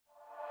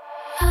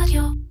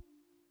רדיו.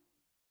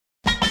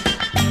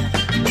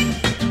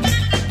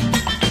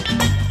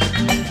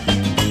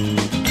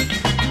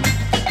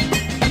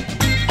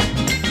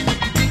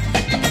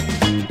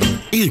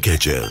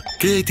 אירקצ'ר,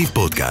 קריאיטיב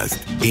פודקאסט,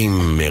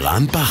 עם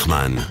מירן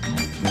פחמן.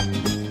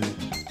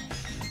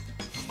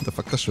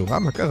 דפקת שורה?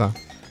 מה קרה?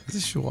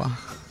 איזה שורה?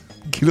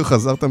 כאילו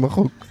חזרת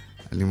מחוק.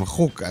 אני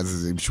מחוק,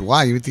 אז עם שורה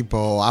הייתי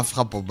פה, אף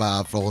אחד פה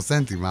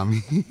בפלורוסנטי,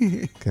 מאמי.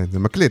 כן, זה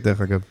מקליט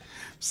דרך אגב.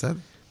 בסדר.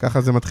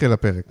 ככה זה מתחיל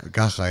הפרק.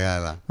 ככה,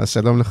 יאללה. אז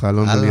שלום לך,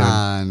 אלון בליאן.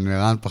 אהלן,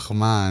 מירן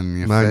פחמן,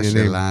 יפה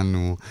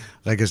שלנו.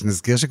 רגע,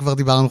 שנזכיר שכבר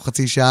דיברנו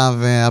חצי שעה,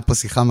 והיה פה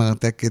שיחה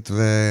מרתקת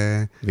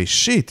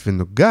ואישית,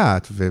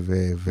 ונוגעת,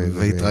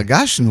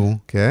 והתרגשנו.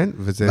 כן,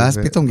 ואז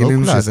פתאום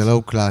גילינו שזה לא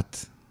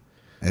הוקלט.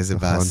 איזה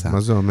באסה. נכון,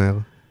 מה זה אומר?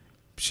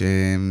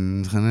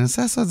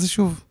 שננסה לעשות את זה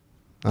שוב.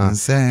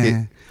 ננסה...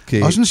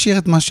 או שנשאיר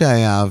את מה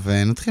שהיה,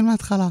 ונתחיל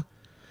מההתחלה.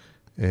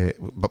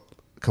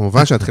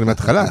 כמובן שנתחיל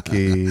מההתחלה,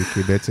 כי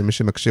בעצם מי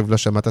שמקשיב לא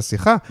שמע את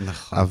השיחה,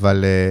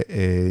 אבל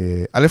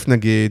א'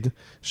 נגיד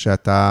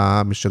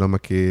שאתה, מי שלא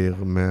מכיר,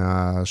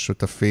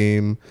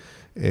 מהשותפים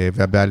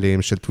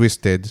והבעלים של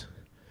טוויסטד,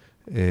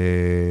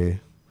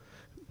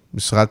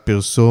 משרד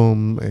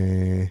פרסום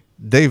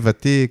די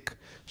ותיק,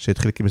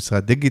 שהתחיל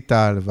כמשרד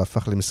דיגיטל,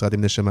 והפך למשרד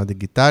עם נשמה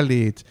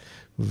דיגיטלית,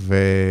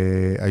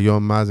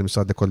 והיום מה? זה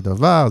משרד לכל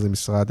דבר, זה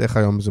משרד, איך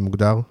היום זה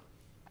מוגדר?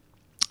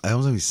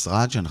 היום זה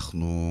משרד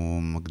שאנחנו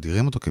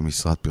מגדירים אותו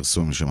כמשרד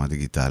פרסום נשמה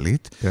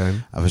דיגיטלית, כן.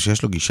 אבל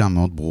שיש לו גישה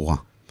מאוד ברורה,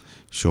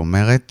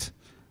 שאומרת,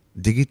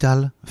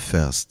 דיגיטל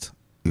פרסט.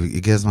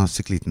 הגיע הזמן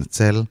להפסיק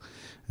להתנצל.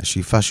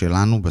 השאיפה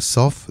שלנו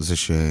בסוף זה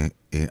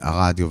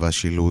שהרדיו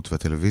והשילוט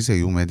והטלוויזיה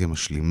יהיו מדיה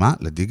משלימה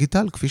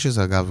לדיגיטל, כפי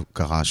שזה אגב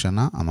קרה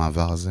השנה,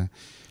 המעבר הזה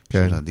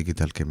כן. של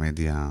הדיגיטל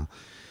כמדיה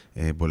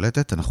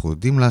בולטת. אנחנו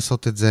יודעים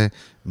לעשות את זה,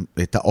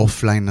 את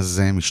האופליין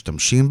הזה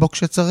משתמשים בו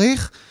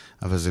כשצריך,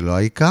 אבל זה לא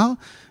העיקר.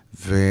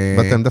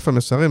 ואתם דף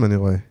המסרים, אני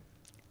רואה.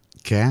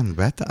 כן,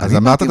 בטח. אז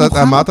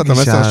אמרת את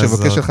המסר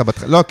השיווקי שלך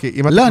בתחילה. לא, כי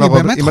אם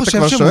אתה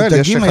כבר שואל,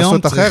 יש לך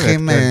חסות אחרת.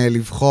 צריכים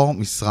לבחור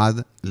משרד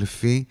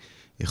לפי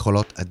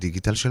יכולות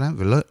הדיגיטל שלהם,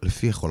 ולא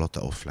לפי יכולות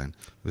האופליין.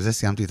 וזה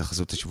סיימתי את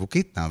החסות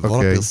השיווקית,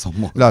 נעבור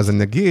לפרסומות. לא, אז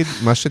נגיד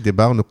מה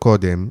שדיברנו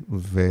קודם,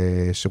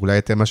 ושאולי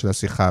התמה של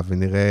השיחה,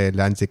 ונראה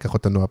לאן זה ייקח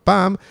אותנו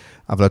הפעם,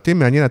 אבל אותי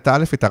מעניין, אתה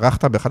א'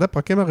 התארחת באחד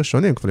הפרקים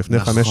הראשונים, כבר לפני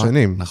 5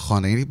 שנים.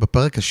 נכון, הייתי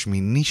בפרק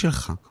השמיני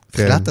שלך,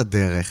 תחילת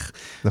הדרך.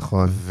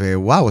 נכון.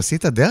 ווואו,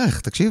 עשית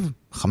דרך, תקשיב,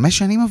 5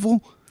 שנים עברו.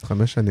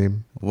 5 שנים.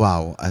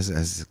 וואו,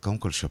 אז קודם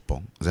כל שפו.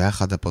 זה היה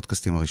אחד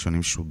הפודקאסטים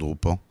הראשונים שודרו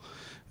פה,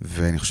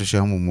 ואני חושב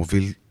שהיום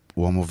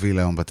הוא המוביל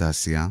היום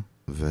בתעשייה,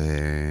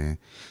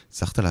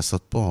 וצריכת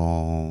לעשות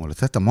פה,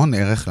 לתת המון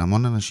ערך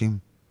להמון אנשים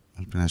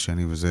על פני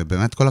השני, וזה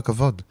באמת כל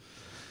הכבוד.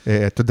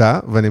 תודה,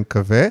 ואני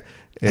מקווה.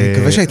 אני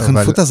מקווה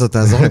שההתחנפות הזאת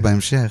תעזור לי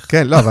בהמשך.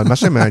 כן, לא, אבל מה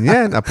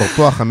שמעניין,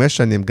 אפרופו 5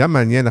 שנים, גם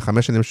מעניין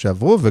 5 שנים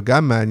שעברו,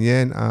 וגם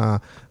מעניין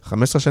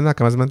 15 שנה,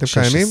 כמה זמן אתם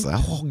קיימים? 16,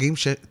 אנחנו חוגגים,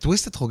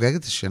 טוויסטד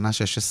חוגגת שנה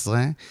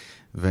 16,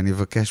 ואני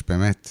אבקש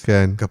באמת,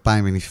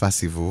 כפיים מניפה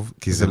סיבוב,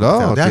 כי זה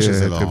לא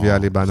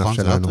טריוויאלי בענף שלנו.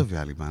 זה לא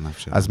טריוויאלי בענף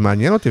שלנו. אז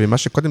מעניין אותי, ומה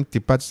שקודם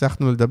טיפה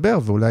הצלחנו לדבר,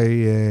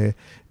 ואולי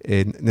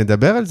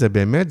נדבר על זה,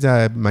 באמת,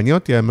 זה מעניין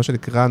אותי, מה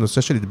שנקרא,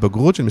 הנושא של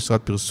התבגרות של משרד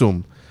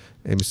פרסום.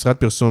 משרד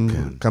פרסום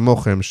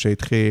כמוכם,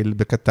 שהתחיל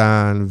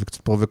בקטן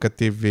וקצת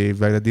פרובוקטיבי,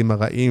 והילדים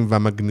הרעים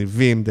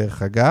והמגניבים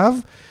דרך אגב,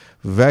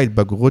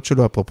 וההתבגרות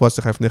שלו, אפרופו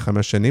השיחה לפני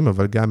 5 שנים,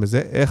 אבל גם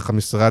מזה, איך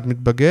המשרד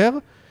מתבגר,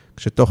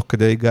 כשתוך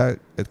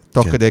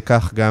כדי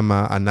כך גם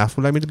הענף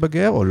אולי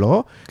מתבגר, או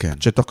לא,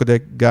 שתוך כדי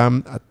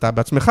גם אתה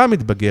בעצמך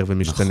מתבגר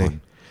ומשתנה.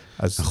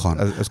 נכון.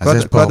 אז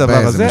כל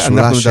הדבר הזה,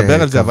 אנחנו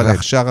נדבר על זה, אבל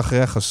עכשיו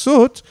אחרי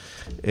החסות,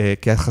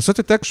 כי החסות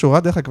יותר קשורה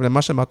דרך כלל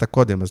למה שאמרת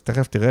קודם, אז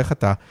תכף תראה איך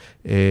אתה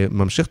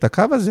ממשיך את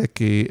הקו הזה,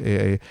 כי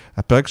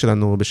הפרק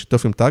שלנו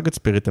בשיתוף עם טארגט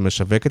ספיריט,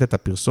 המשווקת את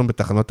הפרסום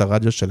בתחנות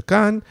הרדיו של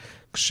כאן,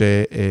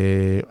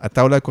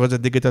 כשאתה אולי קורא את זה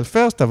דיגיטל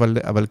פרסט,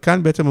 אבל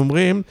כאן בעצם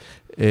אומרים,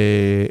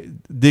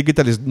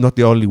 דיגיטל is not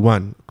the only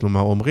one,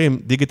 כלומר אומרים,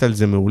 דיגיטל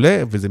זה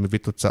מעולה, וזה מביא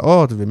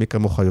תוצאות, ומי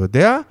כמוך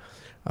יודע,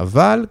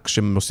 אבל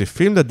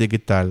כשמוסיפים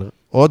לדיגיטל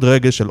עוד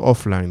רגע של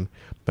אופליין,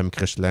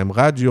 במקרה שלהם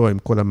רדיו, עם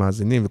כל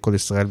המאזינים וכל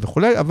ישראל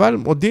וכו', אבל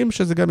מודים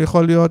שזה גם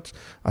יכול להיות,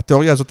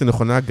 התיאוריה הזאת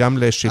נכונה גם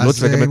לשילוט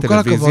וגם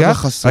לטלוויזיה.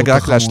 רגע,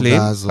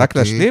 רק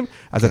להשלים.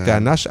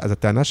 אז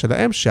הטענה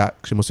שלהם,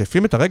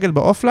 שכשמוסיפים את הרגל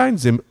באופליין,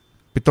 זה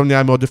פתאום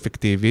נהיה מאוד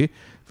אפקטיבי,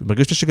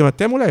 ומרגיש לי שגם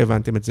אתם אולי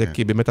הבנתם את זה,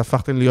 כי באמת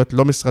הפכתם להיות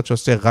לא משרד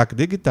שעושה רק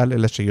דיגיטל,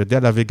 אלא שיודע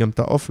להביא גם את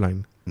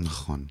האופליין.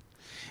 נכון.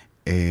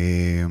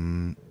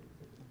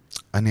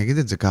 אני אגיד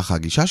את זה ככה,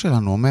 הגישה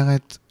שלנו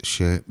אומרת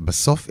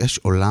שבסוף יש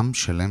עולם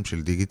שלם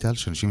של דיגיטל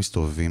שאנשים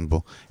מסתובבים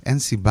בו. אין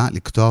סיבה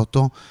לקטוע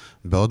אותו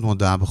בעוד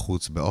מודעה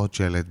בחוץ, בעוד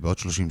שלט, בעוד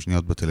 30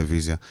 שניות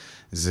בטלוויזיה.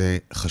 זה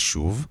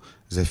חשוב,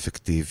 זה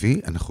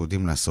אפקטיבי, אנחנו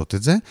יודעים לעשות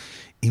את זה.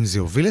 אם זה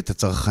יוביל את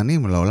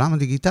הצרכנים לעולם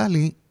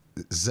הדיגיטלי,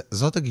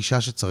 זאת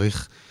הגישה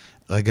שצריך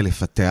רגע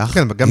לפתח,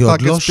 כן, וגם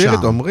טארגט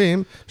ספיריט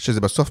אומרים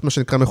שזה בסוף מה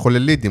שנקרא מחולל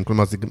לידים,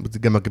 כלומר זה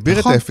גם מגביר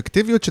את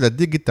האפקטיביות של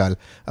הדיגיטל,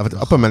 אבל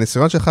עוד פעם,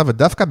 מהניסיון שלך,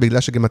 ודווקא בגלל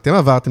שגם אתם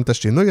עברתם את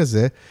השינוי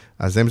הזה,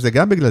 אז זה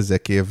גם בגלל זה,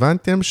 כי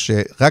הבנתם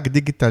שרק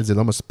דיגיטל זה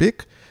לא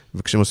מספיק,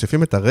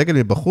 וכשמוסיפים את הרגל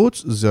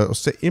מבחוץ, זה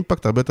עושה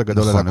אימפקט הרבה יותר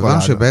גדול על הכל.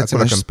 נכון, שבעצם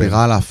יש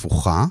ספירלה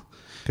הפוכה,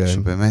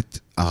 שבאמת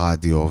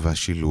הרדיו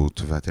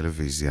והשילוט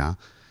והטלוויזיה,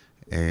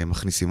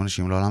 מכניסים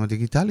אנשים לעולם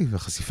הדיגיטלי,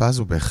 והחשיפה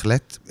הזו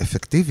בהחלט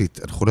אפקטיבית,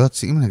 אנחנו לא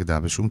יוצאים נגדה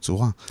בשום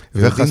צורה,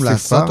 ויודעים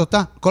לעשות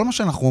אותה. כל מה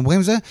שאנחנו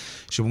אומרים זה,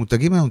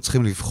 שבמותגים היום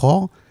צריכים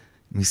לבחור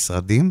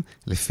משרדים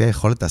לפי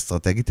היכולת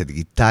האסטרטגית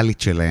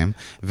הדיגיטלית שלהם,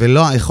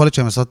 ולא היכולת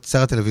שהם לעשות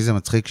סרט טלוויזיה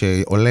מצחיק,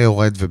 שעולה,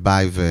 יורד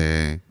וביי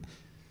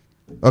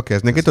אוקיי,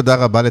 אז נגיד תודה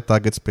רבה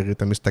לטארגט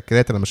ספיריט,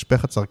 המסתכלת על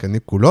המשפך הצרכני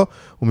כולו,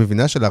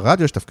 ומבינה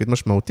שלרדיו יש תפקיד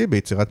משמעותי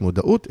ביצירת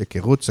מודעות,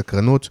 היכרות,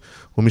 סקרנות,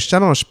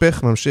 ומשם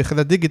המשפך ממשיך אל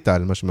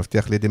הדיגיטל, מה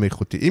שמבטיח לידים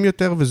איכותיים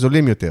יותר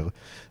וזולים יותר.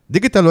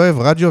 דיגיטל אוהב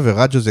רדיו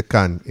ורדיו זה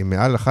כאן, עם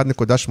מעל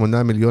 1.8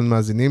 מיליון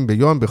מאזינים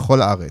ביום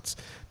בכל הארץ.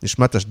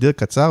 נשמע תשדיר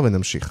קצר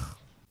ונמשיך.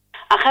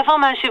 החבר'ה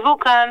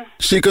מהשיווק כאן.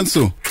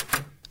 שיכנסו.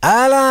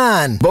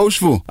 אהלן! בואו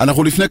שבו,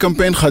 אנחנו לפני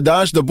קמפיין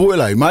חדש, דברו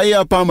אליי, מה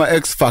יהיה הפעם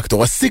האקס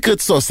פקטור, הסיקרט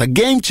סוס,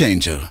 הגיים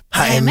צ'יינג'ר?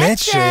 האמת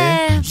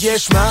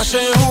יש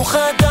משהו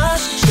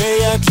חדש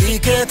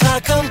שידליק את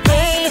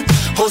הקמפיין,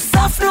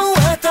 הוספנו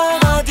את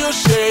הרדיו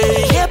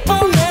שיהיה פה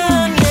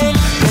מעניין,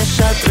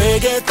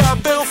 נשדרג את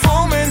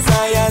הפרפורמנס,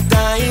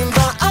 הידיים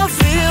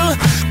באוויר,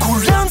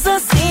 כולם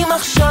זזים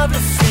עכשיו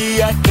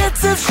לפי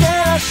הקצב של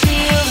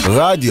השיר.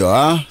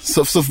 רדיו,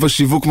 סוף סוף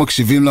בשיווק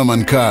מקשיבים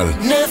למנכ"ל.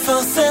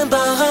 נפרסם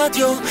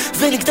ברדיו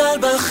ונגדל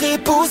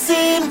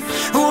בחיפושים,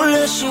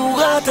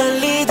 ולשורת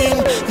הלידים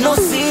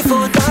נוסיף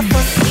עוד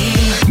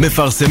אפסים.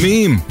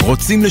 מפרסמים,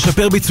 רוצים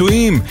לשפר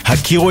ביצועים?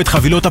 הכירו את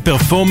חבילות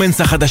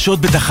הפרפורמנס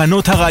החדשות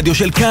בתחנות הרדיו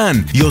של כאן.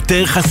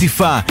 יותר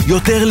חשיפה,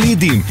 יותר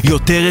לידים,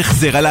 יותר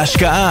החזר על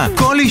ההשקעה.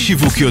 כל איש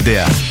שיווק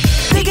יודע.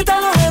 דיגיטל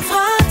אוהב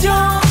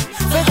רדיו,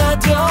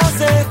 ורדיו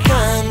זה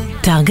כאן.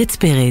 טארגט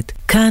ספיריט,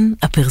 כאן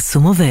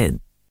הפרסום עובד.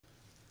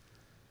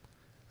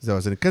 זהו,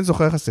 אז אני כן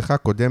זוכר איך השיחה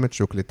הקודמת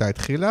שהוקלטה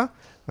התחילה,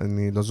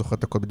 אני לא זוכר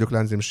את הכל בדיוק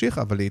לאן זה המשיך,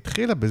 אבל היא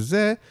התחילה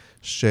בזה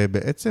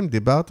שבעצם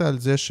דיברת על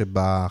זה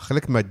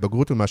שבחלק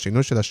מההתבגרות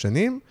ומהשינוי של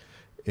השנים,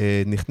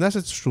 נכנס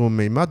איזשהו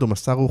מימד או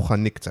מסע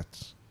רוחני קצת.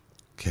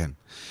 כן.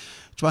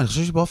 תשמע, אני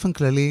חושב שבאופן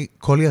כללי,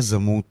 כל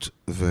יזמות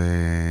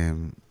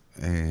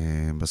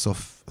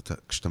ובסוף,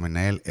 כשאתה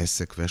מנהל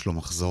עסק ויש לו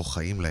מחזור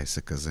חיים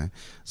לעסק הזה,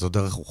 זו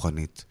דרך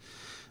רוחנית.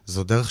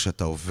 זו דרך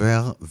שאתה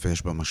עובר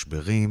ויש בה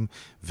משברים,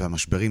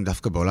 והמשברים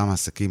דווקא בעולם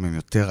העסקים הם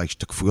יותר,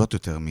 ההשתקפויות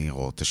יותר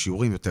מהירות,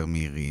 השיעורים יותר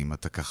מהירים,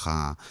 אתה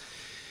ככה,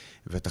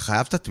 ואתה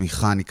חייב את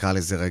התמיכה, נקרא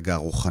לזה רגע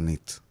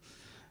רוחנית.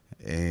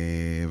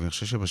 ואני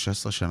חושב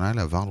שב-16 שנה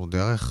האלה עברנו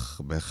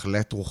דרך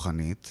בהחלט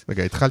רוחנית.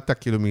 רגע, התחלת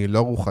כאילו מלא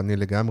רוחני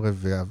לגמרי,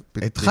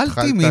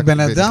 התחלתי מבן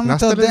אדם,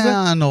 אתה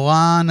יודע,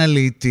 נורא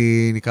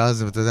אנליטי, נקרא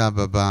לזה, אתה יודע,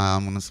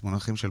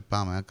 במונחים של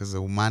פעם היה כזה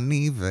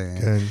הומני,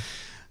 כן.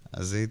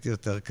 אז הייתי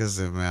יותר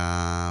כזה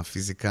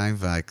מהפיזיקאים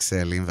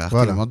והאקסלים, והלכתי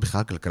ללמוד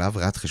בכלל כלכלה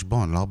וראיית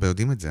חשבון, לא הרבה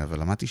יודעים את זה, אבל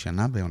למדתי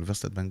שנה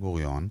באוניברסיטת בן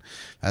גוריון,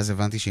 ואז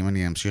הבנתי שאם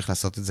אני אמשיך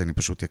לעשות את זה, אני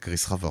פשוט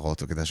יקריס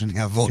חברות, וכדי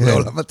שאני אעבור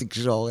לעולם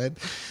התקשורת,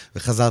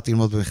 וחזרתי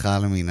ללמוד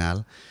בכלל למינהל.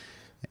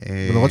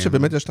 ולמרות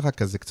שבאמת יש לך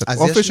כזה קצת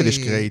אופי של איש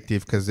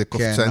קריאיטיב, כזה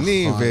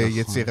קופצני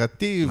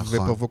ויצירתי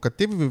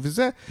ופרובוקטיבי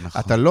וזה,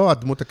 אתה לא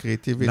הדמות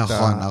הקריאיטיבית,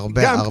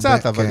 גם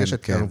קצת, אבל יש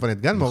כמובן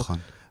את גלמור,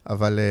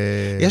 אבל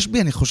יש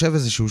בי, אני חושב,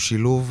 איזשהו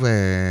שילוב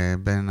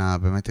בין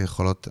באמת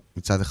היכולות,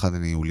 מצד אחד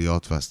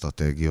הניהוליות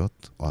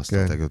והאסטרטגיות, או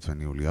האסטרטגיות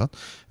והניהוליות,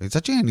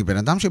 ומצד שני, אני בן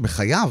אדם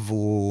שבחייו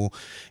הוא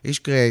איש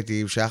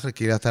קריאיטיב, שייך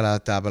לקהילת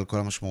הלהט"ב על כל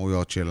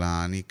המשמעויות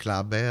שלה, אני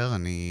קלאבר,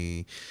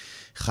 אני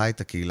חי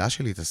את הקהילה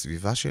שלי, את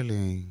הסביבה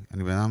שלי,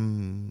 אני בן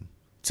אדם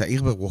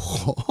צעיר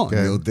ברוחו,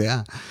 אני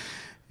יודע.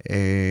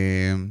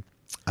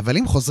 אבל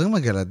אם חוזרים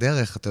רגע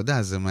לדרך, אתה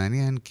יודע, זה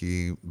מעניין,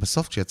 כי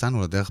בסוף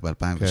כשיצאנו לדרך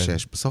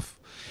ב-2006, בסוף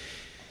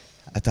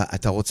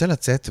אתה רוצה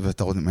לצאת,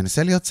 ואתה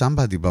מנסה להיות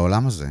סמבדי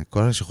בעולם הזה.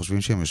 כל אלה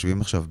שחושבים שהם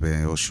יושבים עכשיו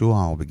ביהושע,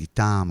 או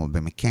בגיטם, או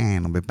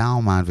במקן, או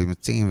בבאומן, והם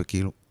יוצאים,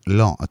 וכאילו,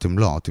 לא, אתם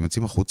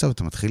יוצאים החוצה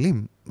ואתם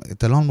מתחילים.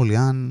 את אלון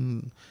מוליאן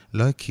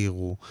לא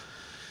הכירו.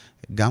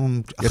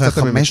 גם אחרי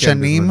 5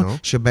 שנים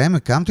שבהם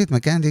הקמתי את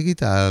מקן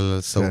דיגיטל,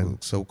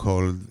 so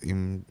called,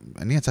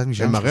 אני יצאת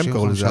משם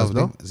 35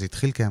 עובדים, זה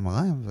התחיל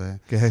כ-MRM,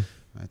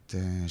 ובאמת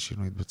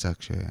שינוי התבצע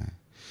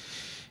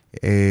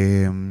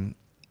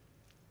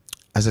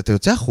אז אתה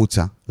יוצא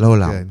החוצה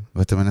לעולם,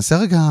 ואתה מנסה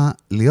רגע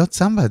להיות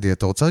סמבדי,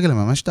 אתה רוצה רגע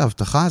לממש את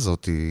ההבטחה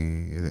הזאת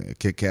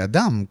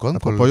כאדם, קודם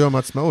כל. אפרופו יום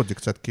העצמאות, זה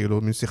קצת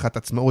כאילו מין שיחת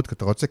עצמאות, כי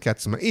אתה רוצה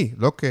כעצמאי,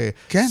 לא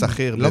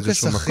כשכיר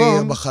באיזשהו מקום. לא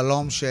כשכיר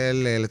בחלום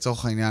של,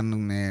 לצורך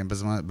העניין,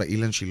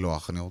 באילן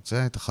שילוח, אני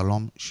רוצה את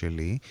החלום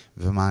שלי,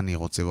 ומה אני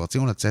רוצה,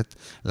 ורצינו לצאת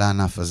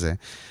לענף הזה,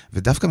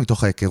 ודווקא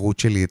מתוך ההיכרות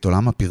שלי, את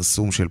עולם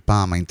הפרסום של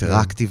פעם,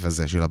 האינטראקטיב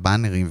הזה, של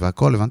הבאנרים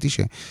והכל, הבנתי ש,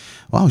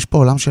 וואו, יש פה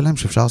עולם שלם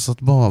שאפשר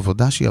לעשות בו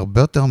עבודה שהיא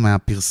הרבה יותר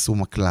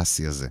מהפרסום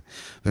הקלאסי הזה.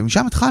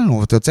 ומשם התחלנו,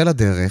 ואתה יוצא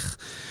לדרך,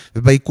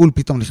 ובעיכול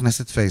פתאום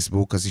נכנסת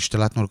פייסבוק, אז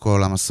השתלטנו על כל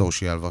עולם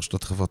הסושיאל,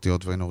 והרשתות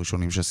חברתיות, והיינו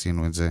ראשונים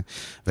שעשינו את זה.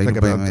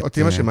 רגע,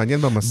 אותי מה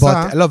שמעניין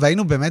במסע... לא,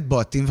 והיינו באמת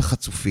בועטים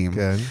וחצופים,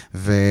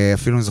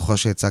 ואפילו אני זוכר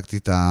שהצגתי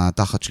את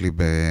התחת שלי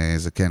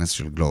באיזה כנס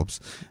של גלובס,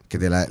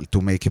 כדי to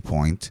make a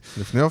point.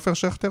 לפני עופר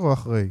שכטר או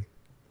אחרי?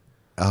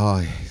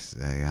 אוי,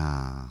 זה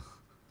היה...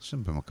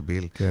 שם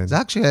במקביל. זה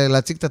היה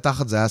כשלהציג את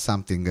התחת זה היה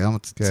סמטינג, היום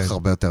צריך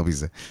הרבה יותר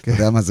מזה. אתה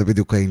יודע מה, זה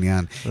בדיוק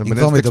העניין. אם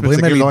כבר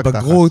מדברים על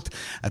התבגרות,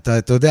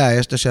 אתה יודע,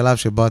 יש את השלב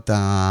שבו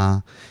אתה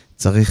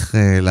צריך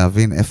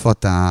להבין איפה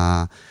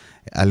אתה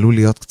עלול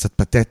להיות קצת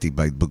פתטי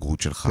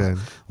בהתבגרות שלך,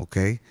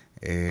 אוקיי?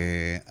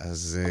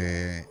 אז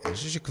אני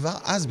חושב שכבר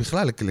אז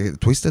בכלל,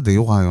 טוויסטד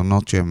היו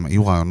רעיונות שהם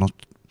היו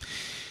רעיונות,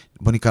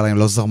 בוא נקרא להם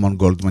לא זרמון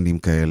גולדמנים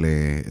כאלה,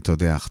 אתה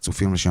יודע,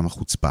 חצופים לשם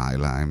החוצפה,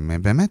 אלא הם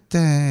באמת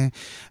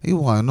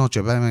היו רעיונות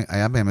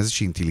שהיה בהם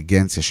איזושהי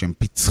אינטליגנציה, שהם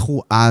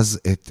פיצחו אז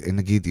את,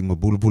 נגיד, עם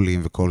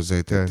הבולבולים וכל זה,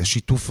 את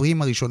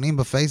השיתופים הראשונים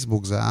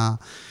בפייסבוק, זה היה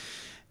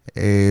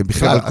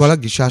בכלל, כל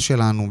הגישה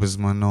שלנו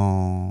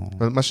בזמנו...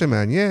 מה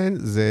שמעניין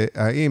זה,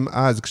 האם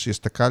אז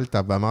כשהסתכלת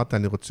ואמרת,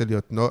 אני רוצה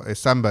להיות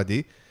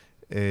somebody,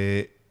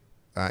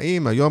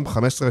 האם היום 15-16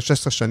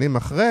 שנים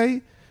אחרי,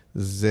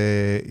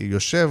 זה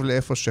יושב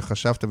לאיפה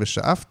שחשבת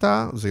ושאפת,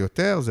 זה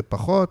יותר, זה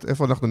פחות,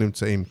 איפה אנחנו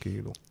נמצאים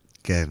כאילו.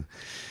 כן.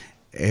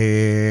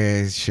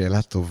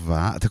 שאלה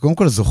טובה. אתה קודם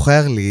כל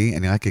זוכר לי,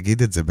 אני רק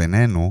אגיד את זה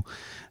בינינו,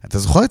 אתה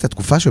זוכר את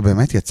התקופה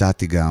שבאמת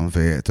יצאתי גם,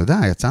 ואתה יודע,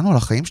 יצאנו על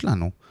החיים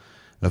שלנו.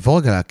 לבוא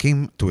רגע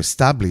להקים, to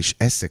establish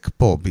עסק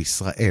פה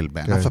בישראל,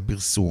 בענף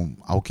הפרסום,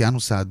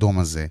 האוקיינוס האדום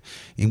הזה,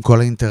 עם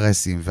כל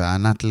האינטרסים,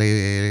 והענת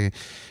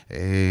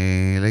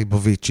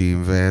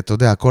ליבוביצ'ים, ואתה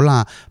יודע, כל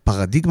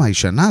הפרדיגמה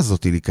הישנה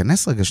הזאת,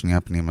 להיכנס רגע שנייה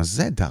פנימה,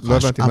 זה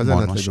דרש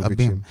המון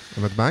משאבים.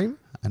 ענת ביין?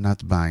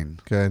 ענת ביין.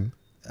 כן.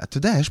 אתה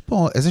יודע, יש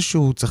פה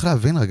איזשהו, צריך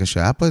להבין רגע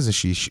שהיה פה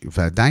איזושהי,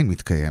 ועדיין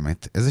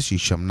מתקיימת, איזושהי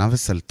שמנה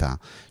וסלטה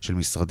של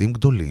משרדים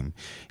גדולים,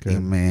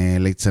 עם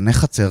ליצני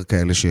חצר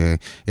כאלה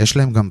שיש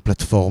להם גם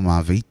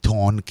פלטפורמה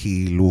ועיתון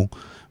כאילו,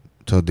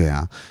 אתה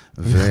יודע.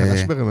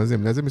 חדש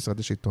ברמזים, לאיזה משרד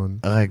יש עיתון?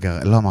 רגע,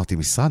 לא אמרתי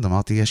משרד,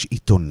 אמרתי יש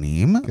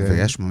עיתונים,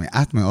 ויש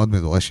מעט מאוד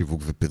מדורי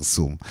שיווק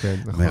ופרסום.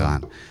 מרן.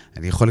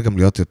 אני יכול גם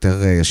להיות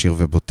יותר ישיר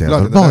ובוטר.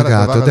 אבל בוא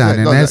רגע, אתה יודע,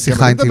 אני אנהל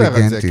שיחה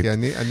אינטליגנטית.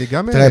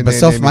 תראה,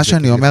 בסוף מה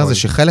שאני אומר זה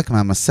שחלק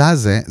מהמסע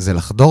הזה, זה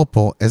לחדור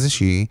פה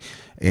איזושהי,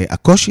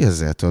 הקושי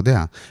הזה, אתה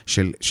יודע,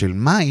 של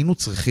מה היינו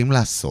צריכים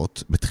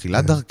לעשות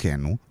בתחילת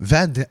דרכנו,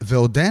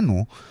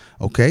 ועודנו,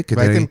 אוקיי?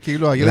 והייתם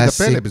כאילו הילד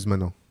הפלא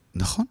בזמנו.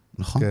 נכון,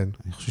 נכון.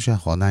 אני חושב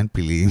שאנחנו עדיין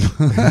פיליים.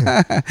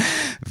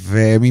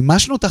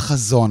 ומימשנו את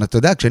החזון. אתה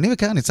יודע, כשאני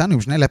וקרן יצאנו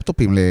עם 2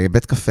 לפטופים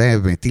לבית קפה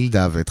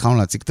בטילדה, והתחלנו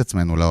להציג את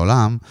עצמנו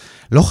לעולם,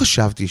 לא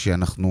חשבתי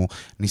שאנחנו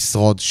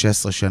נשרוד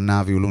 16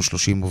 שנה, ויהיו לנו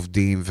 30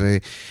 עובדים,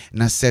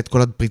 ונעשה את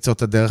כל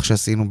הפריצות הדרך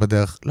שעשינו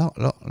בדרך. לא,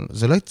 לא,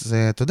 זה לא,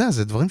 אתה יודע,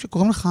 זה דברים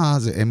שקוראים לך,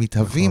 הם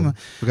מתהווים.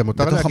 וגם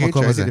מותר להגיד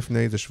שהייתי לפני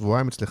איזה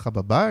שבועיים אצלך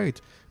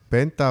בבית,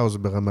 פנטאוס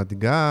ברמת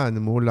גן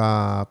מול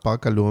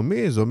הפארק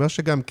הלאומי, זה אומר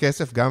שגם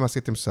כסף, גם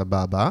עשיתם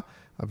סבבה,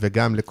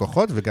 וגם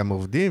לקוחות וגם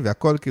עובדים,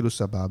 והכל כאילו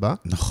סבבה.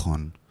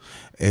 נכון.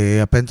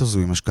 הפנטאוס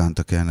הוא עם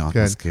משכנתא, כן, אני רק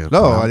מזכיר.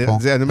 לא,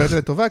 אני אומר את זה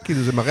לטובה,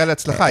 כאילו זה מראה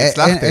להצלחה,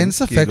 הצלחתם. אין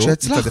ספק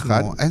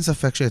שהצלחנו, אין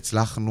ספק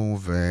שהצלחנו,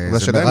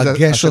 וזה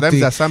מרגש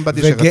אותי.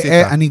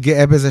 אני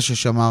גאה בזה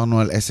ששמרנו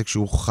על עסק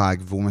שהוא חי,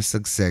 והוא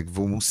משגשג,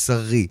 והוא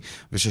מוסרי,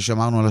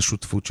 וששמרנו על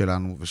השותפות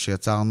שלנו,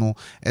 ושיצרנו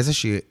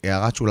איזושהי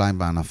הערת שוליים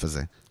בענף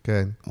הזה.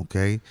 כן.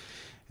 אוקיי?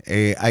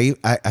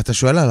 אתה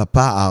שואל על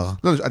הפער.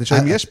 לא, אני שואל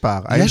אם יש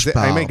פער. יש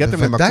פער. האם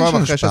הגעתם למקום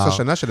אחרי 16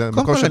 שנה של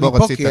המקום שבו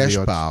רצית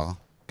להיות?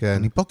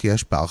 אני פה כי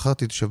יש פער.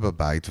 אחרת תשב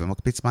בבית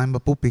ומקפיץ מים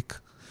בפופיק.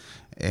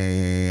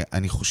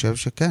 אני חושב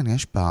שכן,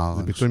 יש פער.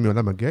 זה ביטוי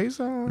מעולם הגייז?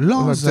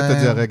 לא, זה...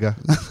 את זה הרגע.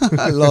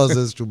 לא, זה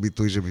איזשהו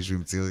ביטוי שמישהו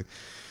המציא.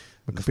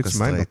 מקפיץ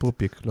מים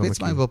בפופיק.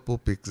 מקפיץ מים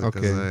בפופיק, זה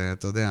כזה,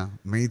 אתה יודע,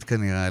 מעיד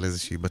כנראה על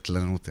איזושהי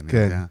בטלנות,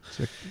 אני יודע.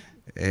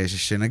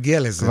 שנגיע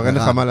לזה. כבר אין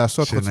לך מה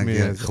לעשות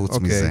חוץ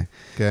מזה.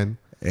 כן.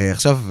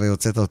 עכשיו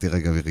הוצאת אותי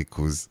רגע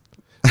בריכוז.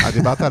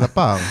 דיברת על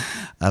הפער.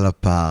 על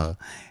הפער.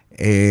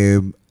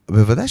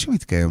 בוודאי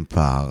שמתקיים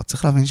פער.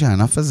 צריך להבין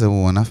שהענף הזה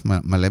הוא ענף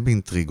מלא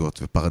באינטריגות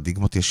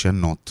ופרדיגמות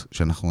ישנות,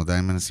 שאנחנו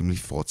עדיין מנסים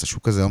לפרוץ.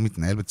 השוק הזה הוא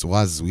מתנהל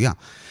בצורה הזויה.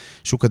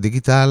 שוק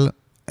הדיגיטל,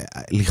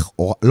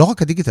 לא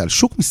רק הדיגיטל,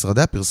 שוק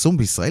משרדי הפרסום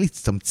בישראל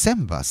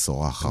הצטמצם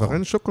בעשור האחרון. כבר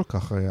אין שוק כל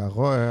כך,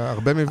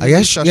 הרבה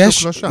מבינים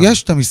שהשוק לא שם.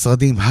 יש את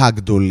המשרדים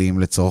הגדולים,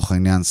 לצורך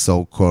העניין,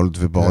 so called,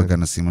 ובוא רגע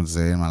נשים על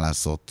זה, מה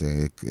לעשות,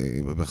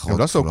 הם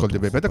לא so called,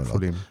 הם באמת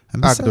הכפולים.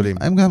 הגדולים.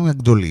 הם גם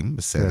גדולים,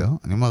 בסדר.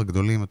 אני אומר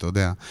גדולים, אתה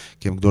יודע,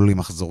 כי הם גדולים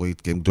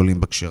מחזורית, כי הם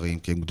גדולים בקשרים,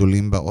 כי הם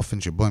גדולים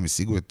באופן שבו הם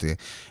השיגו את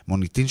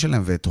מוניטין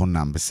שלהם ואת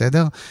הונם,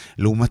 בסדר?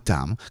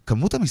 לעומתם,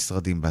 כמות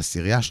המשרדים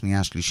בעשירייה השנייה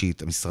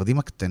השלישית, המשרדים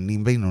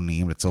הקטנים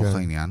בינוניים לצורך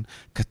העניין,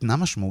 קטנה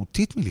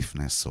משמעותית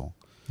מלפני עשור.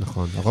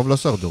 נכון, הרוב לא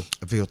שרדו.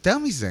 ויותר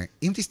מזה,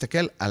 אם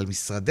תסתכל על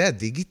משרדי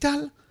הדיגיטל,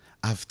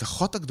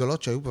 ההבטחות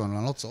הגדולות שהיו פה, אני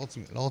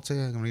לא רוצה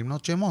גם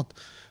למנות שמות,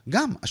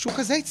 גם השוק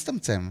הזה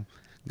הצטמצם.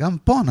 גם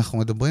פה אנחנו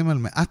מדברים על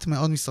מעט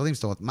מאוד משרדים,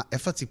 זאת אומרת,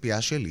 איפה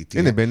הציפייה שלי?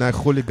 הנה, בעיניי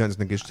חוליגנס,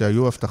 נגיד,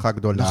 שהיו הבטחה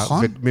גדולה,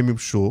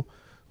 ומימשו,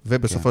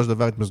 ובסופו של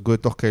דבר התמזגו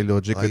לתוך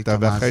קיילוג'יק,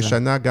 ואחרי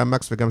שנה גם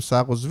מקס וגם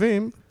סער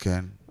עוזבים,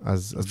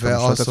 אז אתה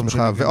משאל את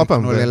עצמך,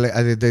 ואופם,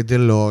 על ידי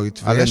דלויט,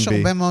 ויש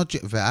הרבה מאוד,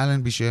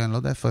 ואלנבי שאני לא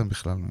יודע איפה הם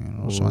בכלל,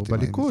 הוא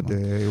בליכוד,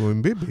 הוא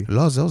עם ביבי.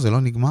 לא, זהו, זה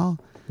לא נגמר.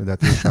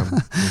 לדעתי שם.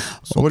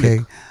 אוקיי.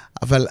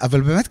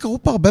 אבל באמת קרו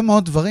פה הרבה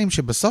מאוד דברים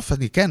שבסוף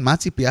אני, כן, מה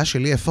הציפייה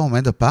שלי, איפה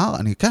עומד הפער?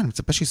 אני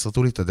מצפה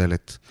שישרטו לי את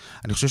הדלת.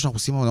 אני חושב שאנחנו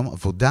עושים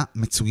עבודה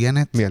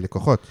מצוינת. מי,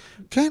 הלקוחות?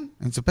 כן,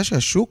 אני מצפה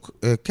שהשוק,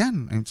 כן,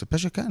 אני מצפה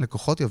שכן,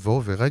 לקוחות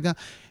יבואו ורגע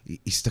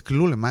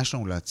יסתכלו למה יש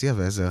לנו להציע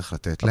ואיזה ערך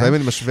לתת להם. אבל אם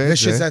אני משווה את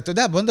זה... אתה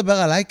יודע, בוא נדבר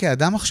עליי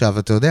כאדם עכשיו,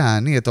 אתה יודע,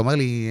 אתה אומר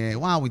לי,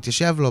 וואו,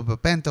 התיישב לו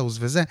בפנטהאוס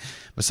וזה.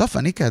 בסוף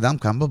אני כאדם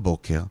קם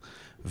בבוקר,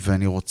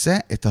 ואני רוצה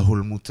את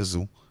ההולמות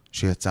הזו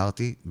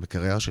שיצרתי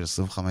בקריירה של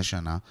 25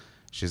 שנה,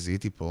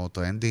 שזיהיתי פה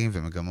טרנדים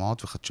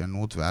ומגמות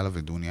וחדשנות והלאה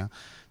ודוניה.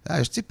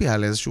 יש ציפייה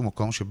לאיזשהו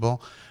מקום שבו,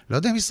 לא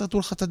יודע אם ישרטו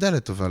לך את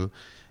הדלת, אבל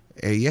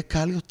יהיה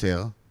קל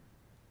יותר,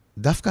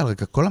 דווקא על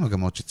רקע כל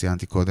המגמות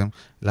שציינתי קודם,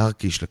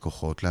 להרגיש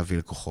לקוחות, להביא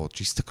לקוחות,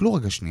 שיסתכלו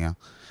רגע שנייה.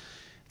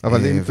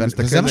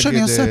 וזה מה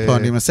שאני עושה פה,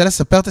 אני מנסה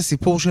לספר את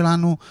הסיפור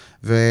שלנו,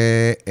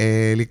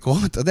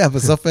 ולקרוא, אתה יודע,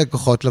 בסוף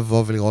כוחות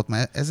לבוא ולראות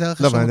איזה ערך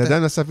יש לנו. לא, אבל אני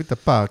עדיין נסף את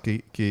הפער,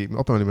 כי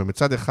עוד פעם, אני אומר,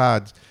 מצד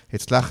אחד,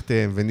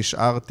 הצלחתם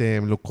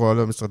ונשארתם, כל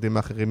המשרדים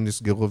האחרים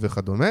נסגרו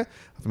וכדומה,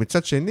 אבל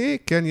מצד שני,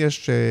 כן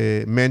יש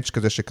מנץ'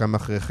 כזה שקם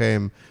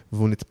אחריכם,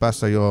 והוא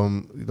נתפס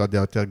היום, לא יודע,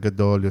 יותר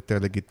גדול, יותר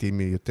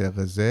לגיטימי, יותר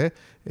זה.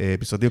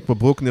 משרדים כמו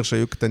ברוקנר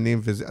שהיו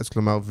קטנים, אז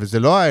כלומר, וזה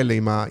לא האלה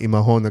עם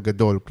ההון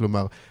הגדול,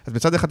 כלומר, אז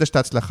מצד אחד יש את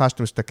ההצלחה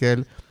שאתה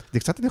מסתכל,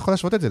 קצת אני יכול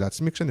להשוות את זה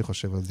לעצמי כשאני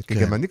חושב על זה, כי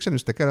גם אני כשאני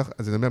מסתכל,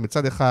 אז אני אומר,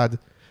 מצד אחד,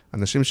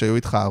 אנשים שהיו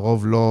איתך,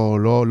 הרוב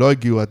לא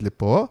הגיעו עד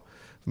לפה,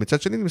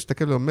 מצד שני אני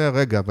מסתכל ואומר,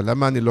 רגע, אבל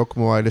למה אני לא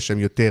כמו האלה שהם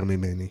יותר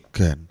ממני?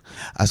 כן.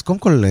 אז קודם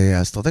כל,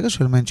 האסטרטגיה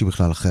של מנצ'י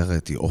בכלל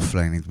אחרת, היא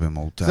אופליינית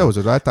במהותה. זהו,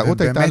 זו לא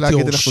הטעות הייתה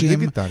להגיד אנחנו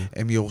דיגיטל.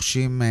 הם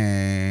יורשים,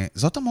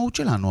 זאת המהות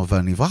שלנו,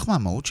 אבל נברח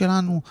מהמהות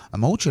שלנו.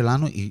 המהות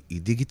שלנו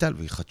היא דיגיטל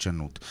והיא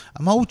חדשנות.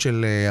 המהות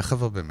של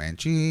החבר'ה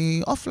במנצ'י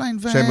היא אופליין.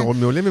 שהם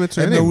מעולים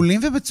ומצוינים. הם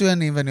מעולים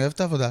ומצוינים, ואני אוהב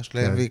את העבודה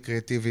שלהם, והיא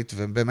קריאטיבית,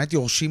 והם באמת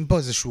יורשים פה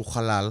איזשהו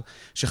חלל,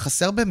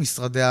 שחסר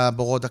במשרדי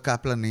הבורוד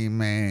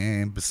הקפלנים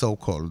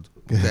ב-so called.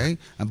 אוקיי?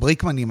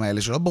 הבריקמנים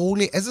האלה, שלא ברור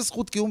לי איזה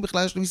זכות קיום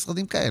בכלל יש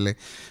למשרדים כאלה.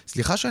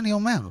 סליחה שאני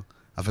אומר,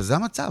 אבל זה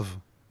המצב.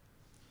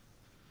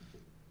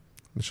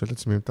 אני שואל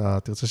לעצמי אם אתה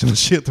תרצה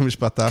שנשאיר את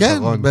המשפט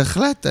האחרון. כן,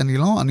 בהחלט.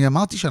 אני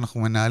אמרתי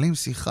שאנחנו מנהלים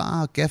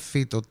שיחה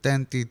כיפית,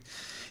 אותנטית,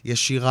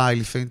 ישירה,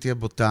 היא לפעמים תהיה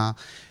בוטה.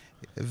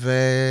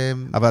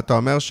 אבל אתה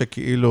אומר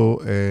שכאילו...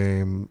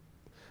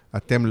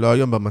 אתם לא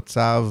היום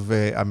במצב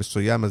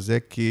המסוים הזה,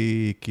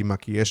 כי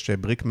יש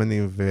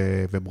בריקמנים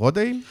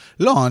וברודאים?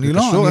 לא, אני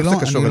לא... איך זה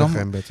קשור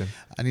אליכם בעצם?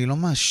 אני לא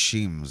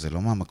מאשים, זה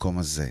לא מהמקום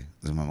הזה.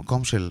 זה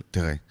מהמקום של,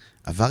 תראה,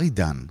 עבר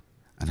עידן.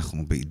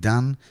 אנחנו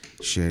בעידן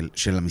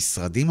של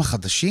המשרדים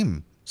החדשים,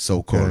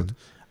 so called.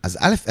 אז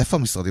א', איפה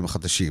המשרדים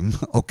החדשים?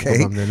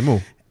 אוקיי. הם נעלמו.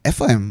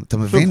 איפה הם? אתה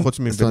מבין? שוב, חוץ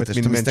מבאמת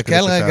מין מנץ'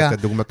 כזה שאתה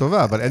דוגמה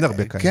טובה, אבל אין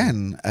הרבה כאלה. כן,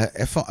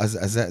 איפה?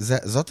 אז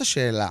זאת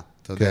השאלה.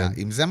 אתה יודע,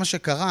 אם זה מה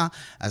שקרה,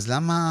 אז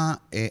למה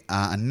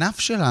הענף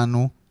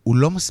שלנו הוא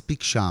לא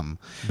מספיק שם?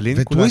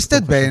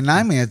 וטוויסטד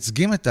בעיניי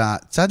מייצגים את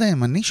הצד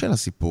הימני של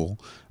הסיפור,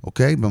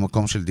 אוקיי?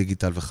 במקום של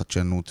דיגיטל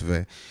וחדשנות.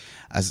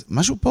 אז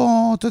משהו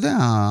פה, אתה יודע,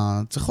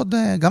 צריך עוד...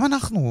 גם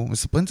אנחנו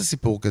מספרים את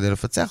הסיפור כדי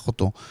לפצח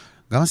אותו.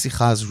 גם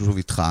השיחה הזו שוב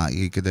איתך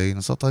היא כדי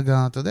לנסות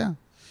רגע, אתה יודע,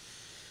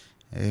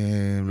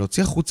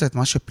 להוציא החוצה את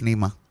מה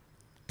שפנימה.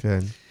 כן,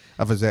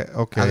 אבל זה,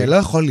 אוקיי. הרי לא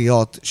יכול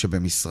להיות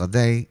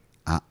שבמשרדי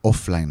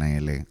האופליין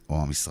האלה,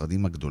 או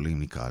המשרדים הגדולים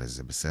נקרא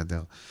לזה,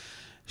 בסדר?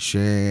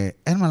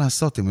 שאין מה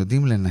לעשות, הם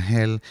יודעים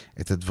לנהל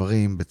את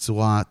הדברים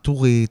בצורה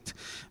טורית,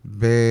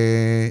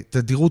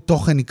 בתדירות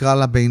תוכן נקרא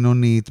לה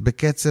בינונית,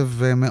 בקצב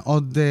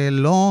מאוד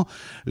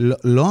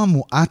לא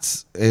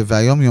המואץ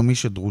והיומיומי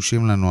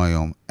שדרושים לנו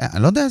היום.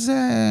 אני לא יודע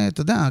איזה,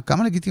 אתה יודע,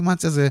 כמה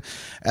לגיטימציה זה,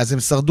 אז הם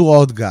שרדו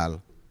עוד גל,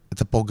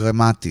 את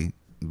הפרוגרמטי,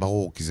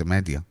 ברור, כי זה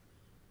מדיה.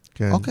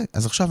 כן. אוקיי,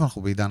 אז עכשיו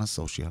אנחנו בעידן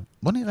הסושיאל.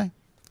 בוא נראה.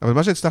 אבל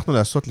מה שהצלחנו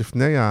לעשות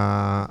לפני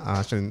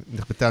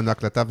שנכבתה לנו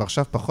ההקלטה,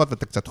 ועכשיו פחות,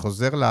 ואתה קצת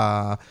חוזר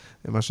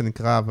למה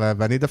שנקרא,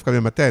 ואני דווקא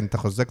ממתן, אתה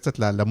חוזר קצת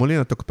למולין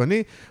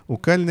התוקפני, הוא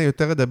כן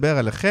יותר לדבר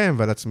עליכם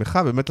ועל עצמך,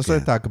 באמת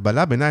לעשות את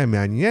ההקבלה בעיניי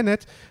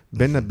מעניינת,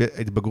 בין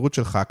ההתבגרות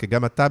שלך, כי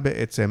גם אתה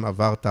בעצם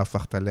עברת,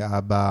 הפכת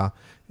לאבא,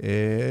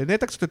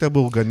 נהיית קצת יותר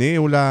בורגני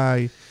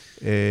אולי,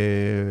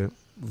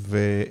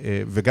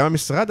 וגם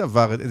המשרד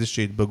עבר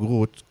איזושהי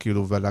התבגרות,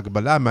 כאילו, ועל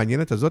ההגבלה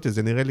המעניינת הזאת,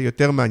 זה נראה לי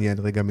יותר מעניין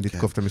רגע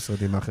מלתקוף את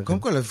המשרדים האחרים. קודם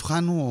כל,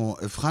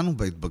 הבחנו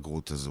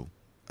בהתבגרות הזו.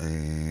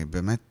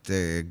 באמת,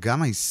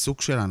 גם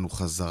העיסוק שלנו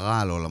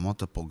חזרה על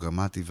העולמות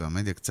הפרוגרמטי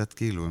והמדיה, קצת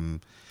כאילו הם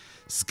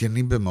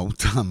סגנים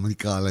במהותם,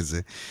 נקרא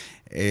לזה.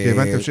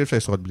 הבנתם שאי אפשר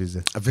לשרוד בלי זה.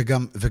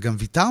 וגם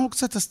ויתרנו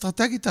קצת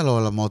אסטרטגית על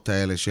העולמות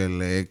האלה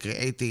של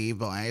קריאייטיב,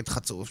 בועט,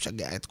 חצוף,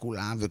 שגע את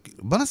כולם,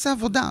 בוא נעשה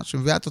עבודה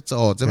שמביאה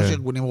תוצאות, זה מה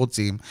שארגונים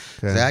רוצים,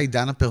 זה היה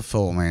עידן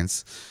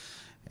הפרפורמנס.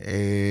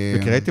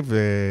 בקריאיטיב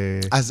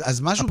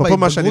אז משהו אפרופו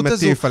מה שאני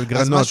מטיף על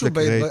גרנות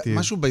וקריאיטיב.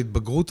 משהו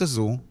בהתבגרות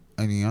הזו,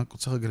 אני רק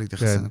רוצה רגע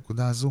להתייחס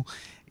לנקודה הזו,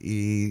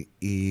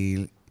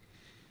 היא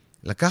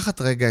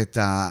לקחת רגע את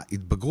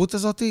ההתבגרות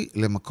הזאת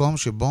למקום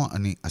שבו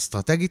אני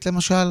אסטרטגית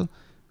למשל,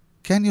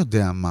 כן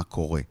יודע מה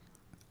קורה.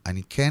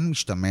 אני כן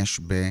משתמש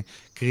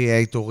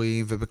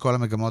בקריאייטורים ובכל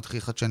המגמות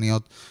הכי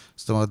חדשניות.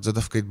 זאת אומרת, זו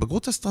דווקא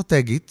התבגרות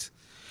אסטרטגית,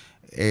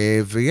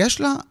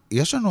 ויש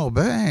לנו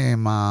הרבה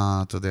מה,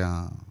 אתה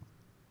יודע,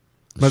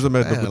 מה זה אומר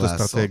התבגרות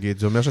אסטרטגית?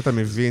 זה אומר שאתה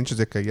מבין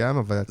שזה קיים,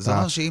 אבל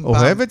אתה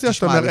אוהב את זה,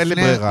 שאתה אומר אין לי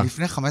ברירה.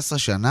 לפני 15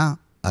 שנה,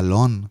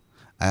 אלון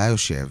היה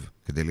יושב,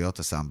 כדי להיות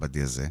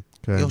הסמבדי הזה,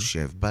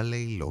 יושב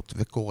בלילות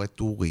וקורא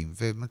טורים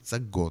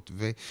ומצגות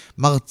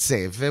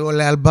ומרצה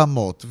ועולה על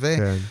במות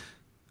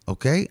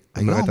אוקיי?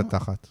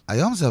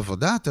 היום זה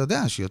עבודה, אתה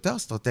יודע, שהיא יותר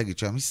אסטרטגית,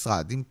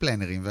 שהמשרד עם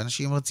פלנרים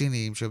ואנשים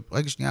רציניים,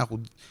 שרגע שנייה אנחנו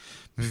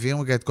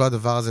מביאים רגע את כל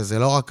הדבר הזה, זה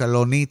לא רק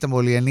אלונית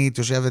המוליינית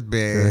יושבת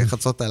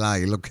בחצות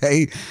הליל,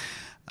 אוקיי?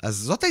 אז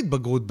זאת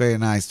ההתבגרות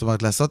בעיניי, זאת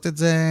אומרת, לעשות את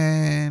זה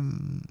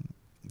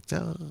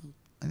יותר,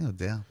 אני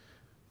יודע.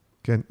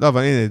 כן, לא,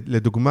 אבל הנה,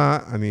 לדוגמה,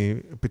 אני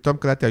פתאום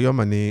קלטתי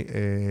היום, אני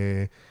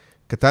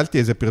קטלתי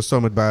איזה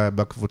פרסומת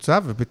בקבוצה,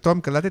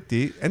 ופתאום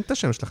קלטתי, אין את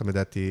השם שלכם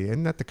לדעתי,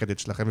 אין את הקרדיט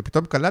שלכם,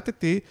 ופתאום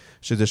קלטתי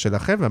שזה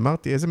שלכם,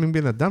 ואמרתי, איזה מין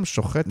בן אדם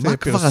שוחט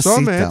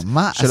פרסומת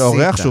של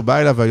אורח שהוא בא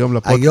אליו היום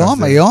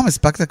לפודקאסט. היום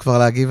הספקת כבר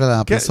להגיב על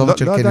הפרסומת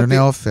של קניוני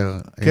עופר,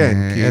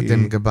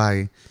 עדן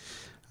גבאי.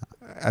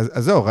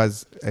 אז זהו,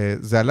 אז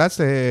זה עלה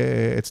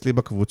אצלי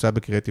בקבוצה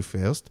בקריאיטיב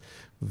פרסט,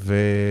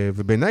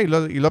 ובעיניי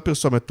היא לא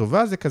פרסומת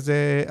טובה, זה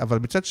כזה, אבל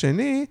מצד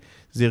שני,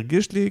 זה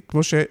הרגיש לי,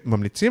 כמו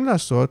שממליצים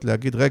לעשות,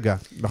 להגיד, רגע,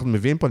 אנחנו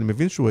מביאים פה, אני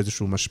מבין שהוא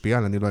איזשהו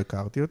משפיען, אני לא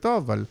הכרתי אותו,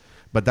 אבל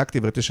בדקתי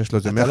וראיתי שיש לו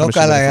איזה 150 אתה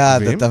לא קל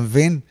היד, אתה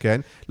מבין?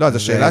 כן. לא, אז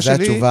השאלה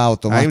שלי,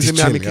 האם זה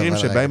מהמקרים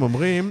שבהם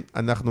אומרים,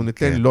 אנחנו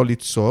ניתן לו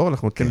ליצור,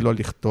 אנחנו ניתן לו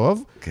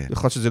לכתוב,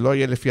 יכול להיות שזה לא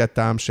יהיה לפי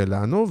הטעם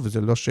שלנו,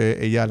 וזה לא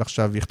שאייל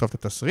עכשיו יכתוב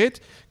את התסריט,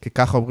 כי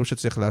ככה אומרים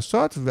שצריך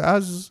לעשות,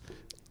 ואז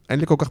אין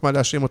לי כל כך מה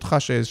להאשים אותך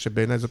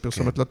שבעיניי זו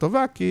פרסומת לא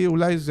טובה, כי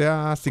אולי זה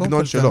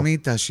הסגנון שלו. קודם כל תמיד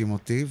תאשים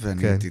אותי,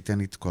 ואני תיתן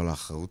לי את כל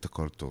האחריות,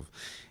 הכל טוב.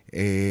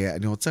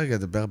 אני רוצה רגע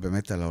לדבר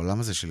באמת על העולם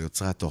הזה של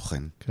יוצרי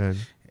התוכן. כן.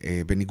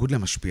 בניגוד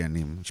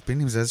למשפיענים.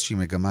 משפיענים זה איזושהי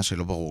מגמה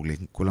שלא ברור לי.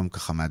 כולם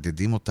ככה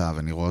מעדדים אותה,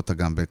 ואני רואה אותה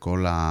גם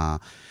בכל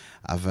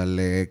אבל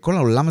כל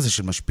העולם הזה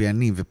של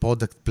משפיענים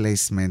ופרודקט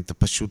פלייסמנט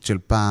הפשוט של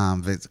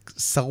פעם,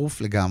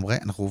 ושרוף לגמרי,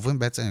 אנחנו עוברים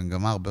בעצם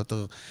למגמה הרבה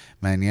יותר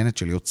מעניינת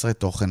של יוצרי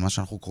תוכן, מה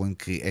שאנחנו קוראים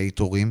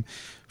קריאייטורים,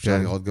 אפשר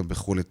לראות גם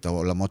בחול את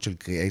העולמות של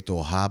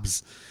קריאייטור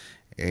האבס,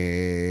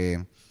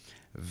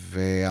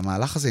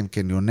 והמהלך הזה עם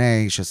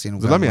קניוני שעשינו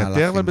גם מהלכים. זה לא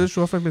מייתר, אבל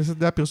באיזשהו אופן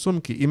בשדה הפרסום,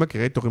 כי אם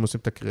הקריאייטורים עושים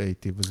את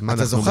הקריאייטיב,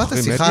 אתה זוכר את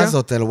השיחה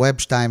הזאת על ווב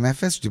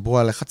 2.0, שדיברו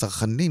על איך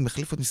הצרכנים,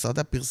 החליפו את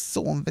משרדי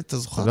הפרסום, ואתה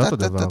זוכר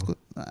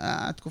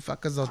התקופה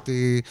כזאת,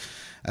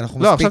 אנחנו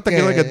מספיק... לא, עכשיו תגיד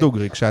רגע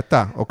דוגרי,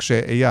 כשאתה או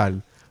כשאייל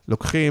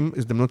לוקחים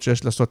הזדמנות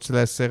שיש לעשות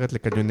סרט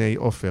לקניוני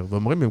עופר,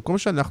 ואומרים, במקום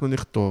שאנחנו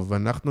נכתוב,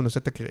 ואנחנו נעשה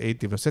את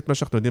הקריאייטיב, נעשה את מה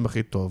שאנחנו יודעים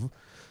הכי טוב,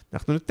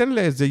 אנחנו ניתן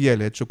לאיזה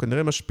ילד שהוא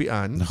כנראה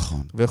משפיען,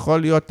 נכון.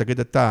 ויכול להיות, תגיד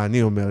אתה,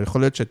 אני אומר,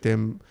 יכול להיות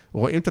שאתם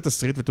רואים את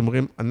התסריט ואתם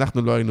אומרים,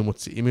 אנחנו לא היינו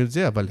מוציאים את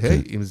זה, אבל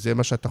היי, אם זה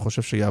מה שאתה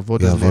חושב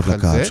שיעבוד, אז לך על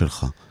זה. לקהל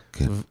שלך,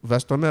 כן.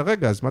 ואז אתה אומר,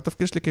 רגע, אז מה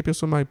התפקיד שלי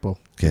כפרסומאי פה?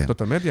 כן.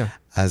 זאת המדיה.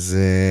 אז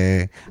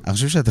אני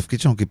חושב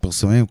שהתפקיד שלנו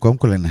כפרסומים, קודם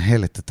כל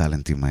לנהל את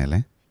הטלנטים האלה,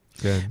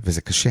 כן.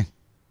 וזה קשה,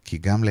 כי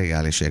גם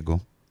לאייל יש אגו,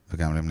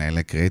 וגם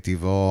למנהלי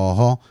קריאיטיב,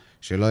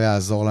 שלא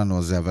יעזור לנו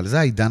על זה, אבל זה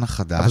העידן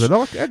החדש. אבל זה לא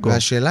רק אגו.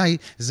 והשאלה היא,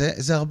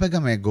 זה הרבה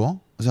גם אגו,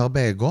 זה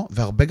הרבה אגו,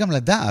 והרבה גם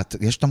לדעת.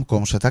 יש את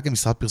המקום שאתה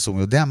כמשרד פרסום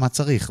יודע מה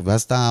צריך,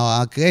 ואז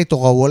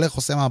הקריאייטור, הוא הולך,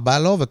 עושה מה בא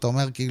לו, ואתה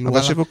אומר כאילו...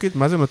 אבל שיווקית,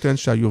 מה זה נותן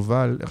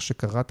שהיובל, איך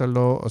שקראת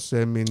לו,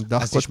 עושה מין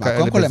דחקות כאלה?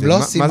 קודם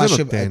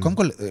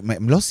כל,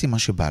 הם לא עושים מה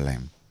שבא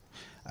להם.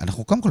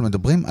 אנחנו קודם כל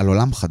מדברים על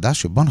עולם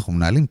חדש, שבו אנחנו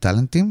מנהלים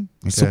טלנטים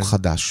מסוג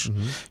חדש,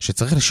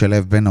 שצריך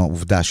לשלב בין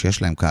העובדה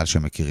שיש להם קהל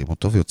שמכירים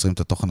אותו, ויוצרים את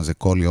התוכן הזה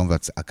כל יום,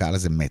 והקהל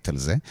הזה מת על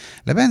זה,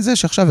 לבין זה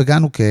שעכשיו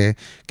הגענו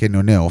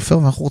כקניוני עופר,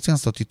 ואנחנו רוצים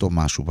לעשות איתו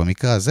משהו.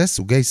 במקרה הזה,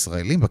 סוגי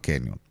ישראלים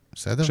בקניון.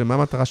 בסדר? שמה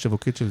המטרה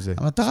השיווקית של זה?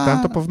 המטרה...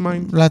 סתם top of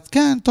mind?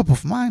 כן, top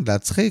of mind,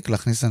 להצחיק,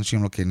 להכניס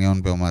אנשים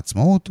לקניון ביום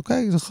העצמאות,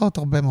 אוקיי? זוכרת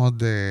הרבה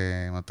מאוד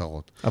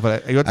מטרות. אבל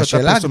היות אתה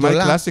פרסומאי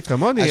קלאסי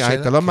כמוני,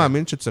 אתה לא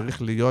מאמין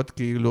שצריך להיות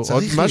כאילו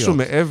עוד משהו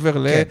מעבר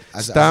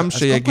לסתם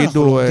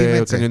שיגידו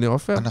קניוני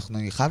עופר?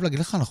 אני חייב להגיד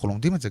לך, אנחנו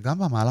לומדים את זה גם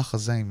במהלך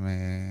הזה עם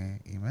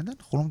עדן,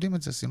 אנחנו לומדים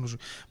את זה, עשינו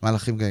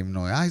מהלכים גם עם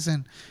נוי אייזן,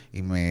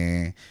 עם...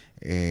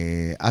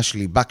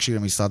 אשלי בקשי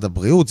למשרד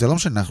הבריאות, זה לא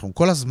משנה, אנחנו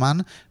כל הזמן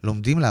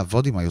לומדים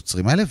לעבוד עם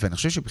היוצרים האלה, ואני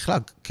חושב שבכלל,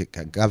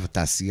 כאגב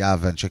התעשייה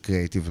ואנשי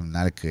קריאיטיב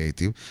ומנהלי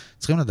קריאיטיב,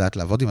 צריכים לדעת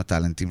לעבוד עם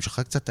הטלנטים,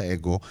 שחק קצת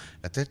האגו,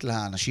 לתת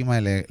לאנשים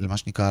האלה, למה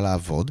שנקרא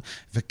לעבוד,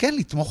 וכן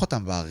לתמוך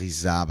אותם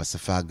באריזה,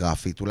 בשפה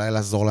הגרפית, אולי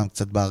לעזור להם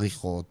קצת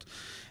בעריכות.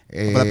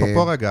 אבל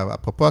אפרופו רגע,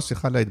 אפרופו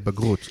השיחה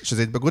להתבגרות,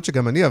 שזו התבגרות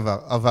שגם אני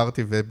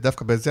עברתי,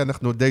 ודווקא בזה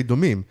אנחנו די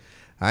דומים.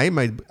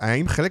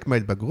 האם חלק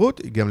מההתבגרות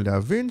היא גם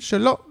להבין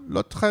שלא,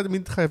 לא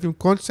תמיד חייבים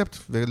קונספט,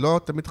 ולא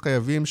תמיד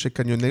חייבים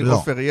שקניוני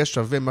אופר יהיה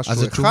שווה משהו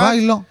אחד. אז התשובה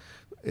היא לא.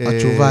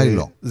 התשובה היא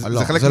לא.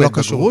 זה חלק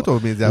מההתבגרות או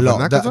מאיזה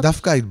הבנה כזאת? לא,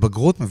 דווקא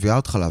ההתבגרות מביאה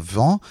אותך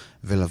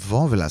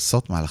לבוא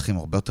ולעשות מהלכים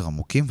הרבה יותר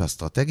עמוקים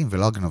ואסטרטגיים,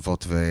 ולא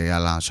הגנבות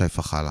ויאללה,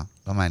 שייפה חלה.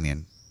 לא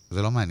מעניין.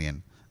 זה לא מעניין.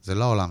 זה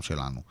לא העולם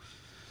שלנו.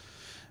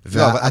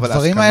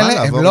 והדברים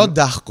האלה הם לא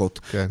דחקות.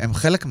 הם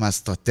חלק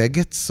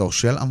מהאסטרטגיית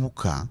סושיאל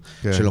עמוקה,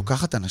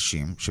 שלוקחת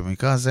אנשים,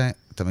 שבמקרה הזה,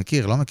 אתה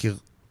מכיר, לא מכיר,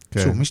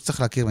 שוב, מי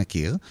שצריך להכיר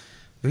מכיר,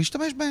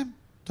 ולהשתמש בהם.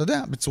 אתה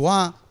יודע,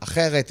 בצורה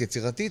אחרת,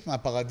 יצירתית,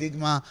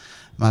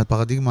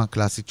 מהפרדיגמה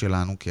הקלאסית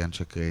שלנו,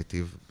 כאנשי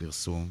קריאטיב,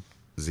 פרסום,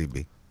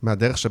 זיבי.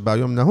 מהדרך שבה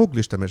היום נהוג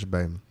להשתמש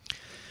בהם.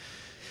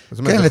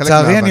 כן,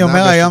 לצערי אני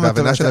אומר היום,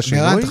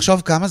 מירן,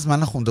 תחשוב כמה זמן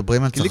אנחנו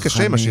מדברים על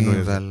צרכנים,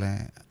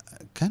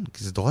 כן,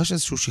 כי זה דורש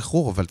איזשהו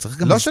שחרור, אבל צריך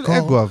גם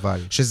לזכור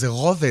שזה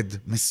רובד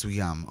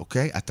מסוים,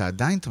 אוקיי? אתה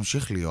עדיין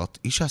תמשיך להיות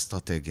איש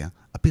האסטרטגיה,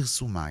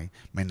 הפרסומאי,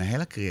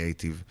 מנהל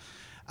הקריאטיב,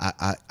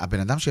 הבן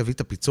אדם שיביא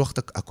את הפיצוח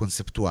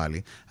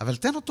הקונספטואלי, אבל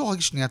תן אותו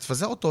רגע שנייה,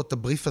 תפזר אותו את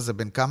הבריף הזה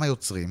בין כמה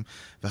יוצרים,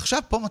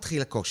 ועכשיו פה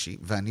מתחיל הקושי,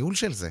 והניהול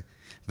של זה.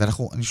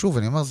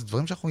 אני אומר, זה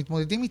דברים שאנחנו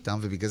מתמודדים איתם,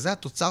 ובגלל זה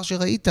התוצר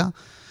שראית,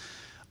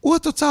 הוא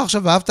התוצר.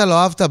 עכשיו, אהבת,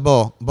 לא אהבת,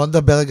 בוא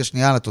נדבר רגע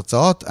שנייה על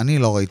התוצאות. אני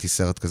לא ראיתי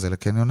סרט כזה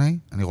לקניוני,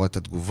 אני רואה את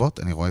התגובות,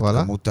 אני רואה את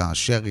כמות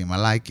השרים,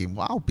 הלייקים,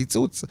 וואו,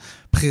 פיצוץ,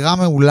 בחירה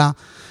מעולה.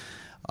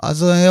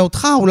 אז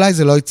אותך אולי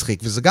זה לא יצחיק,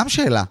 וזו גם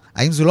שאלה,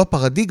 האם זו לא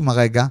פרדיגמה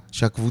רגע,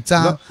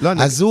 שהקבוצה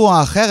הזו או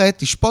האחרת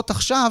תשפוט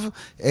עכשיו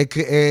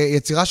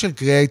יצירה של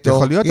קריאייטור.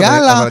 יכול להיות,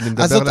 אבל אני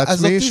מדבר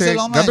לעצמי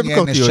שגם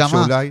בביקורתיות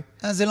שאולי...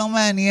 זה לא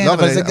מעניין,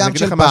 אבל זה גם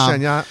של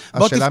פעם.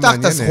 בוא תפתח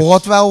את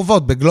הסחורות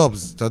והאהובות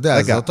בגלובס, אתה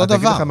יודע, זה אותו דבר.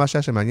 אני אגיד לך מה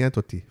שמעניינת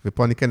אותי,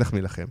 ופה אני כן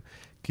אחמיא לכם.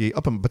 כי,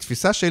 פעם,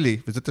 בתפיסה שלי,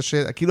 וזאת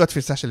כאילו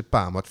התפיסה של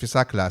פעם, או התפיסה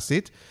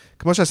הקלאסית,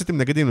 כמו שעשיתם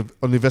נגיד עם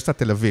אוניברסיטת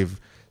תל אביב,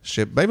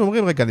 שבאים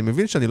ואומרים, רגע, אני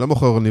מבין שאני לא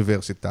מוכר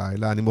אוניברסיטה,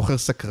 אלא אני מוכר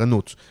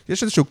סקרנות.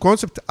 יש איזשהו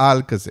קונספט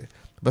על כזה.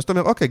 ואז אתה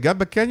אומר, אוקיי, גם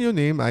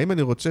בקניונים, האם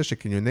אני רוצה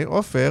שקניוני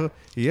אופר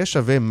יהיה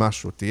שווה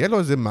משהו? תהיה לו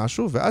איזה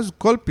משהו, ואז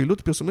כל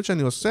פעילות פרסומית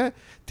שאני עושה,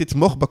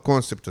 תתמוך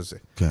בקונספט הזה.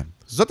 כן.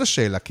 זאת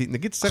השאלה, כי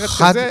נגיד סרט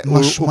כזה,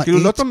 הוא כאילו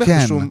לא תומך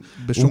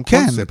בשום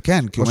קונספט.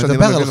 כן, כי הוא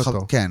מדבר על...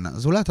 כן,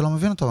 אז אולי אתה לא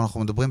מבין אותו, אבל אנחנו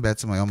מדברים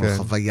בעצם היום על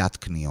חוויית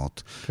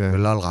קניות,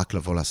 ולא על רק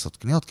לבוא לעשות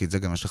קניות, כי את זה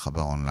גם יש לך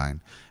באונליין.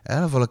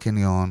 אלא לבוא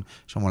לקניון,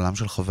 יש שם עולם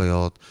של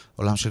חוויות,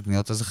 עולם של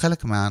קניות, אז זה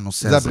חלק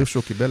מהנושא הזה. זה הבריף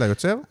שהוא קיבל,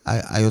 היוצר?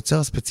 היוצר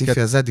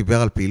הספציפי הזה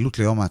דיבר על פעילות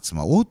ליום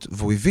העצמאות,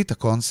 והוא הביא את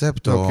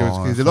הקונספט,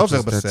 כי זה לא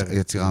עובר בסרט.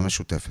 יצירה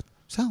משותפת.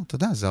 בסדר, אתה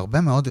יודע, זה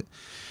הרבה מאוד...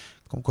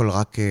 קודם כל,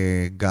 רק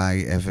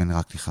גיא אבן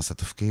רק נכנס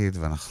לתפקיד,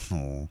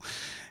 ואנחנו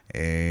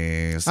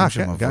עושים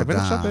שם עבודה. גיא אבן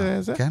עכשיו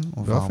בזה? כן,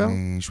 הוא עבר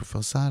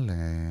משופרסל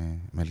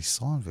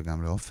למליסרון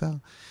וגם לאופר.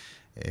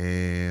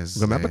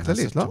 גם היה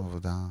בכללית, לא?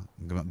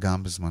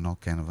 גם בזמנו,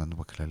 כן, עבדנו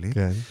בכללית.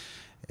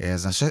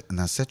 אז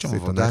נעשית שם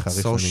עבודת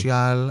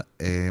סושיאל,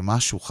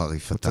 משהו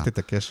חריף. פוצעת את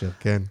הקשר,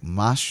 כן.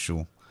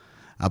 משהו.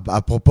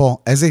 אפרופו,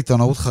 איזה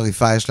עיתונאות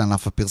חריפה יש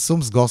לענף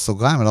הפרסום, סגור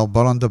סוגריים, אבל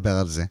בואו לא נדבר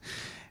על זה.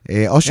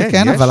 או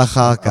שכן, אבל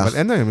אחר כך. אבל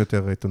אין היום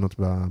יותר עיתונות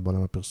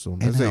בעולם הפרסום.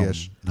 איזה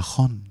יש?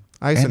 נכון.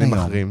 אני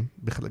מחרים.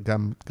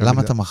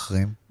 למה אתה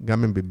מחרים?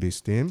 גם הם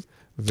ביביסטים.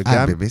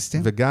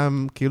 ביביסטים?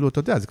 וגם, כאילו, אתה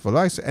יודע, זה כבר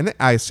לא אין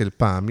אייס של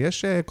פעם,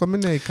 יש כל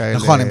מיני כאלה...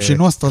 נכון, הם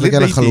שינו אסטרטגיה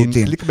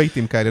לחלוטין. קליק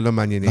בייטים כאלה לא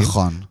מעניינים.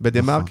 נכון.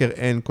 בדה-מרקר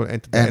אין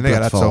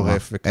עיית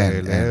צורף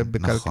וכאלה.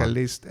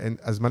 בכלכליסט,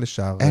 אז מה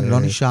נשאר? אין, לא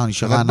נשאר,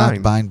 נשארה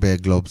ענת ביין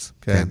בגלובס.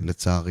 כן,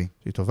 לצערי.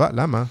 היא טובה,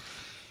 למה?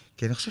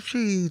 כי אני חושב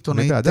שהיא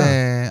עיתונאית,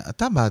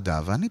 אתה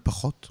בעדה, ואני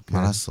פחות,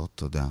 מה לעשות,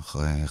 אתה יודע,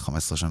 אחרי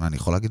 15 שנה, אני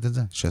יכול להגיד את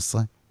זה?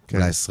 16?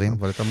 אולי 20?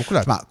 אבל אתה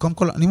מוקלט. קודם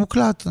כל, אני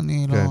מוקלט,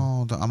 אני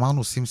לא... אמרנו,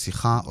 עושים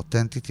שיחה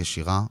אותנטית,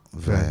 ישירה,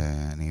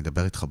 ואני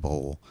אדבר איתך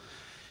ברור.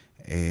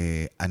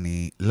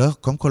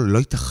 קודם כל, לא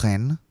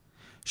ייתכן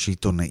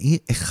שעיתונאי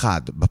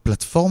אחד,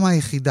 בפלטפורמה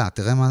היחידה,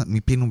 תראה מה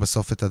מיפינו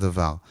בסוף את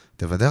הדבר.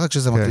 תוודא רק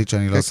שזה מקליט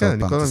שאני לא עושה עוד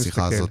פעם את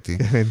השיחה הזאת.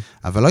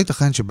 אבל לא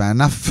ייתכן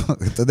שבענף,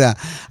 אתה יודע,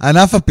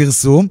 ענף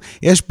הפרסום,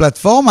 יש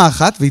פלטפורמה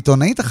אחת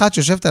ועיתונאית אחת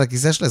שיושבת על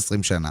הכיסא של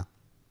 20 שנה.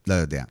 לא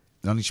יודע.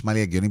 לא נשמע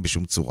לי הגיוני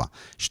בשום צורה.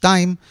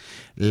 2,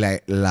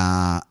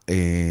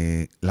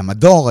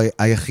 למדור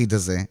היחיד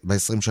הזה,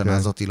 ב-20 שנה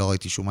הזאת, לא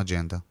ראיתי שום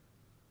אג'נדה.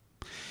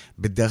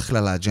 בדרך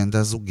כלל האג'נדה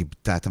הזו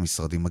גיבתה את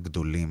המשרדים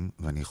הגדולים,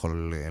 ואני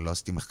יכול, לא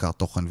עשיתי מחקר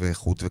תוכן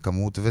ואיכות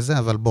וכמות וזה,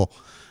 אבל בוא,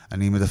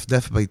 אני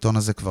מדפדף בעיתון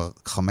הזה כבר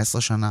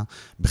 15 שנה,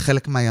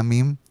 בחלק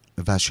מהימים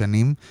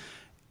והשנים,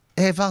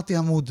 העברתי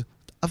עמוד,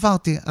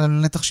 עברתי על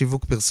נתח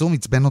שיווק פרסום,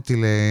 הצבן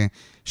אותי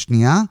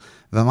לשנייה,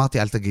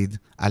 ואמרתי, אל תגיד,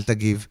 אל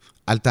תגיב,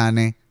 אל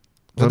תענה.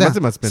 אתה יודע,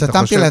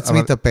 סתמתי לעצמי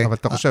את הפה. אבל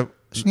אתה חושב,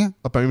 שנייה.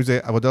 הפעמים זה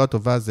עבודה לא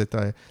טובה,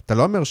 אתה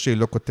לא אומר שהיא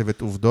לא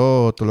כותבת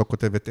עובדות, או לא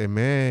כותבת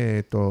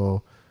אמת, או...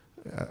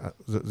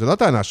 זה לא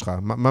טענה שלך,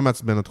 מה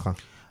מעצבן אותך?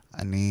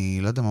 אני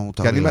לא יודע מה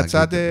מותר לי להגיד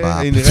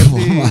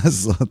בפלטפורמה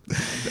הזאת.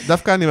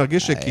 דווקא אני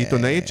מרגיש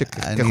שכעיתונאית,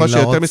 שככל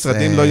שיותר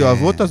משרדים לא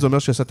יאהבו אותה, זה אומר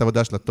שעושה את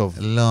העבודה שלה טוב.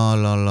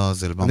 לא,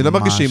 זה ממש... אני לא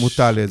מרגיש שהיא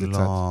מוטה לאיזה צד.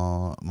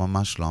 לא,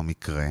 ממש לא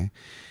המקרה.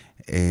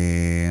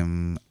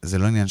 זה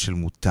לא עניין של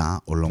מוטה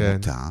או לא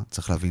מוטה,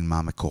 צריך להבין מה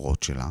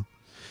המקורות שלה,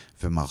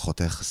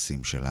 ומערכות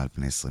היחסים שלה על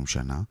פני 20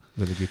 שנה.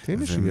 זה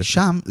לגיטימי שיש.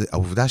 ומשם,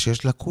 העובדה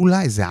שיש לה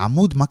כולה איזה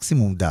עמוד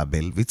מקסימום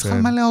דאבל, והיא צריכה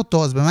למלא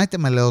אותו, אז במה היא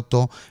תמלא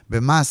אותו?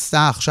 במה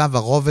עשה עכשיו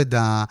הרובד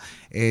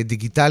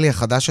הדיגיטלי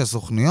החדש של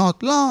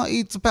הסוכניות? לא,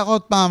 היא תספר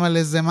עוד פעם על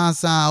איזה מה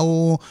עשה,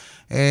 הוא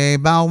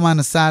באומן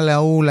עשה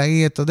להוא,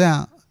 להיא, אתה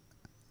יודע.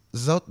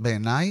 זאת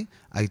בעיניי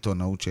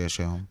העיתונאות שיש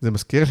היום. זה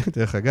מזכיר לי,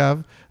 דרך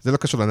אגב, זה לא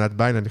קשור לענת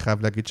ביין, אני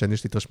חייב להגיד שאני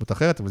יש לי התרשמות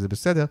אחרת, אבל זה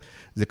בסדר.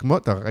 זה כמו,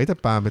 אתה ראית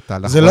פעם את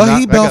הלאחרונה... זה לא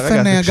היא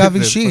באופן, אגב,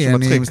 אישי.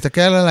 אני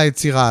מסתכל על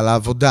היצירה, על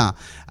העבודה,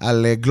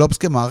 על גלובס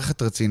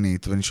כמערכת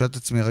רצינית, ואני שואל את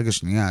עצמי, רגע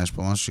שנייה, יש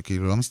פה משהו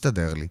שכאילו לא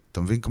מסתדר לי.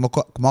 אתה מבין?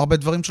 כמו הרבה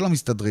דברים שלא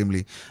מסתדרים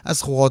לי.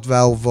 הזכורות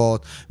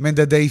והאהובות,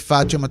 מדדי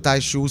יפת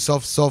שמתישהו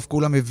סוף סוף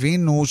כולם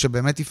הבינו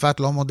שבאמת יפת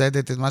לא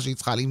מודדת את מה שהיא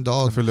צריכה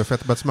למדוד. אפילו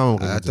יפת בעצמה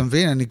אומרים את זה. אתה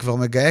מבין? אני כבר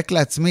מגייק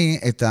לעצמי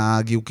את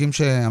הגיוקים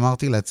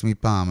שאמרתי לעצמי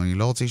פעם. אני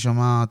לא רוצה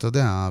לשמוע, אתה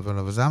יודע,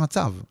 אבל זה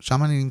המצב.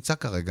 שם אני נמצא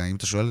כרגע. אם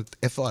אתה שואל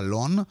איפה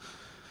אלון,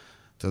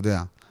 אתה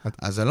יודע.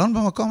 אז אלון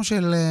במקום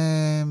של...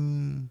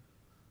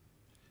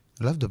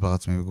 לא אדבר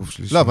עצמי בגוף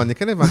שלישי. לא, אבל אני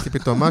כן הבנתי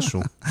פתאום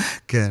משהו.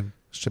 כן.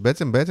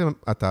 שבעצם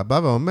אתה בא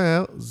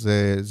ואומר,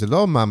 זה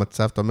לא מה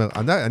המצב, אתה אומר,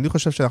 אני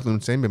חושב שאנחנו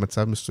נמצאים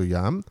במצב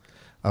מסוים,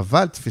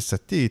 אבל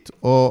תפיסתית,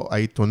 או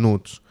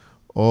העיתונות,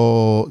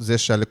 או זה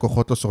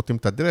שהלקוחות לא שורטים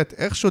את הדלת,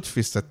 איכשהו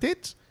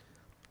תפיסתית,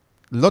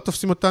 לא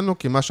תופסים אותנו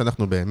כמה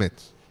שאנחנו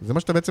באמת. זה מה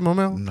שאתה בעצם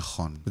אומר?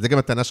 נכון. וזה גם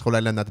הטענה שלך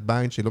אולי לענת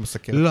ביין, שהיא לא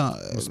מסכרת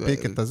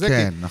מספיק את הזה.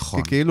 כן,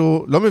 נכון. כי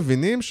כאילו לא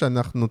מבינים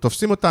שאנחנו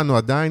תופסים אותנו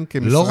עדיין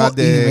כמשרד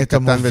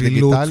קטן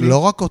ודיגיטלי. לא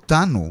רק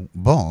אותנו.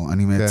 בוא,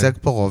 אני מייצג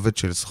פה רובד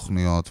של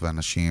סוכנויות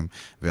ואנשים,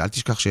 ואל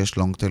תשכח שיש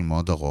לונג-טייל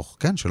מאוד ארוך.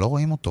 כן, שלא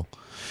רואים אותו.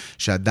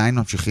 שעדיין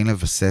ממשיכים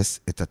לבסס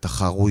את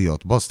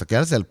התחרויות. בוא, סתכל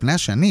על זה על פני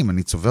השנים,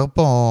 אני צובר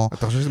פה...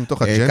 אתה חושב שזה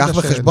מתוך אג'נדה כך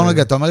בחשבון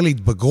רגע, אתה אומר לי,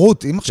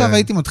 התבגרות. אם עכשיו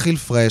הייתי מתחיל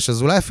פרש,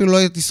 אז אולי אפילו לא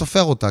הייתי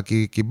סופר אותה,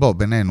 כי בוא,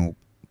 בינינו,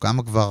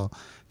 כמה כבר,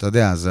 אתה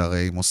יודע, זה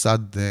הרי מוסד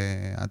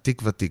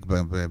עתיק ותיק,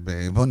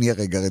 בוא נהיה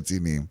רגע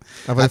רציניים.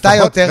 אתה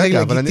יותר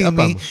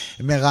לגיטימי,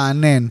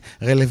 מרענן,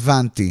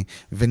 רלוונטי,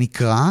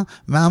 ונקרא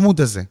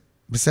מהעמוד הזה.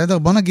 בסדר?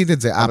 בוא נגיד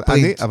את זה.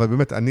 אבל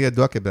באמת, אני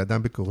ידוע כבן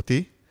אדם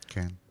ביקורתי.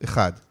 כן.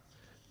 אחד.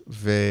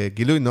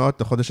 וגילוי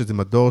נאות, נכון שזה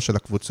מדור של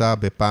הקבוצה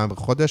בפעם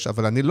בחודש,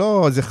 אבל אני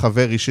לא איזה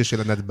חבר אישי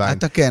של ענת ביין.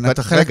 אתה כן,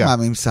 אתה חלק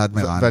מהממסד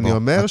מרען. ואני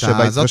אומר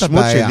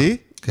שבהתרשמות שלי,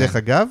 דרך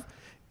אגב,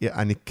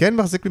 אני כן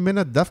מחזיק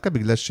ממנה דווקא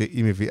בגלל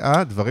שהיא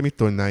מביאה דברים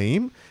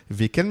עיתונאיים,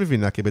 והיא כן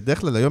מבינה, כי בדרך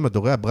כלל היום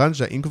הדורי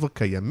הברנז'ה, אם כבר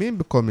קיימים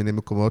בכל מיני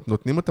מקומות,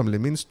 נותנים אותם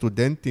למין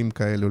סטודנטים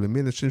כאלו,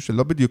 למין אנשים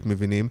שלא בדיוק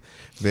מבינים,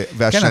 והשנים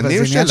שלה... כן, אבל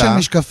זה עניין של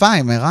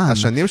משקפיים, ערן.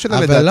 השנים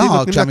שלה לדעתי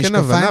נותנים לה כן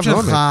הבנה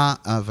ועומק. שלך,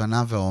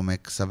 הבנה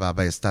ועומק,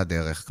 סבבה, עשתה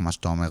דרך, כמו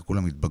שאתה אומר,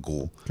 כולם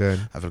התבגרו. כן.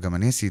 אבל גם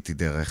אני עשיתי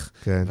דרך,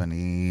 כן.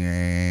 ואני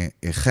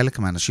חלק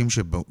מהאנשים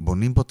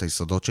שבונים פה את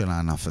היסודות של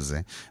הענף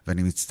הזה,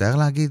 ואני מצטער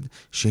להגיד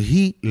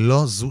שהיא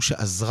לא זו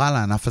שעזרה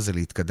לענף הזה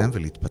להתקדם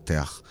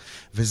ולהתפתח.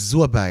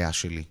 וזו הבעיה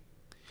שלי.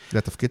 זה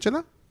התפקיד שלה?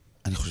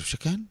 אני חושב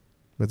שכן.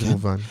 באיזה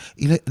מובן?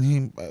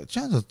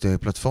 זאת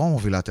פלטפורמה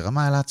מובילה, תראה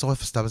מה אלה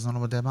צורף עשתה בזמן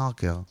למדעי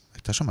מרקר.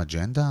 הייתה שם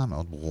אג'נדה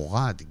מאוד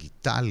ברורה,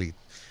 דיגיטלית.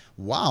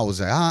 וואו,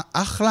 זה היה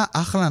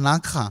אחלה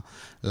נגחה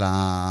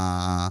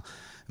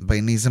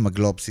לבייניזם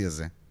הגלובסי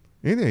הזה.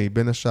 הנה, היא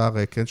בין השאר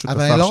כן שותפה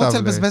עכשיו. אבל אני לא רוצה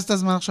לבזבז את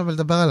הזמן עכשיו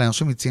ולדבר עליה, אני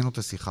חושב שמיצינו את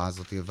השיחה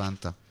הזאת,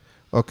 הבנת.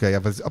 אוקיי,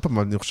 אבל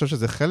אני חושב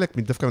שזה חלק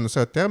דווקא מנושא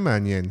יותר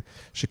מעניין,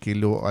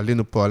 שכאילו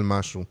עלינו פה על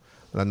משהו.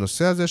 על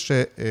הנושא הזה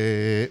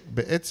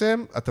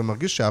שבעצם אתה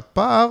מרגיש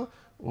שהפער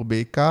הוא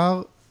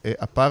בעיקר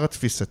הפער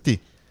התפיסתי.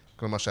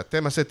 כלומר,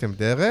 שאתם עשיתם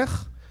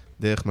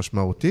דרך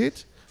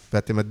משמעותית,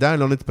 ואתם עדיין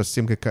לא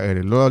נתפסים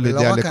ככאלה, לא על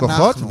ידי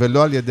הלקוחות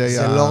ולא על ידי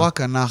זה לא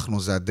רק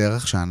אנחנו, זה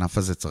הדרך שהענף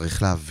הזה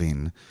צריך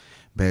להבין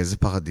באיזה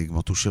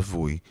פרדיגמות הוא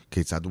שבוי,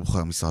 כיצד הוא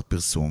בוחר משרד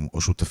פרסום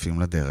או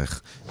שותפים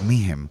לדרך, מי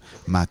הם,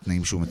 מה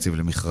התנאים שהוא מציב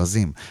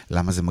למכרזים,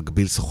 למה זה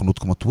מגביל סוכנות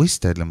כמו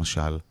טוויסטד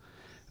למשל,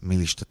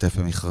 מלהשתתף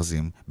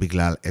במכרזים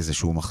בגלל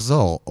איזשהו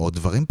מחזור, או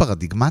דברים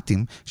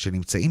פרדיגמטיים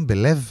שנמצאים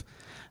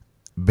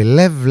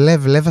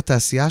בלב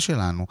התעשייה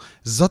שלנו.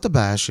 זאת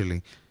הבעיה שלי.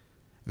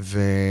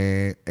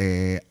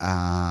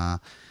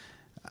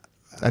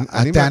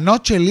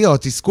 והטענות שלי, או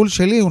התסכול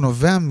שלי, הוא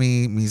נובע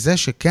מזה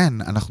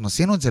שכן, אנחנו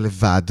עשינו את זה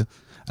לבד,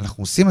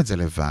 אנחנו עושים את זה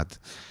לבד.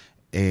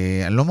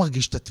 אני לא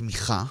מרגיש את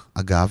התמיכה,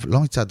 אגב, לא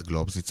מצד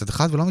גלובס, מצד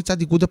אחד, ולא מצד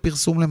איגוד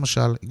הפרסום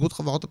למשל. איגוד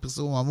חברות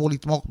הפרסום אמור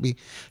לתמוך בי.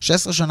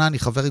 16 שנה אני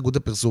חבר איגוד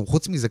הפרסום,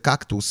 חוץ מזה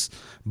קקטוס.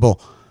 בוא,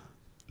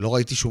 לא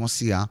ראיתי שום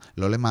עשייה,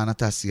 לא למען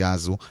התעשייה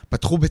הזו.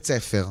 פתחו בית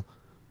ספר.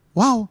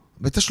 וואו,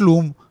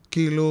 בתשלום.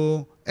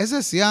 כאילו, איזה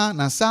עשייה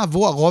נעשה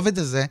עבור הרובד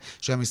הזה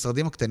של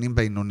המשרדים הקטנים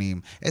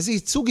בינוניים? איזה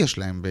ייצוג יש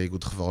להם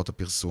באיגוד חברות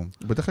הפרסום?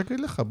 בטח אגיד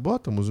לך, בוא,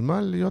 אתה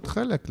מוזמן להיות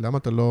חלק, למה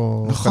אתה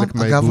לא נכון, חלק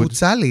מהאיגוד? אגב,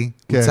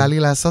 הוצע לי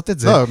לעשות את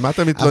זה. לא, מה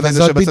אתה מתלונן? אבל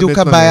זאת בדיוק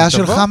הבעיה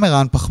שלך,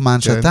 מרן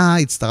פחמן, שאתה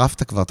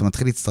הצטרפת כבר, אתה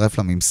מתחיל להצטרף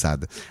לממסד.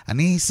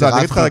 אני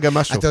סירבתי.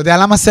 אתה יודע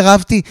למה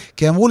סירבתי?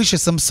 כי אמרו לי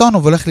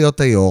שסמסונוב הולך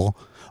להיות היור.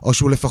 או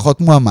שהוא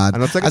לפחות מועמד.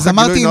 אז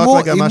אמרתי,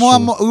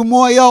 אם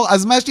הוא היור,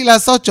 אז מה יש לי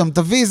לעשות שם?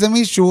 תביא איזה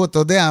מישהו, אתה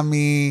יודע,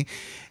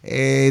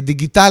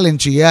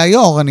 מדיגיטלנט שיהיה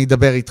היור, אני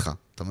אדבר איתך.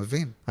 אתה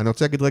מבין? אני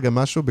רוצה להגיד רגע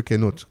משהו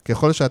בכנות.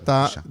 ככל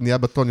שאתה נהיה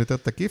בטון יותר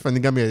תקיף, אני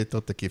גם אהיה יותר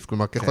תקיף.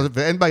 כלומר,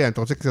 ואין בעיה, אם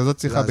אתה רוצה כזאת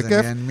שיחה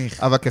בכיף,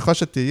 אבל ככל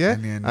שתהיה,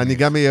 אני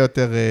גם אהיה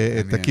יותר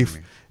תקיף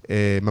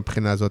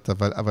מבחינה הזאת.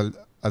 אבל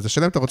אז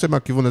השאלה אם אתה רוצה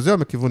מהכיוון הזה או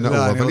מכיוון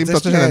נאור. אבל אם אתה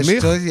רוצה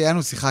להנמיך... לא, תהיה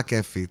לנו שיחה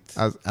כיפית.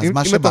 אז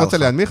אם אתה רוצה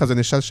להנמיך, אז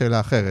אני אשאל שאלה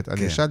אחרת.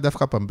 אני אשאל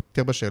דווקא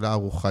יותר בשאלה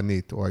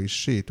הרוחנית, או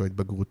האישית, או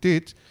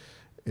ההתבגרותית,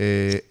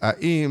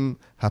 האם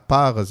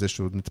הפער הזה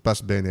שהוא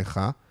נתפס בעיניך,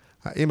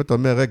 האם אתה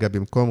אומר, רגע,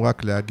 במקום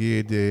רק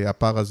להגיד,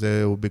 הפער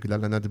הזה הוא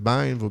בגלל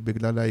הנדביים והוא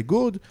בגלל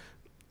האיגוד,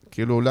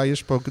 כאילו אולי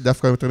יש פה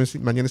דווקא יותר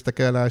מעניין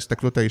להסתכל על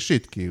ההסתכלות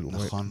האישית, כאילו.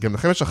 נכון. גם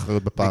לכם יש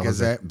אחריות בפער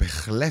הזה.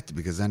 בהחלט,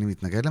 בגלל זה אני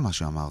מתנגד למה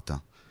שאמרת.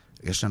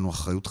 יש לנו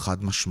אחריות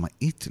חד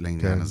משמעית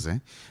לעניין הזה,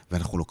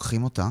 ואנחנו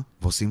לוקחים אותה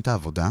ועושים את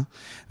העבודה,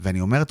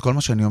 ואני אומר את כל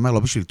מה שאני אומר לא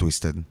בשביל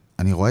טוויסטד.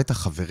 אני רואה את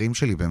החברים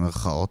שלי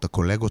במרכאות,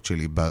 הקולגות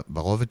שלי,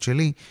 ברובד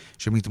שלי,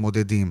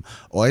 שמתמודדים.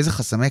 או איזה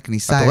חסמי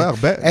כניסה,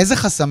 איזה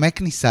חסמי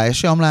כניסה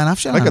יש היום לענף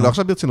שלנו. רגע, לא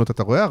עכשיו ברצינות,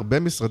 אתה רואה הרבה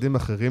משרדים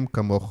אחרים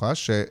כמוך,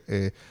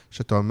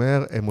 שאתה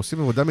אומר, הם עושים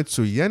עבודה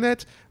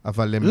מצוינת,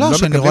 אבל הם לא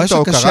מקבלים את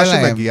ההוקרה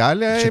שמגיעה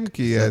להם,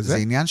 זה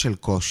עניין של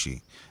קושי.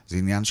 זה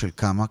עניין של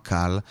כמה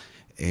קל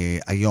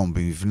היום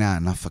במבנה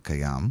הענף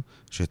הקיים,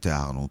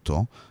 שתיארנו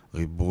אותו,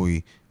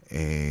 ריבוי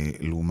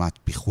לעומת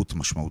פיחות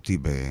משמעותי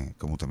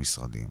בכמות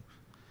המשרדים.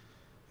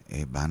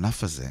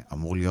 בענף הזה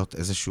אמור להיות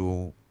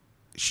איזשהו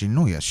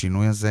שינוי.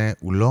 השינוי הזה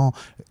הוא לא,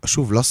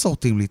 שוב, לא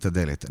סורטים לי את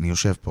הדלת. אני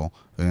יושב פה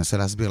ואני אנסה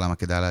להסביר למה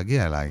כדאי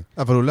להגיע אליי.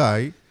 אבל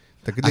אולי,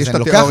 תגיד לי, אז אני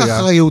לוקח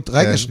אחריות,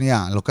 רגע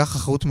שנייה, אני לוקח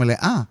אחריות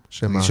מלאה.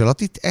 שמה? שלא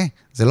תטעה.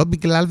 זה לא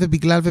בגלל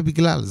ובגלל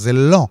ובגלל. זה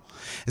לא.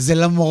 זה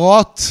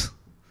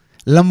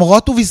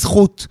למרות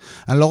ובזכות.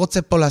 אני לא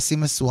רוצה פה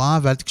לשים מסועה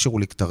ואל תקשרו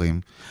לי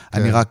כתרים.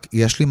 אני רק,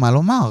 יש לי מה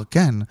לומר,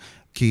 כן.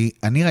 כי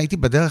אני ראיתי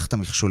בדרך את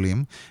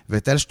המכשולים,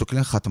 ואת אלה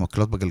שתוקלים לך את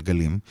המקלות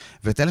בגלגלים,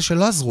 ואת אלה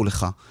שלא עזרו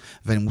לך.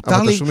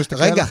 ומותר לי,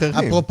 רגע,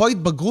 אפרופו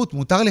התבגרות,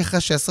 מותר לי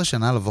אחרי 16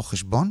 שנה לבוא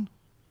חשבון?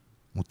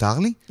 מותר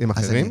לי? עם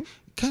אחרים?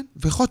 כן,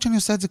 ויכול להיות שאני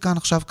עושה את זה כאן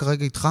עכשיו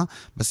כרגע איתך,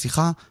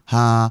 בשיחה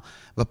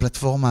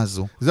בפלטפורמה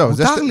הזו. זהו,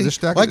 מותר לי.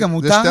 רגע,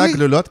 מותר לי? זה שתי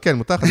הגדולות, כן,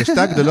 מותר לך. זה שתי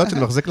הגדולות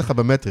שאני מחזיק לך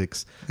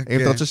במטריקס.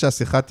 האם אתה רוצה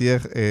שהשיחה תהיה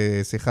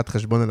שיחת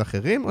חשבון על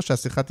אחרים, או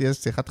שהשיחה תהיה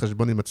שיחת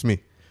חשבון עם עצמי?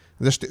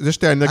 זה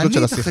שתי האנרגיות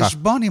של השיחה. אני את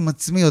החשבון עם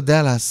עצמי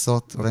יודע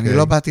לעשות, ואני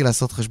לא באתי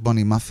לעשות חשבון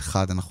עם אף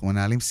אחד. אנחנו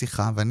מנהלים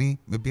שיחה, ואני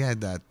מביע את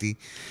דעתי,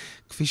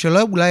 כפי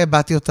שלא אולי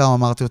הבאתי אותה או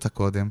אמרתי אותה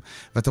קודם.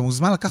 ואתה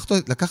מוזמן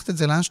לקחת את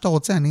זה לאן שאתה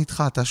רוצה, אני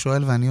איתך, אתה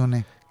שואל ואני עונה.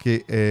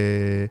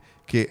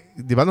 כי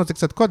דיברנו על זה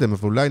קצת קודם,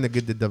 אבל אולי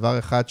נגיד דבר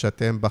אחד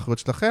שאתם באחריות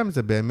שלכם,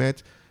 זה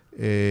באמת,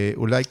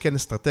 אולי כן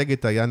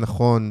אסטרטגית היה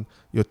נכון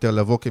יותר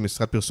לבוא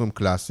כמשרד פרסום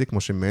קלאסי,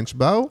 כמו שמנץ'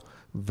 באו,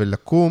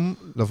 ולקום,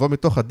 לבוא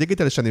מתוך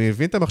הדיגיטל, שאני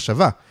מבין את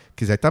המחשבה,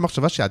 כי זו הייתה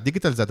מחשבה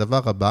שהדיגיטל זה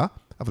הדבר הבא,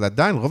 אבל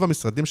עדיין רוב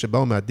המשרדים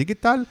שבאו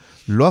מהדיגיטל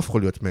לא הפכו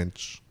להיות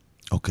מנץ'.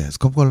 אוקיי, אז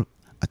קודם כל,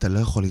 אתה לא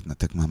יכול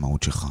להתנתק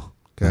מהמהות שלך.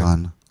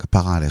 רן,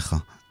 כפרה עליך.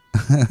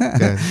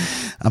 כן.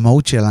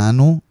 המהות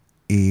שלנו,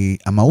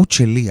 המהות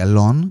שלי,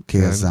 אלון,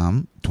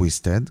 כיזם,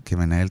 טוויסטד,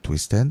 כמנהל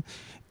טוויסטד,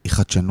 היא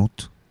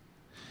חדשנות,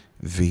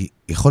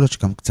 ויכול להיות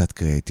שגם קצת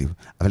קריאטיב.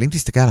 אבל אם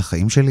תסתכל על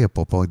החיים שלי,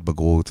 אפרופו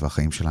התבגרות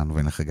והחיים שלנו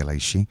ונלך רגע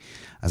לאישי,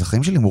 אז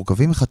החיים שלי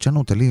מורכבים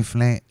מחדשנות. עלי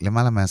לפני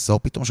למעלה מעשור,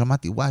 פתאום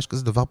שמעתי, וואי, יש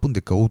כזה דבר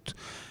פונדקאות,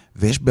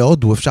 ויש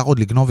בהודו, אפשר עוד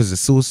לגנוב איזה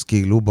סוס,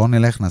 כאילו, בוא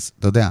נלך,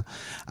 אתה יודע.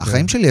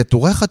 החיים שלי,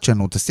 עטורי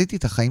חדשנות, עשיתי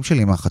את החיים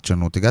שלי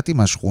מהחדשנות, הגעתי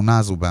מהשכונה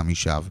הזו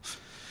בעמישב.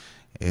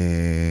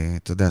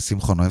 אתה יודע,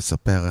 שמחון אוהב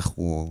ספר איך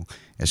הוא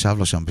ישב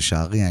לו שם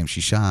בשעריה עם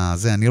 6,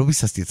 אני לא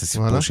ביססתי את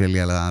הסיפור שלי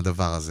על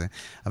הדבר הזה,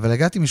 אבל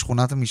הגעתי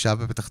משכונת עמישב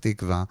בפתח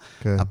תקווה,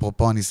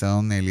 אפרופו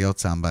הניסיון להיות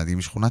סמבדי,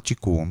 משכונת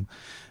שיקום,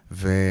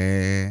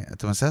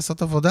 ואתה מנסה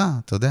לעשות עבודה,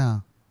 אתה יודע,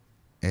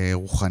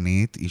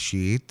 רוחנית,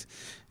 אישית,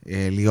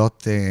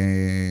 להיות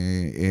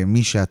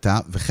מי שאתה,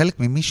 וחלק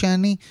ממי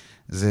שאני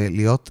זה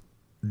להיות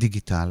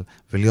דיגיטל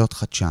ולהיות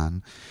חדשן,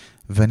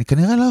 ואני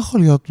כנראה לא יכול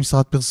להיות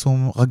משרד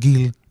פרסום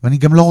רגיל, ואני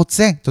גם לא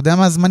רוצה. אתה יודע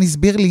מה הזמן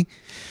הסביר לי?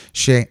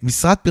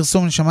 שמשרד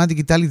פרסום נשמה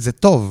דיגיטלית זה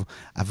טוב,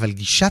 אבל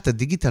גישת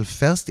הדיגיטל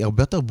פרסט היא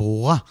הרבה יותר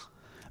ברורה.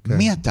 כן.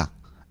 מי אתה?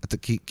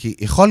 כי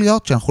יכול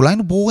להיות שאנחנו לא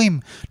היינו ברורים.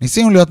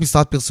 ניסינו להיות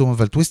משרד פרסום,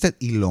 אבל טוויסטד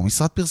היא לא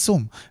משרד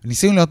פרסום.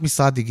 ניסינו להיות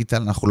משרד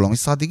דיגיטל, אנחנו לא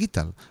משרד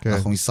דיגיטל. כן.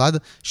 אנחנו משרד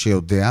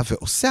שיודע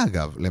ועושה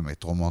אגב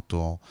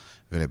למטרומוטו,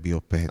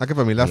 ולביופט. אגב,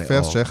 המילה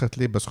פרסט שייכת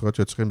לי בזכויות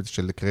יוצרים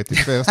של קריאטיב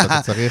פרסט,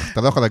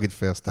 אתה לא יכול להגיד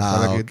פרסט, אתה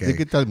יכול להגיד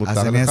דיגיטל, מותר לך.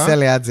 אז אני אעשה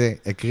ליד זה,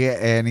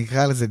 אני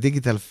אקרא לזה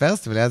דיגיטל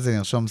פרסט, וליד זה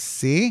נרשום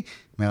C,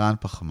 מרן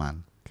פחמן.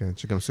 כן,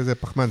 שגם C זה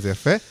פחמן, זה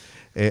יפה.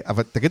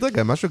 אבל תגיד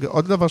רגע,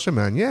 עוד דבר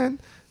שמעניין,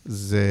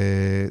 זה,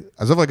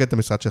 עזוב רגע את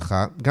המשרד שלך,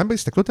 גם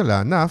בהסתכלות על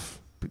הענף,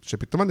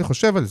 שפתאום אני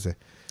חושב על זה,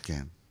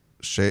 כן.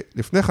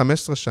 שלפני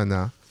 15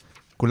 שנה,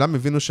 כולם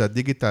הבינו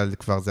שהדיגיטל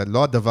כבר זה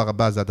לא הדבר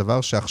הבא, זה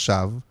הדבר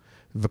שעכשיו,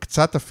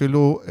 וקצת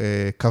אפילו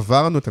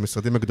קברנו את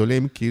המשרדים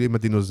הגדולים, כאילו עם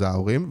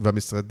הדינוזאורים,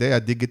 והמשרדי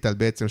הדיגיטל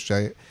בעצם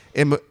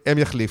שהם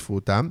יחליפו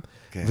אותם,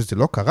 כן. וזה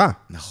לא קרה.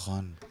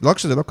 נכון. לא רק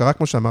שזה לא קרה,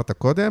 כמו שאמרת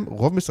קודם,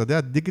 רוב משרדי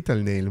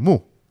הדיגיטל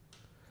נעלמו.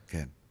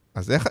 כן.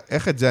 אז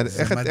איך את זה,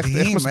 איך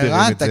מסבירים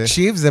את זה?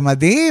 תקשיב, זה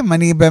מדהים,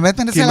 אני באמת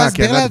מנסה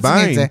להסביר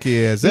לעצמי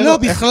את זה. לא,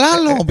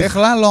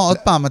 בכלל לא, עוד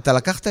פעם, אתה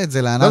לקחת את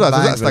זה לענת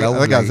ביין ולאולי.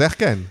 רגע, אז איך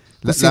כן?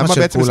 למה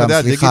בעצם משרדי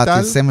הדיגיטל?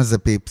 סליחה, תסם איזה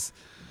פיפס.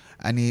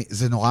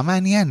 זה נורא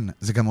מעניין,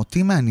 זה גם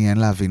אותי מעניין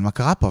להבין מה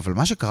קרה פה, אבל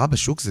מה שקרה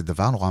בשוק זה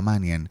דבר נורא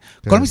מעניין.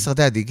 כל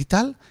משרדי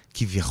הדיגיטל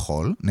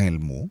כביכול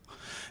נעלמו,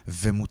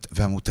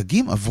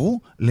 והמותגים עברו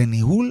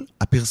לניהול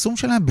הפרסום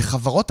שלהם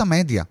בחברות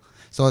המדיה.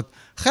 זאת אומרת,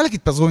 חלק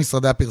התפזרו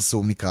משרדי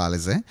הפרסום, נקרא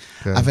לזה,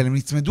 אבל הם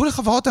נצמדו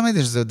לחברות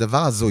המדיה, שזה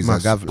דבר הזוי, זה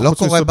אגב, לא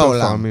קורה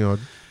בעולם.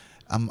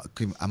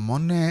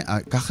 המון,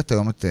 קח את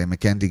היום את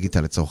מקן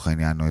דיגיטל לצורך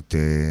העניין, או את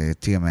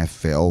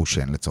TMF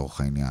Ocean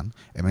לצורך העניין,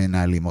 הם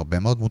מנהלים הרבה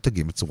מאוד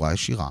מותגים בצורה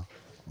ישירה,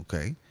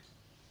 אוקיי?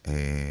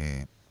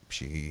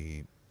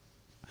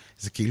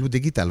 זה כאילו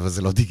דיגיטל, אבל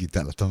זה לא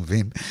דיגיטל, אתה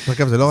מבין?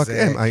 אגב, זה לא רק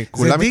הם,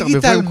 כולם מתערבבו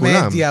עם כולם. זה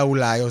דיגיטל מדיה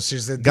אולי, או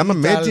שזה דיגיטל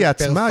פרפורמנס. גם המדיה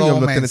עצמה היום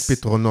נותנת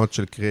פתרונות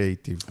של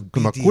קריאייטיב.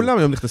 כלומר, כולם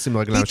היום נכנסים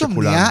לרגליים של כולם.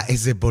 פתאום נהיה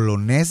איזה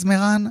בולונז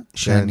מרן,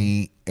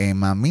 שאני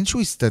מאמין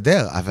שהוא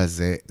יסתדר, אבל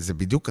זה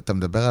בדיוק, אתה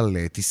מדבר על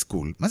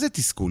תסכול. מה זה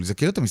תסכול? זה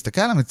כאילו אתה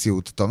מסתכל על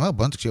המציאות, אתה אומר,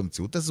 בוא נתקשיב,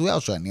 המציאות הזויה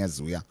או שאני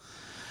הזויה?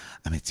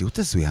 המציאות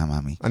הזויה,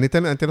 מאמי. אני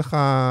אתן לך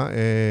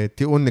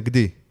טיעון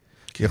נגדי.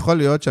 יכול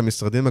להיות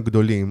שהמשרדים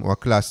הגדולים או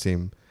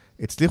הקלאסיים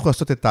הצליחו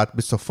לעשות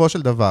בסופו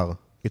של דבר,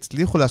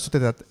 הצליחו לעשות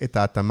את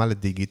ההתאמה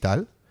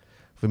לדיגיטל,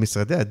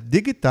 ומשרדי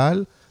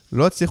הדיגיטל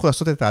לא הצליחו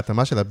לעשות את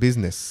ההתאמה של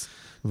הביזנס.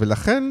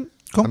 ולכן,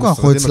 קודם כל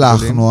אנחנו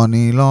הצלחנו,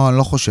 אני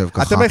לא חושב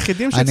ככה. אתם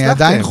היחידים שהצלחתם. אני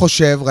עדיין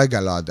חושב,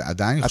 רגע, לא,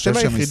 עדיין אני חושב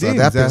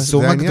שמשרדי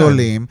הפרסום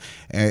הגדולים,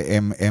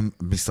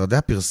 משרדי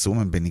הפרסום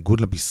הם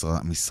בניגוד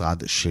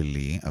למשרד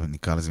שלי, אבל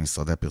נקרא לזה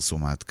משרדי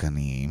הפרסום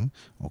העדכניים,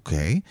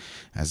 אוקיי?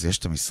 אז יש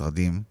את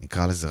המשרדים,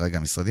 נקרא לזה רגע,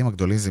 המשרדים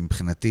הגדולים זה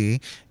מבחינתי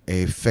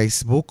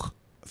פייסבוק,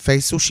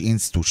 פייסוש,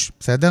 אינסטוש,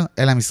 בסדר?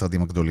 אלה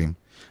המשרדים הגדולים.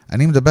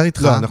 אני מדבר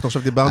איתך, לא, אנחנו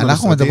עכשיו דיברנו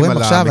אנחנו מדברים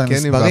עכשיו על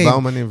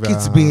מספרים,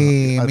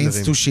 קצבים,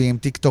 אינסטושים,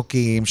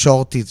 טיקטוקים,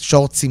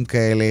 שורטסים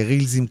כאלה,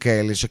 רילזים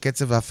כאלה,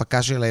 שקצב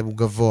ההפקה שלהם הוא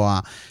גבוה,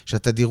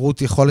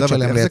 שהתדירות יכולת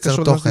שלהם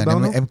לייצר תוכן,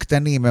 הם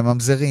קטנים, הם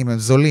ממזרים, הם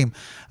זולים.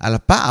 על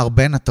הפער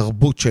בין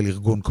התרבות של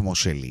ארגון כמו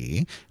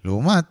שלי,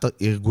 לעומת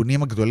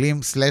ארגונים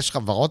הגדולים, סלש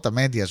חברות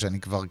המדיה, שאני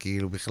כבר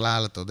כאילו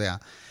בכלל, אתה יודע,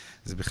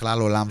 זה בכלל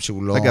עולם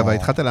שהוא לא... רגע, אבל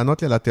התחלת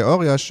לענות לי על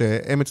התיאוריה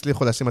שהם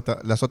הצליחו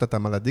לעשות את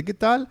המעלה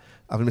דיגיטל,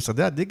 אבל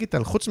משרדי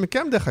הדיגיטל, חוץ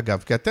מכם דרך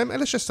אגב, כי אתם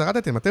אלה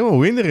ששרדתם, אתם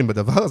הווינרים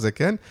בדבר הזה,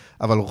 כן?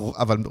 אבל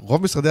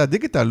רוב משרדי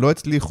הדיגיטל לא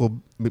הצליחו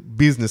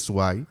ביזנס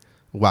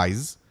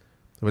ווייז,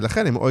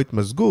 ולכן הם או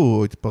התמזגו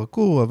או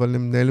התפרקו, אבל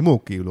הם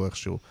נעלמו כאילו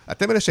איכשהו.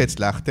 אתם אלה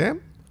שהצלחתם,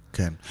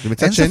 כן.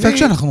 אין ספק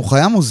שאנחנו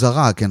חיה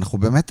מוזרה, כי אנחנו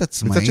באמת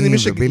עצמאים. מצד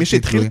שני, מי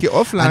שהתחיל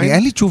כאופליין...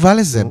 אין לי תשובה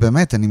לזה,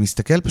 באמת. אני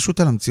מסתכל פשוט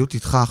על המציאות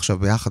איתך עכשיו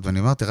ביחד, ואני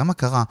אומר, תראה מה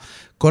קרה.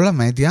 כל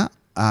המדיה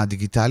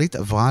הדיגיטלית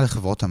עברה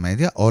לחברות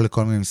המדיה, או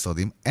לכל מיני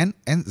משרדים.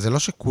 זה לא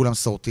שכולם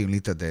שורטים לי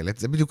את הדלת,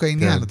 זה בדיוק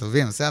העניין. אתה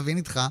מבין, אני רוצה להבין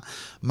איתך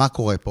מה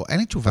קורה פה. אין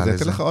לי תשובה לזה.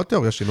 אז אתן לך עוד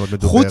תיאוריה שהיא מאוד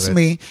מדוברת. חוץ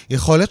מי,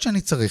 יכול להיות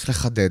שאני צריך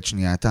לחדד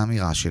שנייה את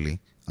האמירה שלי.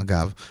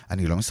 אגב,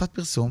 אני לא משרד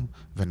פרסום,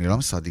 ואני לא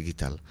משרד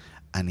דיגיטל.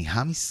 אני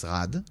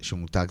המשרד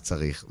שמותג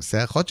צריך.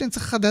 בסדר, יכול להיות שאני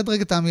צריך לחדד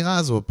רגע את האמירה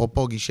הזו,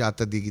 אפרופו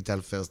גישת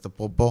הדיגיטל פרסט,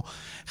 אפרופו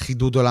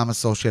חידוד עולם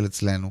הסושיאל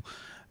אצלנו.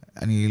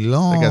 אני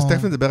לא... רגע, אז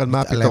תכף נדבר על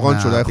מה הפתרון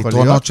שאולי יכול להיות.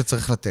 הפתרונות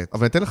שצריך לתת.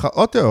 אבל ניתן לך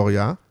עוד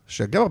תיאוריה,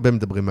 שגם הרבה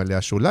מדברים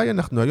עליה, שאולי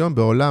אנחנו היום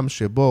בעולם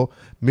שבו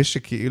מי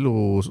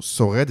שכאילו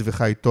שורד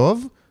וחי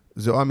טוב,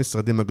 זה או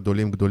המשרדים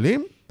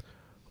הגדולים,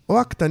 או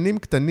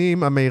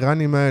הקטנים,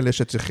 המאיראנים האלה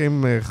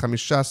שצריכים 5-10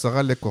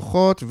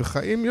 לקוחות,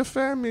 וחיים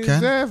יפה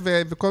מזה,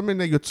 וכל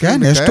מיני יוצאים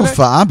כאלה. כן, יש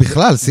תופעה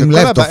בכלל, שים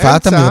לב,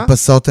 תופעת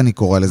המרפסות אני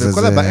קורא לזה.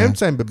 וכל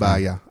באמצע הם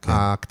בבעיה.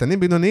 הקטנים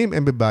בינוניים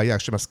הם בבעיה,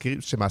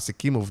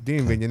 שמעסיקים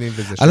עובדים ועניינים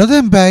וזה. אני לא יודע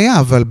אם בעיה,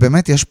 אבל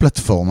באמת יש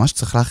פלטפורמה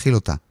שצריך להכיל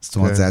אותה. זאת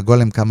אומרת, זה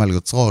הגולם קם על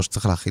יוצרו,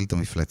 שצריך להכיל את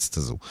המפלצת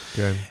הזו.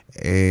 כן.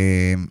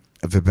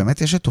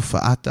 ובאמת יש את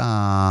תופעת,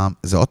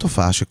 זו עוד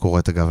תופעה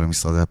שקורית אגב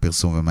למשרדי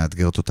הפרסום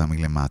ומאתגרת אותה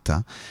מלמטה,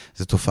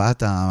 זו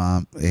תופעת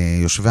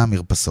יושבי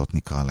המרפסות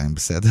נקרא להם,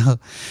 בסדר?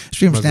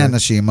 יושבים שני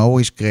אנשים, ההוא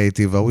איש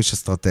קריאיטיב, ההוא איש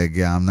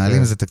אסטרטגיה,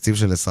 מנהלים איזה תקציב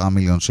של 10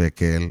 מיליון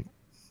שקל,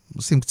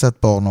 עושים קצת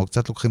פורנו,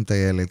 קצת לוקחים את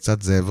הילד,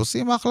 קצת זה,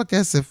 ועושים אחלה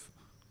כסף.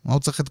 מה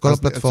הוא צריך את כל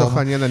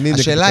הפלטפורמה?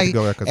 השאלה היא,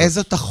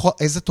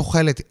 איזה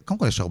תוחלת, קודם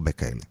כל יש הרבה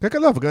כאלה.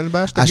 כן, לא, אבל גם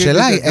בעיה שתגיד,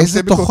 השאלה היא,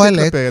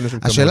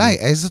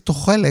 איזה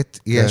תוחלת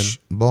יש,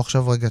 בוא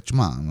עכשיו רגע,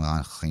 תשמע,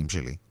 החיים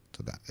שלי,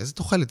 אתה יודע, איזה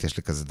תוחלת יש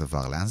לי כזה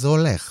דבר, לאן זה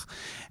הולך?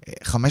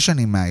 5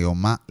 שנים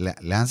מהיום,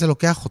 לאן זה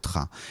לוקח אותך?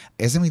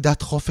 איזה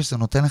מידת חופש זה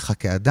נותן לך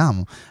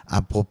כאדם?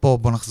 אפרופו,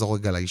 בוא נחזור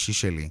רגע לאישי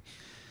שלי.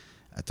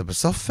 אתה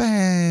בסוף,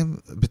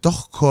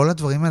 בתוך כל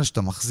הדברים האלה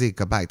שאתה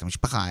מחזיק, הבית,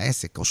 המשפחה,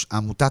 העסק,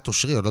 עמותת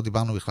אושרי, עוד לא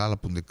דיברנו בכלל על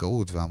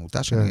הפונדקאות,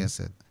 והעמותה שאני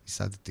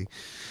ייסדתי.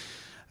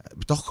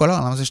 בתוך כל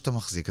העולם הזה שאתה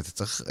מחזיק, אתה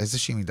צריך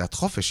איזושהי מידת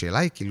חופש. שאלה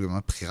היא, כאילו, אם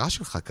הבחירה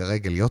שלך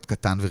כרגע להיות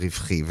קטן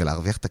ורווחי,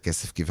 ולהרוויח את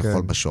הכסף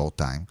כביכול בשורט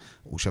טיים,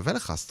 הוא שווה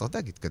לך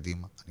אסטרטגית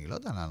קדימה. אני לא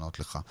יודע לענות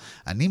לך.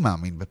 אני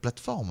מאמין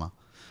בפלטפורמה.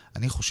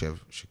 אני חושב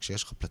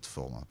שכשיש לך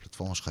פלטפורמה,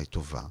 הפלטפורמה שלך היא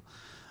טובה,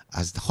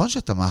 אז נכון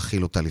שאתה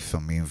מאכיל אותה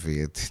לפעמים,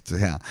 ואתה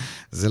יודע,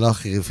 זה לא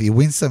הכי רווחי, you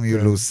win some,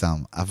 you lose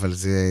some, אבל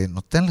זה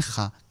נותן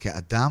לך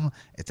כאדם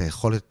את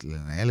היכולת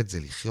לנהל את זה,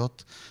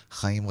 לחיות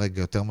חיים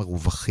רגע יותר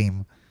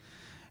מרווחים.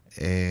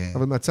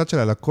 אבל מהצד של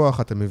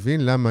הלקוח, אתה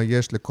מבין למה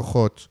יש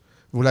לקוחות,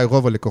 ואולי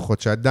רוב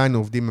הלקוחות שעדיין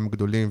עובדים עם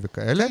גדולים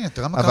וכאלה, כן,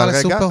 תראה מה קרה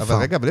לסופר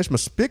פארם. אבל יש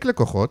מספיק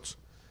לקוחות,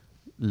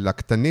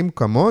 לקטנים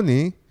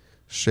כמוני,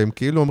 שהם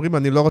כאילו אומרים,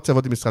 אני לא רוצה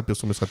לעבוד עם משרד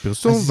פרסום,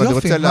 ואני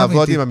רוצה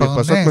לעבוד עם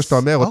המרפסות, כמו שאתה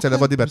אומר, רוצה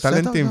לעבוד עם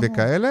הטלנטים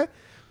וכאלה,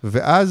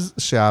 ואז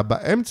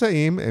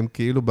שבאמצעים הם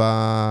כאילו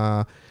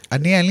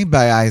אני אין לי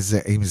בעיה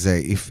עם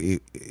זה.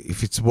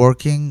 If it's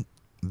working,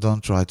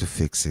 don't try to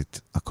fix it.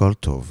 הכל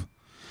טוב.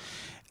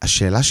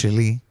 השאלה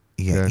שלי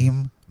היא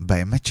האם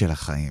באמת של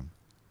החיים,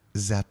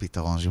 זה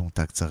הפתרון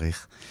שמותג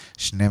צריך.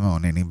 2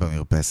 מעוננים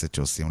במרפסת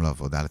שעושים לו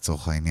עבודה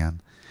לצורך העניין.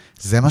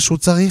 זה מה שהוא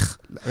צריך?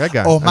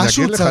 רגע, אני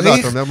אגיד לך, לא,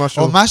 אתה אומר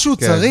משהו. או מה שהוא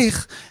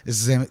צריך,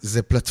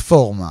 זה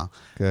פלטפורמה,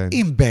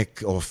 עם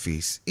back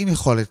office, עם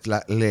יכולת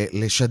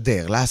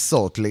לשדר,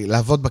 לעשות,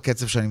 לעבוד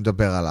בקצב שאני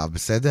מדבר עליו,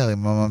 בסדר?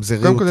 עם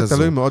הממזריות הזו. קודם כל זה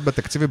תלוי מאוד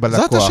בתקציבי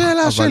בלקוח. זאת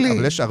השאלה שלי.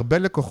 אבל יש הרבה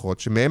לקוחות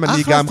שמהם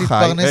אני גם חי.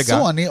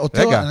 תתפרנסו,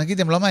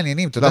 נגיד, הם לא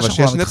מעניינים, אתה יודע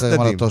שאנחנו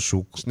מתחרים על אותו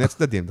שוק. שני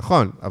צדדים,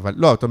 נכון, אבל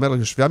לא, אתה אומר,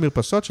 יושבי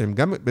המרפסות שהם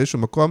גם באיזשהו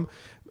מקום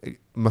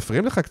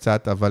מפריעים לך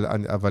קצת,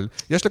 אבל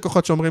יש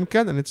לקוחות שאומרים,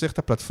 כן, אני צריך את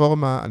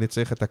הפלטפורמה, אני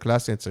צריך את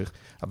הקלאסי, אני צריך.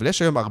 אבל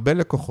יש היום הרבה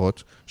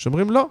לקוחות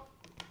שאומרים, לא,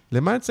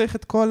 למה אני צריך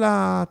את כל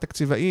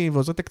התקציבאים,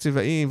 ועוזרי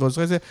תקציבאים,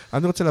 ועוזרי זה,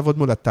 אני רוצה לעבוד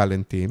מול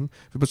הטלנטים,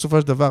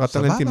 ובסופו של דבר,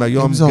 הטלנטים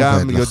היום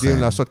גם יודעים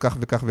לעשות כך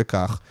וכך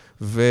וכך,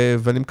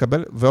 ואני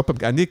מקבל, ועוד פעם,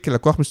 אני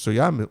כלקוח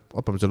מסוים,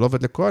 עוד פעם, זה לא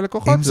עובד לכל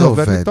לקוחות, זה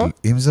עובד לטוב.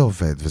 אם זה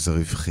עובד וזה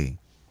רווחי,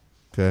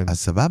 אז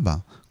סבבה.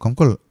 קודם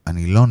כל,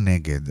 אני לא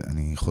נגד,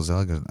 אני חוזר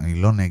רגע,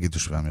 אני לא נגד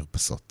יושבי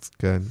המרפסות.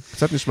 כן,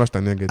 קצת נשמע שאתה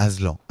נגד. אז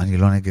לא, אני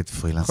לא נגד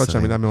פרילנסרים. יכול להיות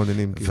שהמילה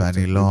מעוננים.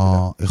 ואני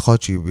לא, יכול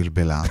להיות שהיא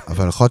בלבלה,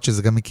 אבל יכול להיות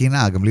שזה גם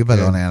מקינאה, גם לי בא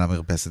לא לנהל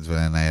המרפסת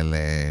ולנהל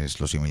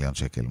 30 מיליון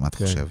שקל, מה אתה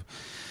חושב?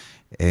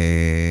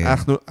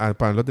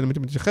 אני לא יודע למי אתה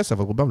מתייחס,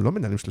 אבל רובם לא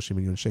מנהלים 30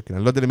 מיליון שקל,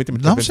 אני לא יודע למי אתה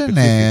מתכוון לא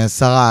משנה,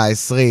 10,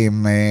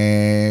 20,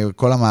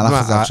 כל המהלך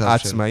הזה עכשיו.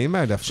 העצמאים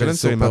האלה,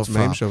 הפרילנסרים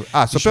העצמאים ש...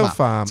 סופר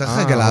פארם. צריך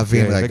רגע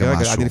להבין רגע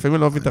משהו. אני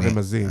לפעמים לא מבין את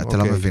הרמזים. אתה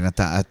לא מבין,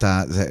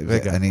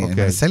 אני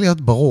מנסה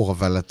להיות ברור,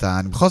 אבל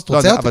אני בכל זאת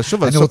רוצה אותי,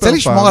 אני רוצה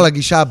לשמור על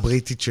הגישה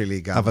הבריטית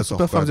שלי גם. אבל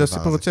סופר פארם זה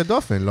סיפור יוצא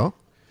דופן, לא?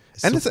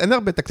 אין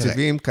הרבה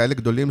תקציבים כאלה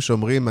גדולים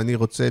שאומרים, אני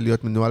רוצה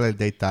להיות מנוהל על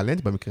ידי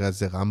טלנט, במקרה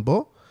הזה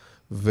רמבו,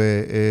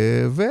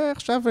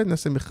 ועכשיו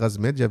נעשה מכרז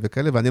מדיה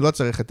וכאלה,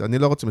 ואני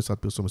לא רוצה משרד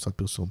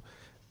פרסום.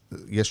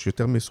 יש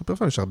יותר מסופר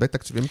פארם, יש הרבה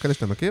תקציבים כאלה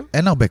שאתה מכיר?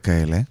 אין הרבה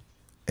כאלה.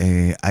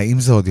 האם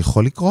זה עוד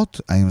יכול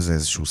לקרות? האם זה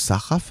איזשהו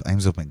סחף? האם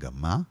זו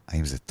מגמה?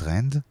 האם זה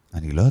טרנד?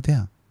 אני לא יודע.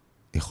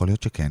 יכול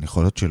להיות שכן,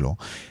 יכול להיות שלא.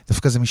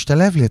 דווקא זה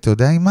משתלב לי, אתה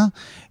יודע עם מה?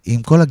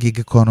 עם כל הגיג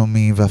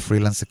אקונומי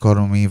והפרילנס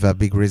אקונומי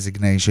והביג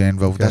ריזיגניישן,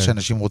 והעובדה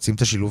שאנשים רוצים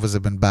את השילוב הזה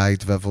בין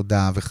בית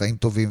ועבודה וחיים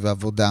טובים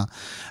ועבודה.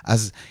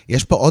 אז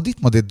יש פה עוד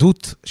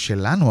התמודדות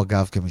שלנו,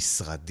 אגב,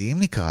 כמשרדים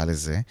נקרא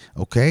לזה,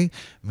 אוקיי?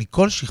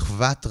 מכל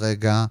שכבת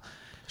רגע,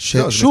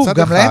 ששוב,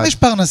 גם להם יש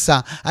פרנסה.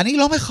 אני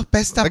לא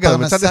מחפש את הפרנסה של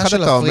הפרילנס. מצד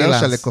אחד אתה אומר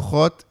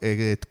שהלקוחות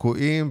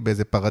תקועים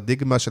באיזה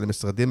פרדיגמה של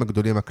המשרדים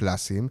הגדולים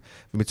הקלאסיים,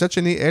 ומצד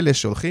שני אלה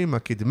שהולכים עם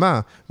הקדמה,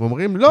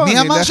 ואומרים, לא, מי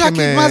אמר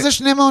שהקדמה זה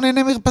 2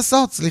 מעונני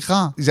מרפסות,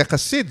 סליחה. זה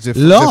יחסית, זה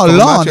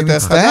לא, אני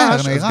מצטער,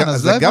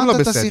 אז לא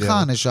הבנת את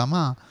השיחה,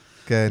 נשמה.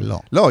 כן.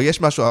 לא,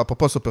 יש משהו,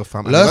 אפרופו סופר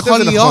פארם.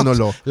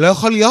 לא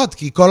יכול להיות,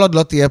 כי כל עוד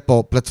לא תהיה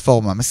פה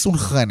פלטפורמה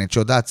מסונכרנת,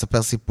 שיודעת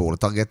לספר סיפור,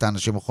 לטרגט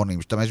האנשים האחרונים,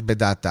 משתמש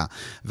בדאטה,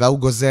 והוא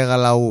גוזר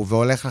על ההוא,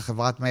 והולך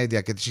לחברת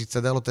מדיה, כדי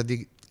שיצדר לו את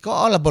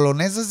כל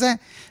הבולונז הזה,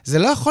 זה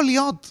לא יכול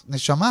להיות,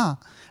 נשמה.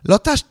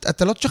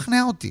 אתה לא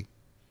תשכנע אותי.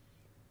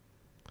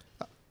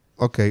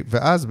 אוקיי,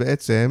 ואז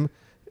בעצם,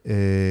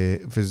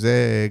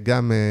 וזה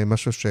גם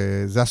משהו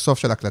זה הסוף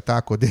של ההקלטה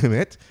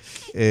הקודמת,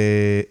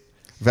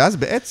 ואז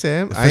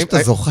בעצם,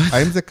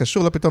 האם זה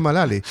קשור, לא פתאום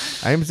עלה לי,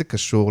 האם זה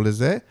קשור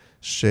לזה,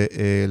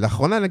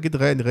 שלאחרונה נגיד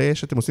נראה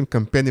שאתם עושים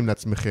קמפיינים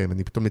לעצמכם,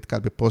 אני פתאום נתקל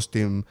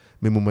בפוסטים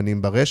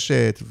ממומנים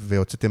ברשת,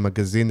 והוצאתם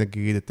מגזין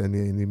נגיד,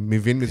 אני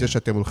מבין מזה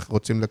שאתם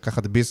רוצים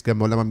לקחת ביס גם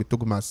מעולם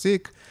המיתוג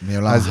מעסיק.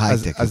 מעולם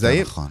ההייטק,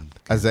 יותר נכון.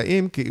 אז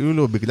האם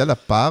כאילו בגלל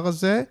הפער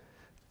הזה,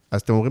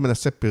 אז אתם אומרים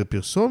מנסה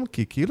פרסום,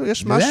 כי כאילו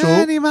יש משהו,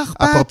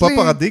 אפרופו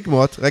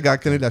פרדיגמות, רגע,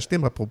 רק תן לי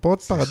להשלים, אפרופו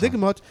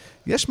פרדיגמות,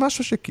 יש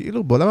משהו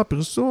שכאילו בעולם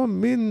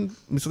הפרסום,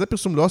 משרדי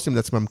פרסום לא עושים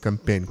לעצמם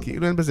קמפיין,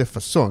 כאילו אין בזה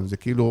פסון, זה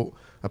כאילו,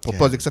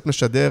 אפרופו זה קצת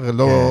משדר,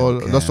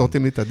 לא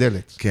שורטים לי את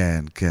הדלת.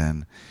 כן, כן.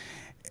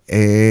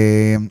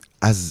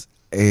 אז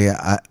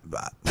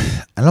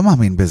אני לא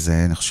מאמין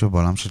בזה, אני חושב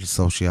בעולם של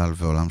סושיאל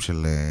ועולם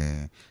של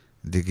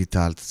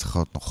דיגיטל, אתה צריך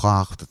להיות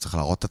נוכח, אתה צריך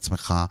להראות את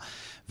עצמך,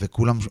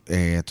 וכולם,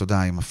 אתה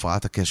יודע, עם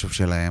הפרעת הקשב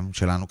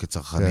שלנו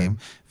כצרכנים,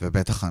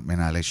 ובטח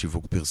מנהלי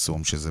שיווק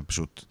פרסום, שזה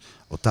פשוט,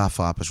 אותה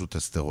הפרעה פשוט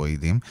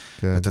הסטרואידים,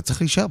 ואתה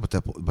צריך להישאר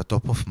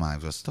בטופ אוף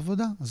מיינד, ולעשות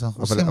עבודה, אז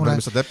אנחנו עושים אולי... אבל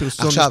במשרדי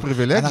פרסום יש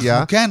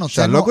פריבילגיה,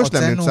 שהלוגו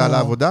שלהם נמצא על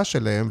העבודה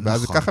שלהם,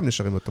 ואז ככה הם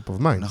נשארים בטופ אוף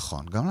מיינד.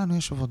 נכון, גם לנו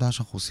יש עבודה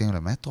שאנחנו עושים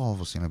למטרו,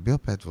 ועושים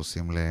לביופט,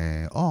 ועושים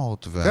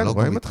לאורט,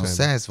 והלוגו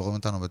מתנוסס, ורואים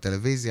אותנו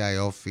בטלוויזיה,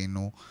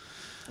 יופינו.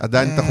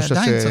 עדיין אתה חושב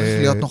עדיין צריך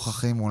להיות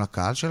נוכחים מול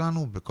הקהל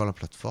שלנו, בכל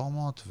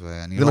הפלטפורמות,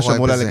 ואני זה מה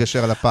שאמרו לה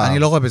לגשר על הפער. אני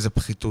לא רואה בזה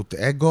פחיתות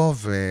אגו,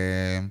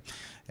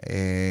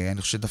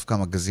 ואני חושב שדווקא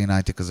המגזין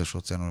ההייטק הזה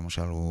שהוצאנו,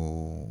 למשל,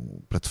 הוא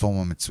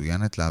פלטפורמה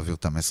מצוינת להעביר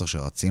את המסר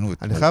שרצינו.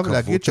 אני חייב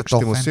להגיד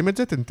שכשאתם עושים את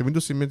זה, אתם תמיד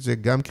עושים את זה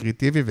גם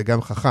קריאטיבי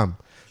וגם חכם.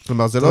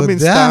 כלומר, זה לא מין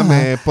סתם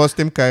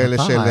פוסטים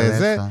כאלה של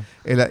זה,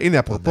 אלא הנה,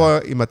 אפרופו,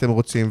 אם אתם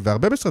רוצים,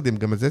 והרבה משרדים,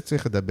 גם על זה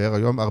צריך לדבר,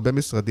 היום הרבה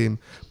משרדים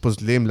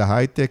פוזלים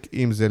להייטק,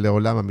 אם זה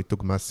לעולם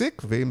המיתוג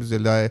מעסיק, ואם זה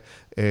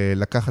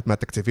לקחת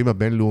מהתקציבים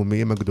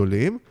הבינלאומיים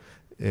הגדולים,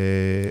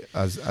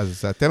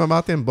 אז אתם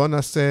אמרתם, בואו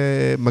נעשה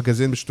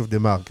מגזין בשיתוף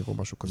דה-מרקר או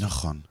משהו כזה.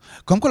 נכון.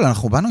 קודם כל,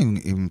 אנחנו באנו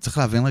עם צריך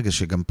להבין רגע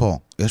שגם פה,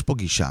 יש פה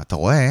גישה. אתה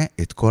רואה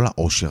את כל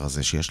העושר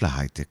הזה שיש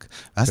להייטק,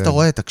 ואז אתה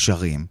רואה את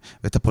הקשרים,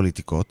 ואת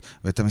הפוליטיקות,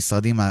 ואת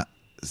המשרדים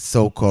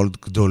so called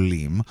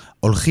גדולים,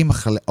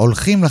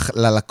 הולכים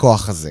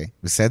ללקוח הזה,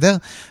 בסדר?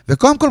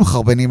 וקודם כל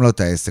מחרבנים לו את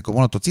העסק,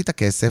 אומרים לו, תוציא את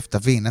הכסף,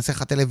 תבין, נעשה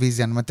לך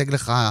טלוויזיה, נמתג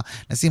לך,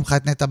 נשים לך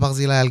את נטע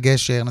ברזילי על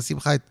גשר, נשים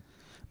לך את...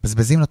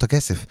 בזבזים לו את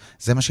הכסף.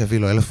 זה מה שיביא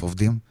לו 1,000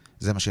 עובדים,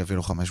 זה מה שיביא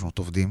לו 500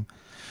 עובדים.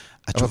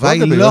 התשובה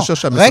היא לא.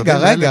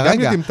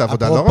 רגע,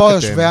 אפרופו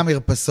יושבי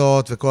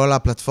המרפסות וכל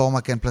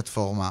הפלטפורמה, כן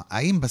פלטפורמה,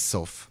 האם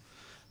בסוף,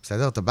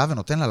 בסדר? אתה בא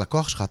ונותן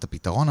ללקוח שלך את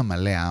הפתרון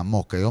המלא,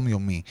 העמוק,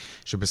 היומיומי,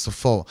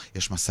 שבסופו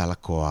יש מסע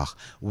לקוח,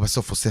 הוא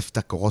בסוף אוסף את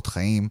הקורות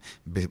חיים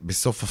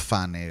בסוף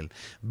הפאנל,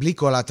 בלי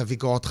כל תביא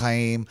קורות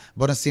חיים,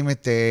 בוא נשים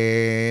את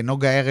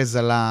נוגה ארז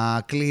על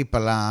הקליפ,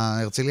 על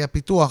הרצליה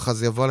פיתוח,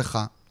 אז יבוא לך.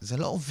 זה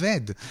לא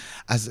עובד.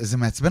 אז זה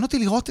מעצבן אותי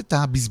לראות את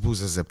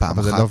הבזבוז הזה פעם אחת.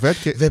 אבל זה לא עובד,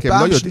 כי הם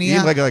לא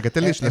יודעים, רגע,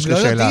 תן לי שנייה שאלה.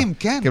 הם לא יודעים,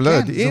 כן. כי הם לא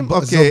יודעים,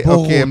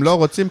 אוקיי, הם לא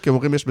רוצים, כי הם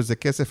אומרים יש בזה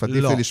כסף,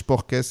 עדיף לי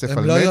לשפוך כסף על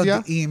מדיה.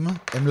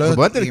 הם לא יודעים.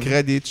 בוא ניתן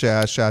קרדיט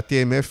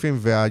שה-TMFים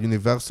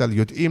וה-Universal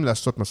יודעים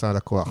לעשות מסע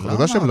הלקוח. זה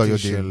לא שהם לא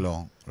יודעים.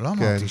 לא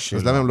אמרתי שלא.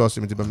 אז למה הם לא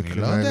עושים את זה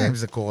במקרים האלה? אני לא יודע אם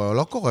זה קורה או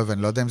לא קורה,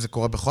 ואני לא יודע אם זה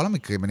קורה בכל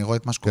המקרים. אני רואה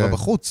את מה שקורה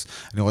בחוץ.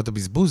 אני רואה את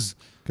הבזבוז.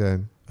 כן.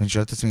 ואני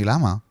שואל את עצמי,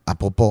 למה?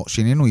 אפרופו,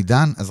 שינינו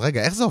עידן, אז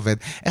רגע, איך זה עובד?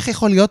 איך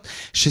יכול להיות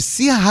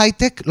ששיא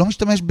ההייטק לא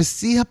משתמש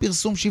בשיא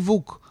הפרסום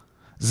שיווק?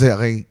 זה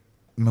הרי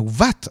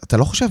מעוות, אתה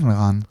לא חושב,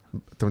 מרן?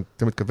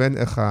 אתה מתכוון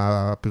איך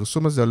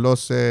הפרסום הזה לא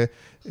עושה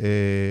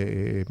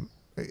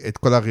את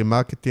כל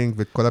הרימרקטינג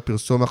ואת כל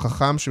הפרסום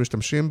החכם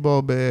שמשתמשים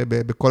בו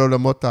בכל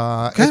עולמות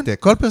ההייטק? כן,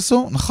 כל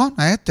פרסום, נכון,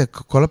 ההייטק,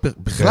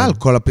 בכלל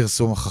כל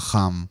הפרסום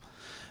החכם.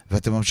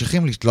 ואתם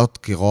ממשיכים לשלוט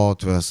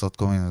קירות ולעשות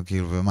כל מיני,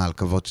 כאילו, ומה,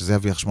 לקוות שזה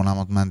יביך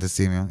 800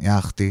 מהנדסים,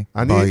 יחתי.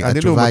 אני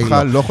לעומתך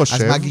לא חושב...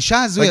 אז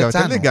מהגישה הזו יצאנו.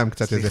 רגע, תן לי גם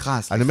קצת את זה.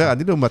 אני אומר,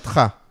 אני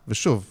לעומתך,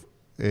 ושוב,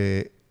 אם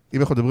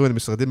אנחנו מדברים על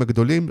המשרדים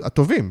הגדולים,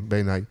 הטובים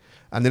בעיניי,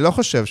 אני לא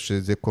חושב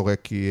שזה קורה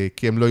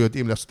כי הם לא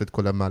יודעים לעשות את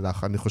כל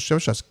המהלך. אני חושב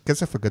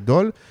שהכסף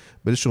הגדול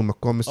באיזשהו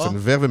מקום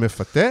מסנבר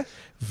ומפתה,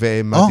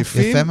 והם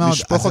מעדיפים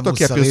לשפוך אותו,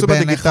 כי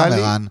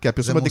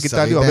הפרסום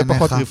הדיגיטלי הוא הרבה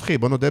פחות רווחי,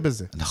 בוא נודה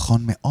בזה.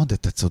 נכון מאוד,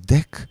 אתה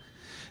צודק.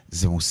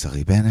 זה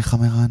מוסרי בעיניך,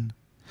 מרן?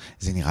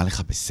 זה נראה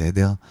לך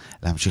בסדר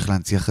להמשיך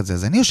להנציח את זה?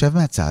 אז אני יושב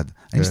מהצד,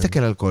 אני מסתכל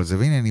על כל זה,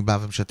 והנה אני בא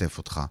ומשתף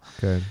אותך.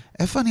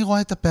 איפה אני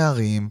רואה את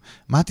הפערים?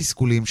 מה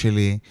התסכולים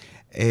שלי?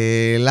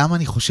 למה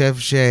אני חושב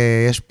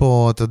שיש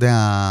פה, אתה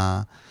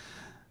יודע,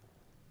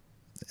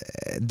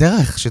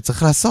 דרך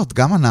שצריך לעשות,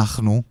 גם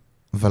אנחנו,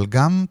 אבל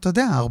גם, אתה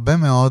יודע, הרבה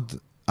מאוד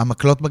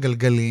המקלות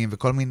בגלגלים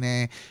וכל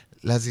מיני...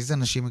 להזיז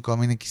אנשים מכל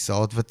מיני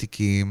כיסאות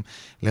ותיקים,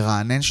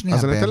 לרענן שנייה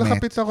באמת. אז אני אתן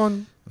לך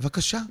פתרון.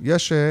 בבקשה.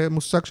 יש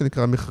מושג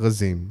שנקרא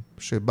מכרזים,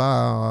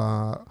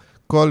 שבה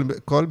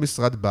כל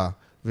משרד בא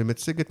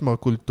ומציג את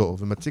מרכולתו,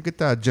 ומציג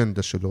את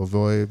האג'נדה שלו,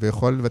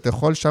 ואתה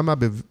יכול שם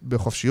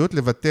בחופשיות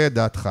לבטא את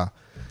דעתך.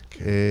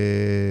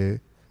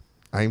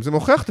 האם זה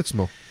מוכיח את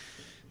עצמו?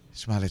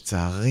 תשמע,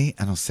 לצערי,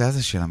 הנושא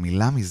הזה של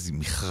המילה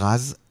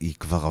מכרז, היא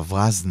כבר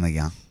עברה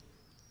הזניה.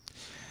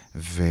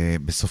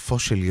 ובסופו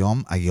של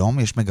יום, היום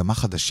יש מגמה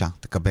חדשה,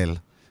 תקבל.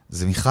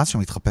 זה מכרז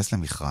שמתחפש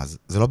למכרז.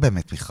 זה לא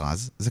באמת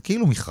מכרז, זה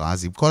כאילו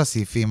מכרז עם כל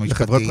הסעיפים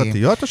המשפטיים. לחברות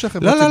פרטיות או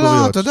שחברות ציבוריות?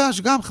 לא, אתה יודע,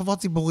 שגם חברות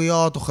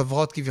ציבוריות או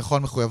חברות כביכול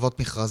מחויבות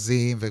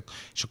מכרזים,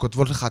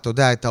 שכותבות לך, אתה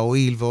יודע, את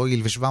ההועיל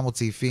והועיל ו700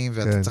 סעיפים,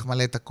 ואתה צריך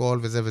מלא את הכל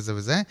וזה וזה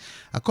וזה.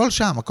 הכל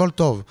שם, הכל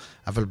טוב.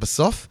 אבל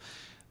בסוף,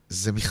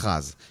 זה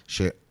מכרז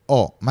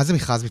או, מה זה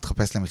מכרז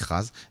מתחפש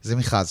למכרז? זה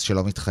מכרז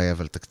שלא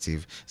מתחייב על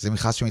תקציב. זה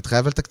מכרז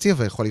שמתחייב על תקציב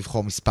ויכול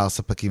לבחור מספר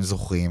ספקים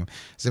זוכים.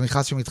 זה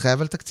מכרז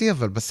שמתחייב על תקציב,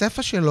 אבל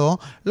בספר שלו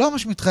לא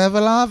ממש מתחייב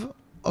עליו,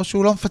 או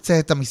שהוא לא מפצה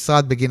את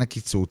המשרד בגין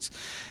הקיצוץ.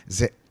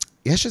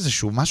 יש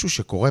איזשהו משהו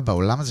שקורה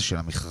בעולם הזה של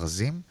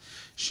המכרזים,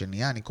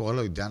 שנהיה, אני קורא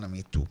לו עידן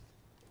המיטו.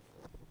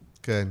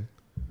 כן.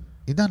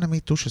 עידן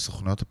המיטו של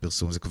סוכנויות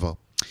הפרסום, זה כבר...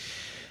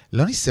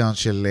 לא ניסיון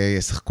של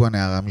ישחקו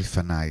הנערים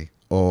לפניי,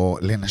 או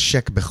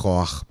לנשק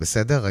בכוח,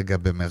 בסדר? רגע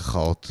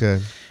במרכאות. כן.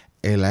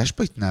 אלא יש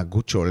פה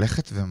התנהגות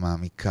שהולכת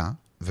ומעמיקה,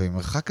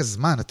 ובמרחק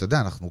הזמן, אתה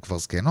יודע, אנחנו כבר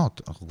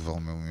זקנות, אנחנו כבר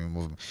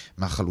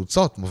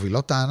מהחלוצות,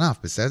 מובילות הענף,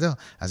 בסדר?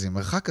 אז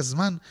במרחק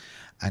הזמן,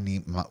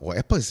 אני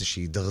רואה פה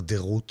איזושהי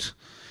דרדרות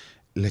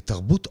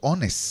לתרבות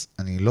אונס,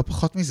 אני לא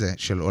פחות מזה,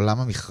 של עולם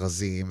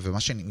המכרזים, ומה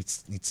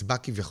שנצבע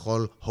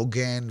כביכול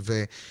הוגן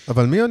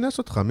אבל מי אונס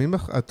אותך?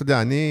 אתה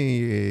יודע,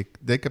 אני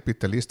די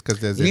קפיטליסט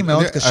כזה. לי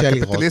מאוד קשה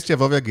לראות. הקפיטליסט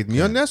יבוא ויגיד,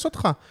 מי אונס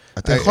אותך?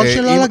 אתה יכול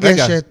שלא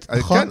לגשת,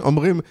 נכון? כן,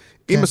 אומרים,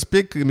 אם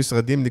מספיק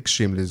משרדים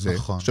ניגשים לזה,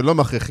 שלא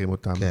מכריחים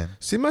אותם,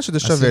 סימן שזה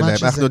שווה להם.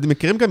 אנחנו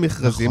מכירים גם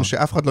מכרזים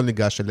שאף אחד לא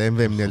ניגש אליהם,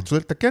 והם נאלצו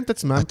לתקן את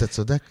עצמם. אתה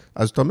צודק.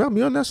 אז אתה אומר,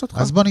 מי אונס אותך?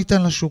 אז בוא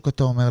ניתן לשוק,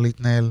 אתה אומר,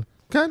 להתנהל.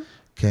 כן.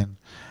 כן.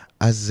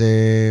 אז...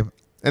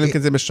 אלא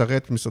כן זה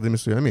משרת משרדים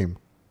מסוימים.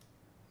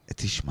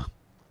 תשמע,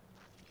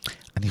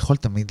 אני יכול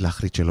תמיד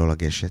להחליט שלא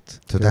לגשת.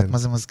 אתה יודעת מה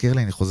זה מזכיר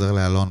לי? אני חוזר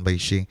לאלון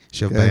באישי,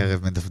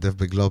 שבערב מדפדף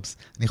בגלובס.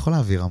 אני יכול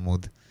להעביר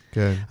עמוד.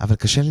 אבל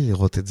קשה לי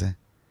לראות את זה.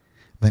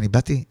 ואני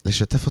באתי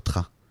לשתף אותך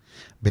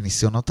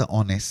בניסיונות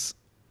האונס,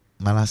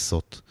 מה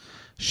לעשות,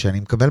 שאני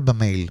מקבל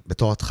במייל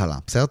בתור התחלה,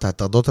 בסדר? את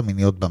ההטרדות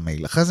המיניות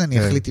במייל. אחרי זה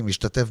אני אחליט אם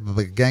להשתתף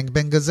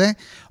בגנגבנג הזה,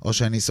 או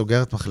שאני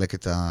סוגר את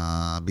מחלקת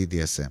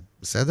ה-BDSM,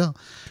 בסדר?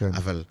 כן.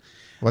 אבל...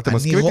 ואתה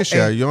מסכים איתי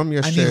שהיום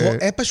יש... אני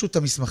רואה פשוט את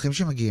המסמכים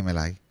שמגיעים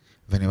אליי,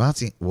 ואני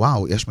אמרתי,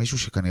 וואו, יש מישהו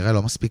שכנראה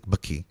לא מספיק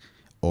בקי,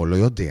 או לא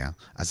יודע.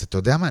 אז אתה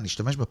יודע מה? אני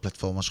אשתמש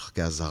בפלטפורמה שלך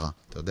כעזרה.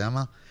 אתה יודע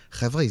מה?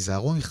 חבר'ה,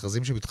 ייזהרו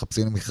מכרזים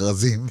שמתחפשים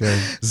למכרזים.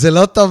 זה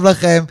לא טוב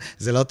לכם,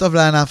 זה לא טוב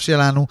לענף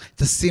שלנו.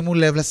 תשימו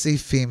לב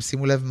לסעיפים,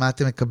 שימו לב מה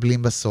אתם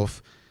מקבלים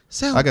בסוף.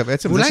 זהו. אגב,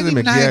 בעצם זה שזה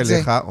מגיע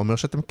אליך, אומר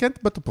שאתם כן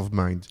בטופ אוף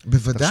מיינד.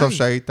 בוודאי. תחשוב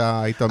שהיית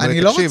אומר,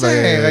 אני לא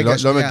רוצה, רגע,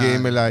 לא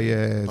מגיעים אליי...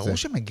 ברור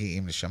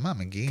שמגיעים, לשמה,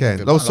 מגיעים. כן,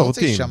 לא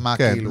סורטים.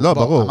 כן, לא,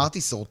 ברור.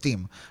 אמרתי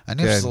סורטים.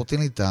 אני אוהב סורטים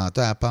לי, אתה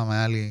יודע, הפעם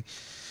היה לי...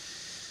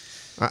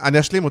 אני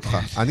אשלים אותך.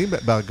 אני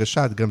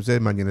בהרגשה, גם זה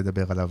מעניין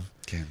לדבר עליו.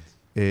 כן.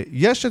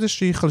 יש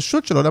איזושהי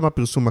חלשות של עולם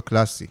הפרסום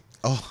הקלאסי.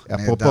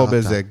 אפרופו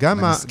בזה,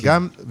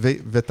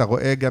 ואתה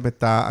רואה גם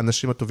את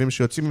האנשים הטובים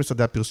שיוצאים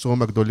ממשרדי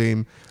הפרסום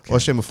הגדולים, או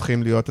שהם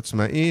הופכים להיות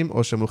עצמאים,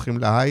 או שהם הולכים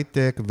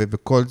להייטק,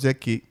 וכל זה,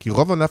 כי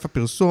רוב ענף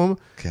הפרסום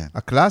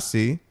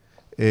הקלאסי,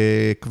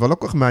 כבר לא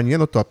כל כך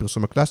מעניין אותו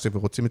הפרסום הקלאסי,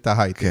 ורוצים את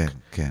ההייטק.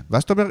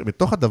 ואז אתה אומר,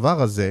 בתוך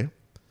הדבר הזה,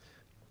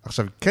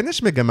 עכשיו, כן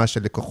יש מגמה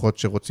של לקוחות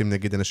שרוצים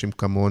נגיד אנשים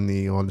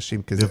כמוני, או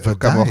אנשים כזה,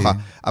 כמוך,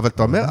 אבל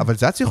אתה אומר, אבל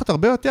זה היה צריך להיות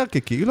הרבה יותר,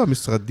 כי כאילו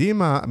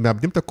המשרדים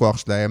מאבדים את הכוח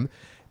שלהם,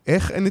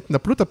 איך אין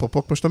התנפלות,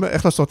 אפרופו, כמו שאתה אומר,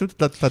 איך לא שורטים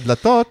את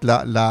הדלתות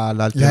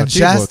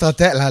לאלטרנטיבות.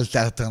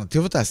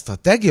 לאלטרנטיבות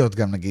האסטרטגיות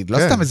גם נגיד, לא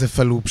סתם איזה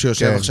פלופ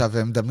שיושב עכשיו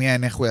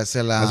ומדמיין איך הוא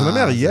יעשה לה... אז אני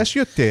אומר, יש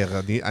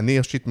יותר, אני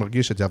אישית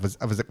מרגיש את זה,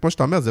 אבל זה כמו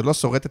שאתה אומר, זה לא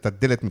שורט את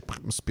הדלת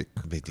מספיק.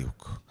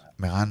 בדיוק.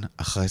 מרן,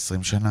 אחרי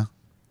 20 שנה,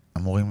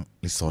 אמורים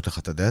לשרוט לך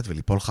את הדלת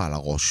וליפול לך על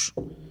הראש.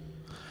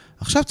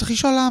 עכשיו צריך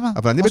לשאול למה.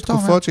 אבל אני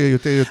בתקופות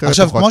שיותר פחות.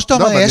 עכשיו, כמו שאתה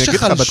אומר, יש לך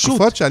חלשות.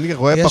 בתקופות שאני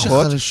רואה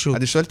פחות,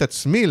 אני שואל את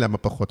עצמי למה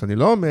פחות. אני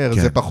לא אומר,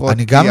 זה פחות.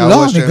 אני גם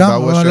לא,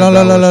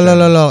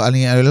 לא,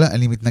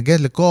 אני מתנגד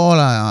לכל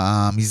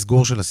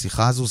המסגור של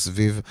השיחה הזו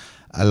סביב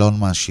אלון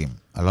מאשים.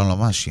 אלון לא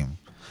מאשים.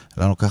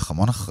 אלון לוקח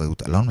המון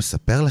אחריות. אלון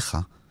מספר לך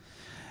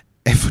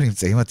איפה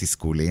נמצאים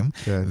התסכולים,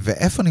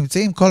 ואיפה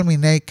נמצאים כל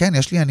מיני, כן,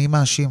 יש לי אני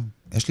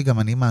מאשים. יש לי גם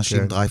אני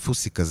מאשים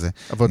דרייפוסי כזה.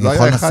 אבל לא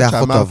היה אחד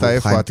שאמרת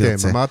איפה אתם.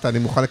 אמרת, אני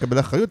מוכן לקבל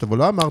אחריות, אבל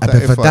לא אמרת איפה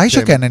אתם. בוודאי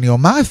שכן, אני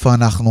אומר איפה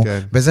אנחנו,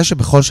 בזה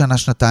שבכל שנה,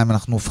 שנתיים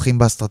אנחנו הופכים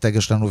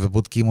באסטרטגיה שלנו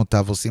ובודקים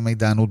אותה, ועושים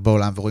מידענות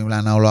בעולם, ורואים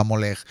לאן העולם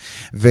הולך,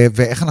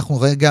 ואיך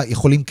אנחנו רגע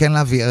יכולים כן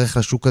להביא ערך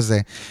לשוק הזה,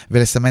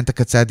 ולסמן את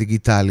הקצה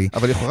הדיגיטלי.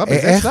 אבל יכולה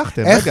בזה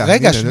הצלחתם.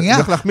 רגע, שנייה. אני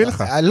הולך להחמיא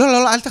לך.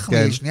 לא, אל תחמיא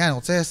לי, שנייה, אני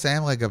רוצה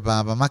לסיים רגע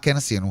במה כן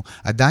עשינו.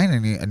 עדיין,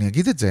 אני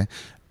אגיד את זה,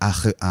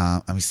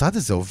 המשרד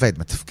הזה עובד,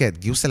 מתפקד,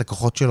 גיוס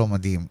הלקוחות שלו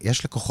מדהים,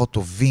 יש לקוחות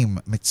טובים,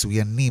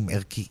 מצוינים,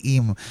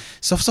 ערכיים,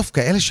 סוף סוף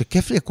כאלה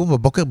שכיף לי יקום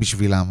בבוקר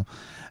בשבילם,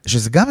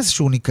 שזה גם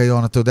איזשהו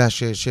ניקיון, אתה יודע,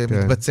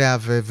 שמתבצע,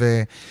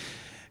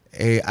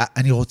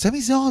 אני רוצה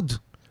מזה עוד,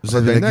 זה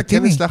לגיטימי. אבל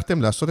כן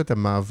הצלחתם לעשות את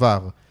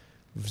המעבר,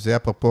 וזה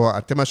אפרופו,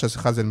 התמה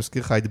שהשיחה זה, אני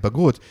מזכיר לך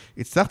התבגרות,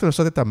 הצלחתם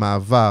לעשות את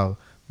המעבר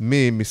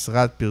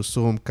ממשרד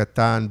פרסום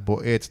קטן,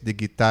 בועט,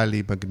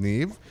 דיגיטלי,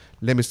 מגניב,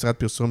 למשרד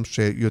פרסום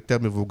שיותר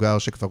מבוגר,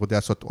 שכבר יודע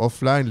לעשות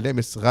אופליין,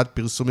 למשרד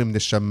פרסום עם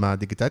נשמה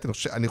דיגיטלית.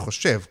 אני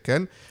חושב,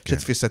 כן?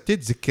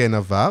 שתפיסתית זה כן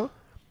עבר,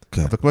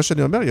 אבל כמו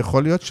שאני אומר,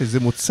 יכול להיות שזה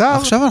מוצר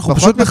עכשיו אנחנו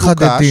פשוט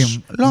מחדדים.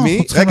 לא,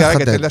 אנחנו צריכים לחדד.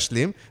 רגע, תן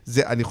להשלים.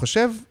 אני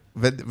חושב,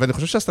 ואני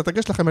חושב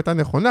שהאסטרטגיה שלכם הייתה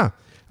נכונה,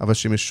 אבל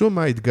שמשום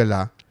מה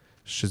התגלה,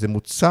 שזה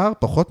מוצר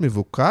פחות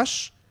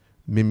מבוקש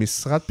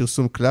ממשרד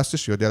פרסום קלאסי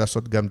שיודע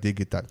לעשות גם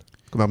דיגיטל.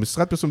 כלומר,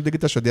 משרד פרסום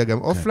דיגיטל שיודע גם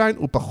אופליין,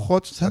 הוא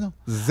פחות...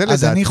 זה לדעתי...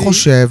 אז אני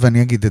חושב,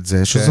 ואני אגיד את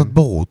זה, שזאת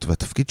בורות,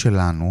 והתפקיד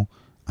שלנו,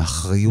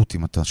 האחריות,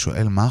 אם אתה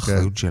שואל מה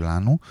האחריות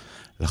שלנו,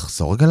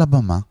 לחזור רגע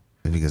לבמה,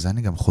 ובגלל זה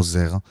אני גם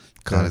חוזר,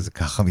 קרא לזה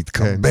ככה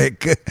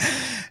מתקבק,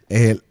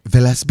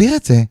 ולהסביר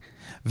את זה,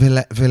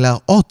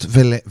 ולהראות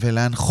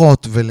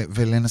ולהנחות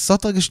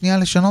ולנסות רגע שנייה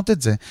לשנות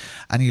את זה.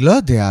 אני לא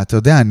יודע, אתה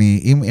יודע,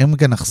 אם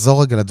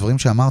נחזור רגע לדברים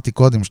שאמרתי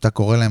קודם, שאתה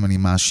קורא להם אני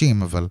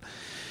מאשים, אבל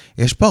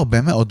יש פה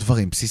הרבה מאוד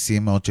דברים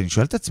בסיסיים מאוד, שאני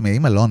שואל את עצמי,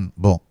 האם אלון,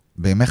 בוא,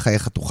 בימי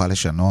חייך תוכל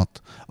לשנות,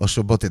 או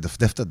שבוא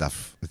תדפדף את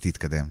הדף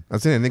ותתקדם.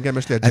 אז הנה, אני גם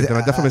יש לי את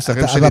דף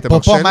המסרים שלי, אתה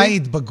מרשה לי? פה מהי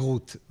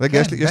התבגרות? רגע,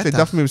 יש לי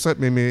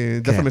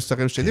דף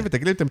המסרים שלי,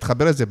 ותגיד לי אם אתה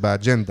מתחבר לזה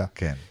באג'נדה.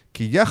 כן.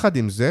 כי יחד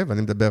עם זה,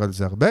 ואני מדבר על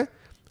זה הרבה,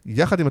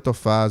 יחד עם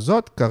התופעה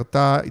הזאת,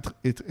 קרתה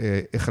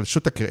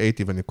החלשות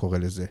הקריאייטיב, אני קורא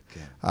לזה.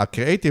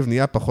 הקריאייטיב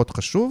נהיה פחות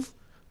חשוב,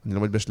 אני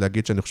לא מתבייש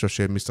להגיד שאני חושב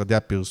שמשרדי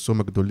הפרסום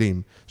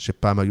הגדולים,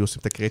 שפעם היו עושים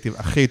את הקריאייטיב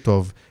הכי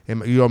טוב,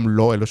 הם היום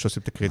לא אלו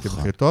שעושים את הקריאייטיב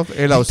הכי טוב,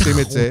 אלא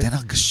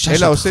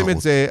עושים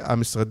את זה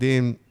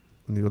המשרדים,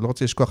 אני לא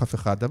רוצה לשכוח אף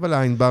אחד, אבל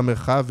ענבר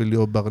מרחב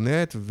וליאור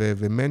ברנט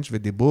ומנץ'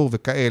 ודיבור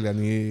וכאלה,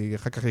 אני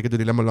אחר כך יגידו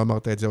לי למה לא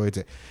אמרת את זה או את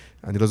זה.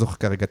 אני לא זוכר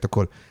כרגע את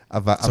הכל.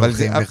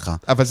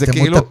 אבל זה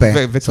כאילו,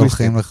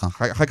 צולחים לך.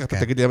 אחר כך אתה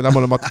תגיד לי למה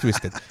לא אמרת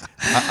טוויסטד.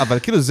 אבל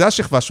כאילו זה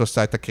השכבה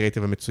שעושה את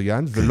הקריאייטיב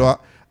המצוין, ולא...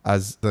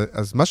 אז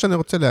מה שאני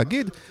רוצה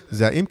להגיד,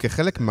 זה האם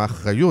כחלק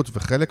מהאחריות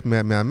וחלק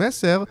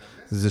מהמסר,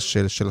 זה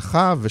שלך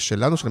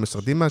ושלנו, של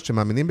המשרדים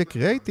שמאמינים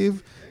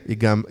בקריאייטיב, היא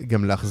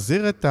גם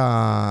להחזיר את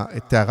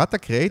תארת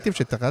הקריאייטיב,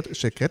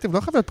 שקריאייטיב לא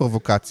חייב להיות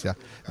פרובוקציה.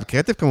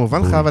 וקריאייטיב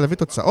כמובן חייב להביא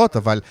תוצאות,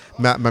 אבל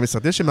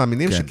מהמשרדים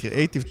שמאמינים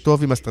שקריאייטיב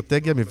טוב עם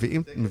אסטרטגיה,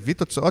 מביא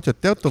תוצאות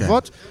יותר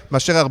טובות,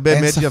 מאשר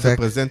הרבה מדיה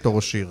ופרזנטור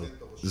או שיר.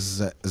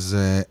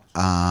 זה,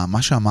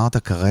 מה שאמרת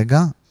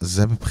כרגע,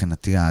 זה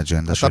מבחינתי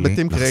האג'נדה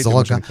שלי.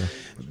 לחזור רגע,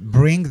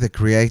 bring the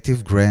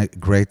creative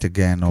great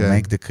again, או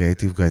make the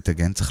creative great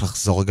again, צריך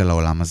לחזור רגע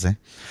לעולם הזה,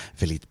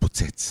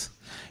 ולהתפוצץ.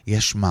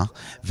 יש מה,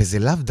 וזה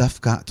לאו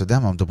דווקא, אתה יודע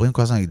מה, מדברים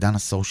כל הזמן על עידן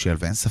הסושיאל,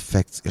 ואין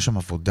ספק, יש שם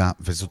עבודה,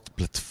 וזאת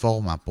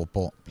פלטפורמה,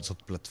 אפרופו,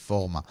 זאת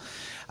פלטפורמה.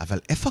 אבל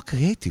איפה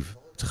הקריאייטיב?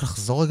 צריך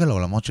לחזור רגע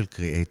לעולמות של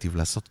קריאייטיב,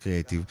 לעשות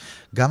קריאייטיב,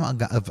 גם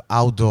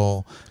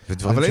אאוטדור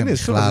ודברים שהם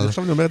בכלל... אבל הנה,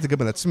 עכשיו אני אומר את זה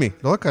גם על עצמי,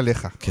 לא רק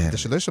עליך, כדי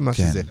שלא ישמע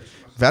שזה.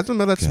 ואז אני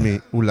אומר לעצמי,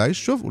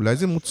 אולי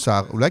זה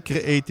מוצר, אולי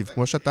קריאייטיב,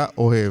 כמו שאתה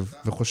אוהב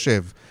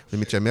וחושב,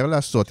 ומתשמר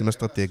לעשות עם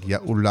אסטרטגיה,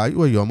 אולי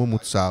הוא היום הוא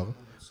מוצר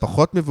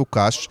פחות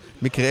מבוקש,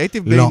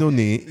 מקריאייטיב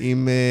בינוני,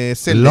 עם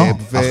סלב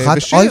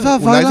ושיר. אוי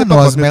ואבוי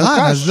לנו, אז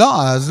מרן,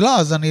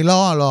 אז אני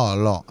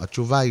לא.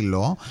 התשובה היא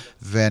לא,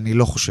 ואני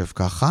לא חושב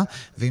ככה,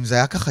 ואם זה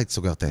היה ככה, הייתי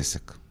סוגר את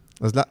העסק.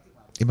 אז לא.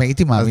 אם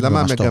הייתי מאמין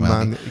במה שאתה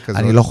אומר,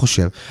 אני לא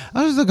חושב.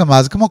 אז זה גם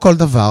אז, כמו כל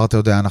דבר, אתה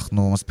יודע,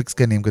 אנחנו מספיק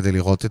סקנים כדי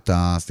לראות את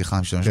סליחה,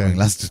 אני משתמש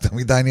במילה, זה יותר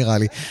מדי נראה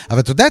לי, אבל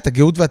אתה יודע, את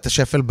הגאות ואת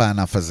השפל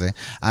בענף הזה,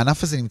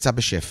 הענף הזה נמצא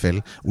בשפל,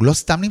 הוא לא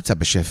סתם נמצא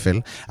בשפל,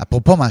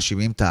 אפרופו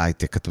מאשימים את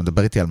ההייטק, אתה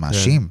מדבר איתי על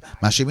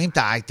מאשימים את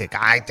ההייטק,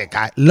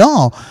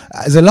 לא,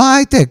 זה לא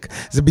ההייטק,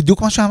 זה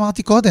בדיוק מה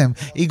שאמרתי קודם,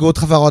 איגוד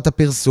חברות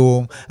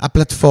הפרסום,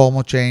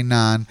 הפלטפורמות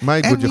שאינן,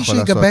 אין מי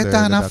שיגבה את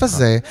הענף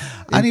הזה,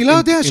 אני לא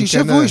יודע,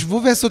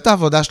 שישבו ויעשו את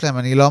העבודה שלהם,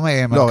 אני לא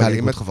מנכ"ל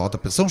איגוד חברות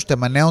הפרסום,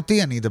 שתמנה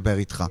אותי, אני אדבר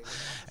איתך.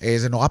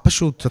 זה נורא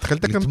פשוט. תתחיל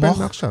את הקמפיין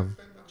מעכשיו.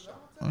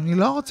 אני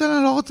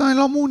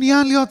לא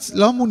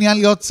מעוניין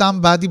להיות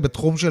somebody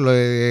בתחום של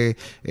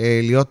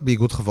להיות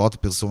באיגוד חברות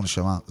הפרסום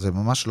נשמה. זה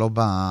ממש לא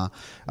בשום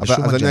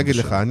אג'נדה. אז אני אגיד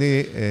לך,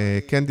 אני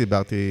כן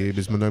דיברתי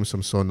בזמנו עם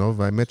סמסונוב,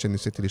 והאמת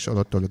שניסיתי לשאול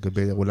אותו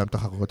לגבי עולם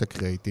תחרויות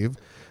הקריאייטיב,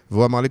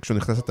 והוא אמר לי כשהוא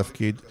נכנס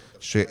לתפקיד,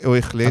 שהוא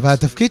החליט... אבל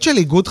התפקיד של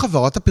איגוד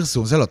חברות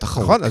הפרסום זה לא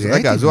תחרות קריאייטיב.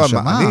 רגע, אז הוא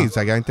אמר,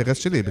 זה היה האינטרס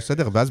שלי,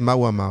 בסדר? ואז מה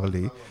הוא אמר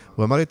לי?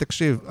 הוא אמר לי,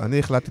 תקשיב, אני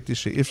החלטתי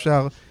שאי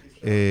אפשר,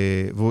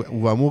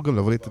 והוא אמור גם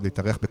לבוא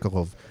להתארח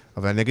בקרוב.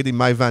 אבל אני אגיד לי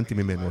מה הבנתי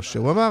ממנו,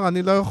 שהוא אמר,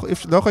 אני לא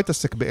יכול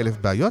להתעסק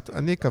ב1,000 בעיות,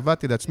 אני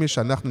קבעתי לעצמי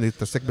שאנחנו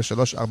נתעסק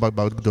ב3-4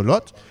 בעיות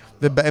גדולות,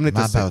 ובהם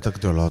נתעסק. מה הבעיות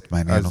הגדולות?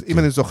 מעניין אותי. אז אם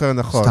אני זוכר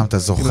נכון, סתם אתה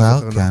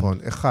זוכר? כן.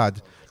 אחד,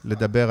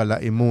 לדבר על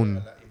האימון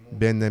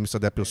בין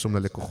משרדי הפרסום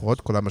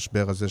ללקוחות, כל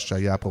המשבר הזה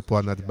שהיה, אפרופו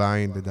ענת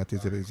ביין, לדעתי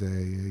זה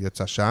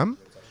יצא שם.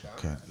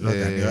 כן, לא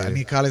יודע,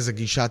 אני אקרא לזה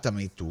גישת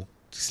המיטו,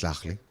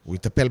 תסלח לי, הוא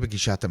יטפל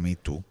בגישת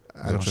המיטו.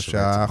 אני חושב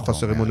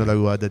שהחוסר אימון אולי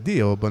הוא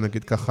הדדי, או בוא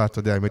נגיד ככה, אתה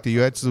יודע, אם הייתי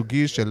יועץ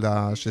זוגי של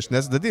שני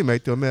הצדדים,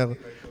 הייתי אומר,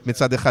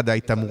 מצד אחד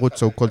ההתאמרות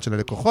סו קולד של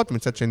הלקוחות,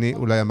 מצד שני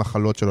אולי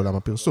המחלות של עולם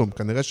הפרסום.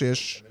 כנראה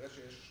שיש,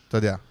 אתה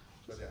יודע.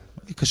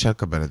 קשה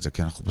לקבל את זה,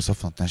 כי אנחנו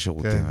בסוף נותני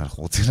שירותים,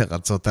 ואנחנו רוצים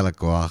לרצות את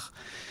הלקוח.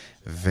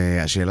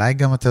 והשאלה היא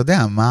גם, אתה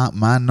יודע,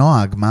 מה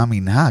הנוהג, מה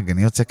המנהג?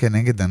 אני יוצא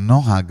כנגד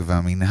הנוהג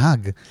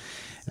והמנהג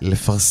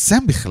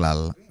לפרסם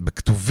בכלל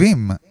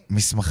בכתובים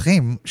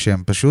מסמכים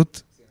שהם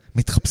פשוט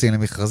מתחפשים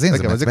למכרזים.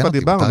 רגע, אבל זה כבר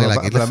דיברנו,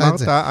 אבל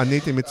אמרת, אני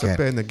הייתי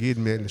מצפה, נגיד,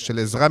 של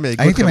עזרה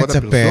מאיגוד חברות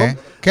הפרסום. הייתי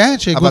מצפה, כן,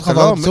 שאיגוד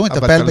חברות הפרסום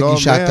יטפל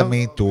בגישת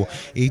המיטו,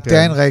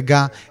 ייתן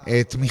רגע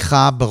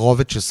תמיכה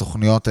ברובד של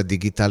סוכניות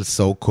הדיגיטל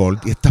so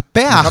called,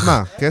 יטפח.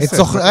 מה?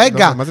 כסף?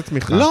 רגע. מה זה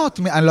תמיכה? לא,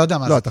 אני לא יודע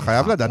מה זה תמיכה. לא, אתה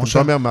חייב לדעת, אתה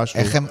אומר משהו.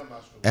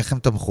 איך הם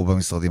תמכו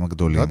במשרדים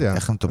הגדולים? לא יודע.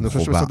 איך הם תמכו אני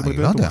חושב שמשרדים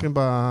הגדולים תומכים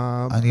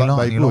באיגוד. באיגוד.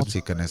 אני לא רוצה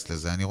להיכנס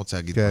לזה, אני רוצה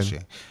להגיד מה ש...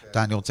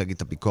 אני רוצה להגיד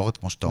את הביקורת,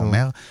 כמו שאתה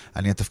אומר.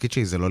 התפקיד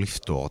שלי זה לא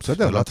לפתור.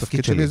 בסדר,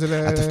 התפקיד שלי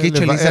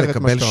זה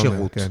לקבל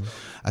שירות.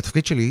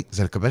 התפקיד שלי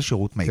זה לקבל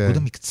שירות מהאיגוד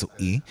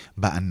המקצועי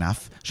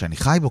בענף, שאני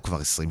חי בו כבר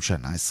 20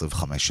 שנה,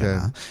 25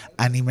 שנה.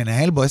 אני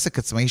מנהל בו עסק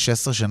עצמאי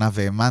 16 שנה,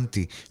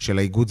 והאמנתי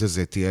שלאיגוד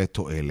הזה תהיה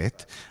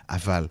תועלת,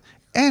 אבל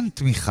אין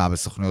תמיכה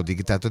בסוכניות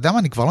דיגיטל. אתה יודע מה,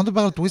 אני כבר לא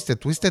מדבר על טוויסטד.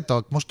 טוויסטד,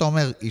 כמו שאתה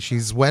אומר,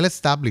 she's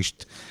well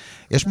established.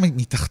 יש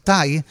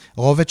מתחתיי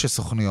רובד של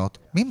סוכניות.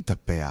 מי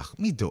מטפח?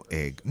 מי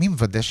דואג? מי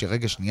מוודא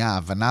שרגע שנייה,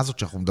 ההבנה הזאת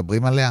שאנחנו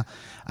מדברים עליה,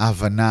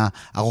 ההבנה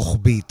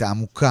הרוחבית,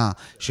 העמוקה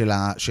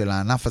של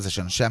הענף הזה,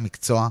 של אנשי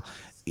המקצוע,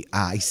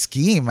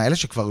 העסקיים, האלה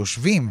שכבר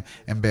יושבים,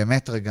 הם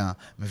באמת רגע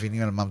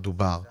מבינים על מה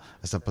מדובר.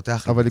 אז אתה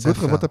פותח... אבל איגוד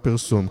חברות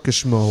הפרסום,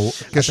 כשמו הוא...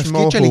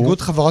 התפקיד של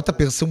איגוד חברות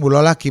הפרסום הוא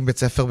לא להקים בית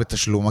ספר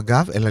בתשלום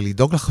אגב, אלא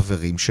לדאוג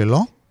לחברים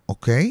שלו,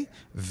 אוקיי?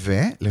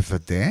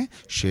 ולוודא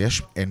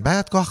שאין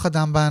בעיית כוח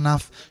אדם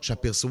בענף,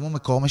 שהפרסום הוא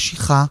מקור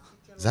משיכה.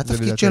 זה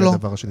התפקיד שלו. זה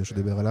הדבר השני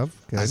שדיבר עליו.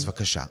 אז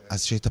בבקשה,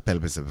 אז שיטפל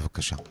בזה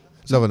בבקשה.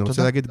 לא, אבל אני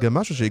רוצה להגיד גם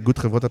משהו, שאיגוד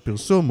חברות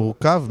הפרסום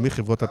מורכב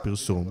מחברות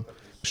הפרסום.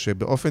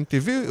 שבאופן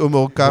טבעי הוא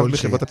מורכב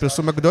מחברות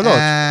הפרסום הגדולות.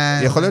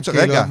 יכול להיות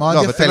רגע, לא,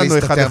 אבל תן לנו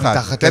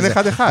אחד-אחד. תן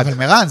אחד-אחד. אבל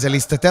מירן, זה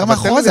להסתתר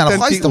מאחורי זה, אנחנו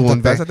יכולים להסתתר את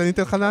הפה. ואז אתה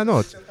ניתן לך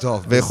לענות.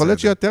 ויכול להיות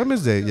שיותר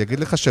מזה, יגיד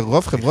לך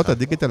שרוב חברות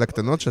הדיגיטל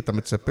הקטנות שאתה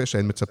מצפה,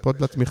 שהן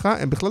מצפות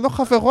לתמיכה, הן בכלל לא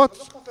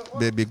חברות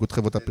באיגוד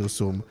חברות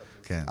הפרסום.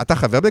 אתה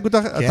חבר באיגוד?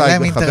 אתה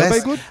חבר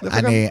באיגוד?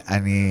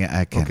 אני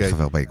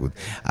חבר באיגוד.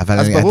 אבל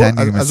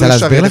אני מנסה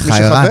להסביר לך,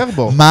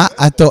 מה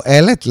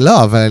התועלת?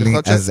 לא, אבל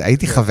אז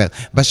הייתי חבר.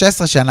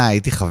 ב-16 שנה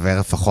הייתי חבר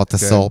לפחות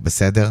עשור,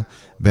 בסדר?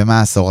 במה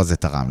העשור הזה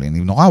תרם לי? אני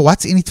נורא,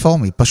 what's in it for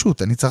me?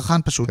 פשוט, אני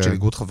צרכן פשוט של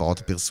איגוד חברות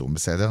הפרסום,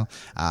 בסדר?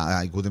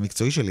 האיגוד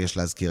המקצועי שלי יש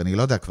להזכיר, אני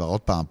לא יודע כבר,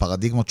 עוד פעם,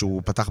 פרדיגמות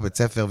שהוא פתח בית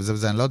ספר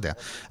וזה, אני לא יודע.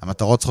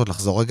 המטרות צריכות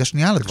לחזור רגע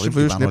שנייה לדברים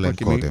שדיברנו עליהם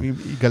קודם.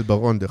 יגאל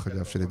ברון, דרך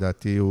אגב,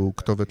 שלדעתי הוא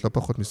כתובת לא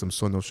פחות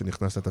מסמסונוב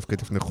שנכנס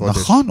לתפקיד לפני חודש.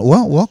 נכון,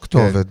 הוא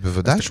הכתובת,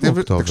 בוודאי שהוא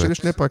הכתובת. תקשיב לי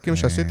שני פרקים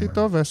שעשיתי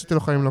איתו, ועשיתי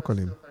לו חיים לא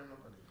קלים.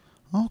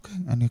 אוקיי,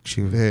 אני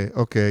אקשיב.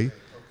 אוקיי.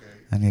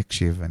 אני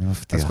אקשיב, אני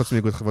מבטיח. אז חוץ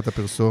מאיגוד חברות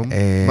הפרסום,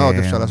 מה עוד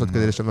אפשר לעשות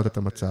כדי לשנות את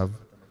המצב?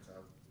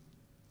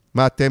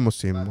 מה אתם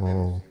עושים?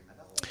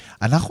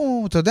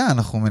 אנחנו, אתה יודע,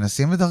 אנחנו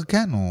מנסים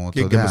בדרכנו, אתה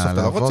יודע, כי גם בסוף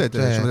אתה לא רוצה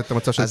לשנות את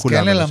המצב של כולם.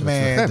 אז כן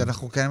ללמד,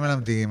 אנחנו כן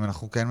מלמדים,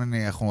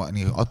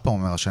 אני עוד פעם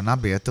אומר, השנה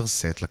ביתר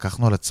סט,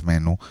 לקחנו על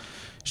עצמנו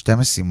שתי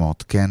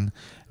משימות, כן,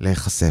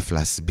 להיחשף,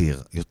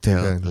 להסביר,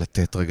 יותר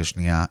לתת רגע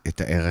שנייה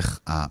את הערך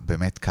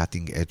הבאמת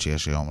cutting edge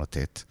שיש היום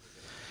לתת.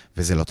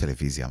 וזה לא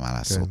טלוויזיה, מה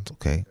לעשות,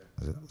 אוקיי?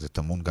 זה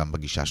תמון גם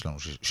בגישה שלנו,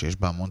 שיש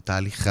בה המון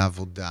תהליכי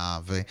עבודה,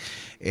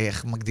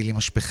 ואיך מגדילים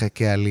משפחי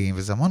קהלים,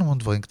 וזה המון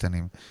דברים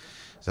קטנים.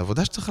 זו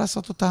עבודה שצריך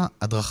לעשות אותה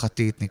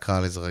הדרכתית, נקרא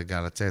לזה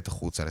רגע, לצאת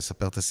החוצה,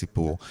 לספר את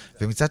הסיפור.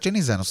 ומצד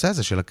שני, זה הנושא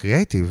הזה של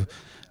הקריאייטיב,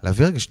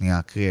 להביא רגע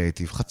שנייה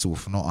קריאייטיב,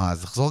 חצוף,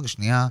 נועז, לחזור רגע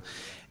שנייה,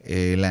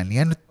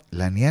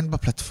 לעניין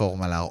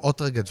בפלטפורמה,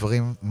 להראות רגע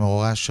דברים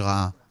מעוררי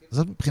השראה.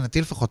 זאת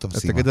מבחינתי לפחות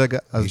המשימה. אז תגיד רגע,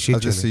 אז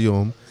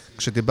לסיום,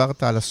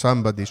 כשדיברת על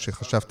הסמבדי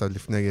שחשבת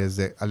לפני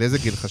איזה, על איזה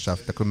גיל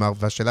חשבת? כלומר,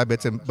 והשאלה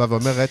בעצם באה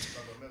ואומרת,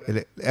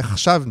 איך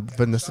עכשיו,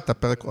 ונעשה את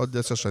הפרק עוד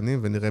 10 שנים,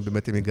 ונראה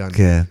באמת אם הגענו.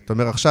 כן. אתה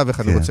אומר, עכשיו איך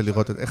אני רוצה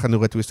לראות, איך אני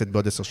רואה טוויסטד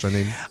בעוד 10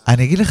 שנים?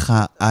 אני אגיד לך,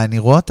 אני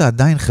רואה אותה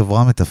עדיין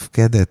חברה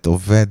מתפקדת,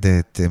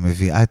 עובדת,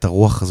 מביאה את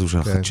הרוח הזו של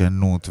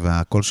החדשנות,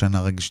 והכל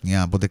שנה רגע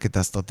שנייה, בודקת את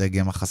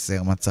האסטרטגיה, מה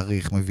חסר, מה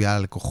צריך, מביאה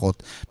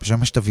ללקוחות.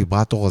 בשביל יש את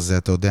הוויברטור הזה,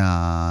 אתה יודע,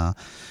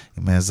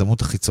 עם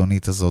היזמות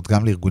החיצונית הזאת,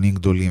 גם לארגונים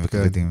גדולים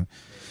וכבדים.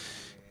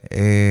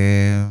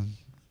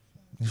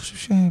 אני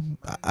חושב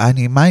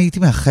מה הייתי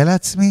מאחל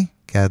לעצמי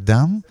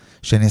כאדם,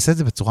 שאני אעשה את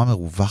זה בצורה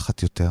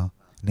מרווחת יותר,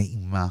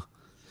 נעימה,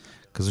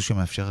 כזו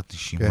שמאפשרת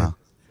נשימה,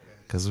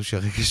 כזו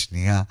שרגע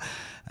שנייה,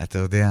 אתה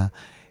יודע...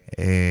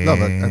 לא,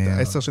 אבל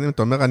 10 שנים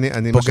אתה אומר,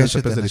 אני מה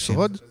שמצפה זה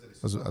לשרוד?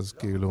 אז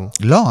כאילו...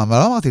 לא, אבל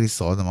לא אמרתי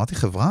לשרוד, אמרתי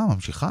חברה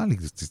ממשיכה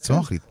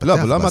לצמוח, להתפתח לא,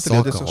 אבל לא אמרתי לי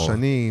עוד 10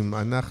 שנים,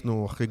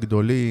 אנחנו הכי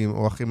גדולים,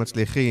 או הכי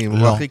מצליחים,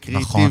 או הכי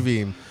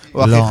קריאיטיביים,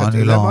 או הכי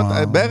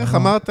חתולים. בערך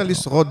אמרת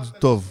לשרוד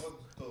טוב.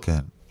 כן,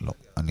 לא.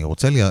 אני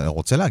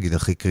רוצה להגיד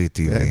הכי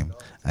קריאיטיביים.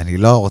 אני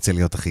לא רוצה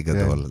להיות הכי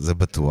גדול, זה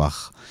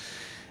בטוח.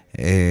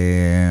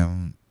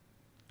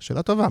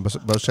 שאלה טובה,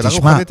 בשאלה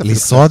רוחנית. תשמע,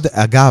 לשרוד,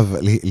 אגב,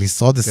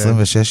 לשרוד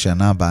 26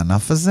 שנה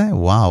בענף הזה,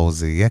 וואו,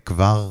 זה יהיה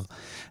כבר...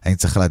 אני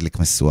צריך להדליק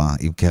מסועה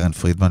עם קרן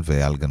פרידמן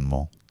ואייל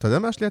גנמור. אתה יודע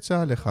מה יש לי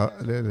הצעה לך,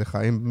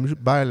 אם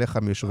בא אליך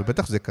מישהו,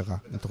 ובטח זה קרה,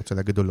 אם אתה רוצה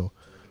להגיד או לא. הוא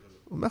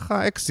אומר לך,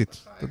 אקסיט,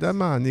 אתה יודע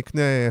מה, אני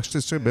אקנה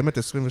באמת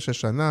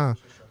 26 שנה,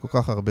 כל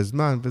כך הרבה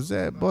זמן,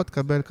 וזה, בוא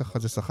תקבל ככה,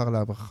 זה שכר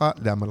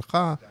לעמלך,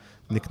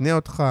 נקנה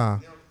אותך,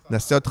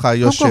 נעשה אותך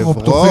יושב ראש.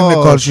 אנחנו פתוחים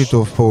לכל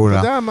שיתוף פעולה.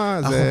 אתה יודע מה,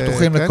 אנחנו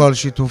פתוחים לכל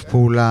שיתוף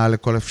פעולה,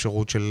 לכל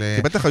אפשרות של...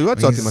 כי בטח היו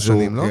הצעות עם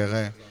השנים, לא?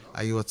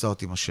 היו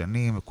הצעות עם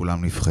השנים,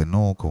 וכולם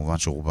נבחנו, כמובן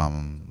שרובם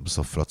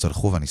בסוף לא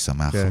צלחו, ואני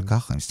שמח על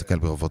כך. אני מסתכל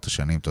ברבות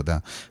השנים, אתה יודע,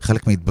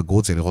 חלק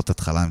מהתבגרות זה לראות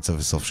התחלה, אמצע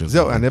וסוף של זה.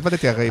 זהו, אני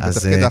עבדתי הרי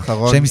בתפקיד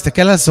האחרון. כשאני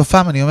מסתכל על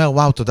סופם, אני אומר,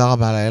 וואו, תודה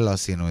רבה לאל, לא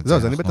עשינו את זה.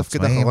 זהו, אני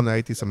בתפקיד האחרון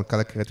הייתי סמנכ"ל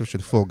הקריאטיב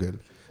של פוגל.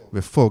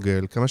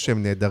 ופוגל, כמה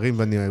שהם נהדרים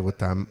ואני אוהב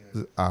אותם,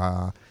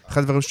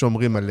 אחד הדברים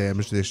שאומרים עליהם,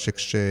 זה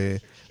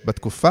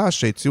שבתקופה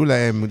שהציעו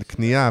להם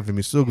קנייה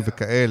ומיסוג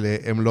וכאלה,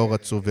 הם לא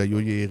רצו והיו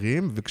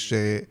יעירים,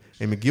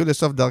 וכשהם הגיעו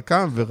לסוף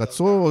דרכם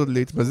ורצו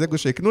להתמזג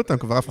ושיקנו אותם,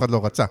 כבר אף אחד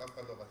לא רצה.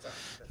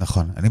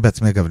 נכון, אני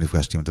בעצמי אגב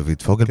נפגשתי עם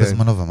דוד פוגל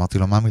בזמנו, ואמרתי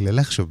לו, ממי,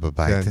 ללך שוב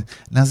בבית,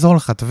 נעזור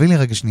לך, תביא לי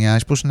רגע שנייה,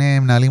 יש פה שני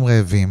מנהלים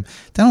רעבים,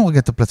 תן לנו רגע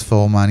את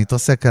הפלטפורמה,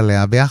 נתרסק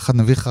עליה, ביחד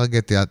נביא לך רגע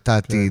את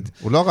העתיד.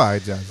 הוא לא ראה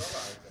את זה אז.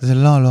 זה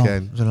לא,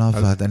 זה לא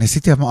עבד. אני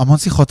עשיתי המון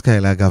שיחות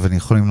כאלה, אגב, אני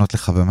יכול למנות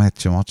לך באמת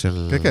שמות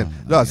של... כן, כן.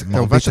 לא, אז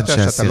כמובן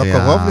שאתה לא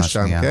קרוב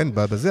לשם, כן,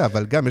 בזה,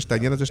 אבל גם יש את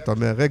העניין הזה שאתה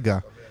אומר, רגע,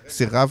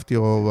 סירבתי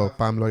או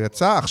פעם לא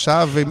יצא,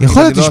 עכשיו...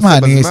 יכול להיות, תשמע,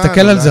 אני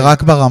אסתכל על זה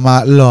רק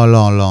ברמה...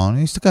 לא,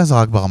 אני אסתכל על זה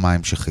רק ברמה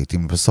המשכית.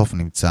 אם בסוף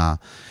נמצא...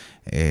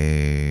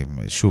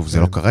 שוב, זה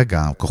לא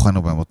כרגע,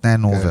 כוחנו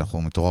במותנינו,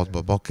 ואנחנו מתעוררות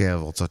בבוקר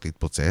ורוצות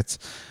להתפוצץ,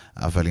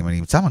 אבל אם אני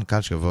אמצא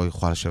מנכ"ל שיבוא,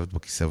 יוכל לשבת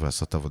בכיסא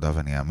ולעשות עבודה,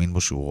 ואני אאמין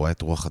בו שהוא רואה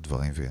את רוח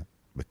הדברים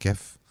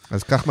בכיף.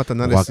 אז קח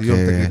מתנה לסיום,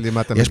 תגיד לי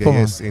מה אתה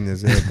מגייס, הנה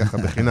זה ככה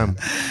בחינם.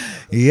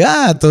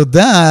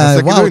 תודה.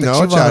 אז גילוי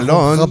נאות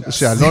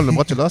שאלון,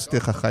 למרות שלא עשיתי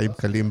לך חיים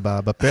קלים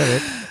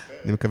בפרק,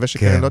 אני מקווה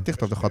שקרן לא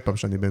תכתוב לך עוד פעם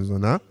שאני בן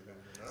זונה.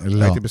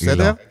 הייתי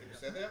בסדר?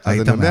 אז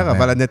אני אומר,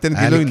 אבל אני אתן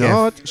גילוי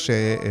נאות,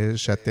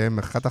 שאתם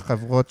אחת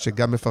החברות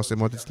שגם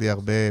מפרסמות אצלי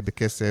הרבה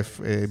בכסף,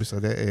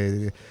 משרדי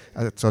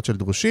הצעות של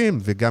דרושים,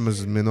 וגם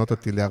מזמינות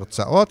אותי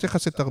להרצאות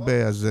יחסית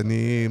הרבה, אז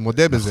אני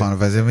מודה בזה. נכון,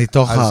 וזה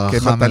מתוך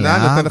הערכה מלאה.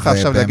 אז כמתנה נותן לך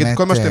עכשיו להגיד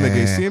כל מה שאתם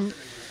מגייסים,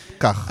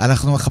 כך.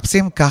 אנחנו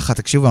מחפשים ככה,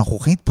 תקשיבו, אנחנו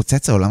הולכים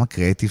להתפוצץ לעולם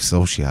הקריאטיב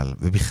סושיאל,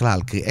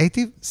 ובכלל,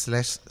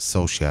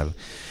 קריאטיב/סושיאל.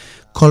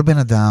 כל בן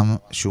אדם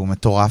שהוא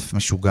מטורף,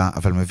 משוגע,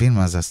 אבל מבין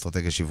מה זה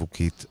אסטרטגיה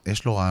שיווקית,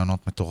 יש לו רעיונות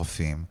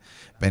מטורפים,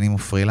 בין אם הוא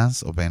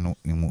פרילנס או בין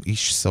אם הוא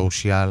איש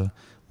סושיאל,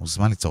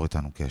 מוזמן ליצור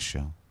איתנו קשר.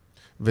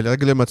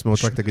 ולרגע ליום העצמאות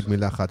רק תגיד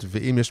מילה אחת,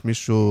 ואם יש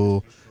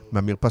מישהו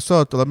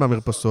מהמרפסות או לא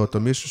מהמרפסות, או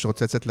מישהו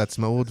שרוצה לצאת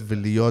לעצמאות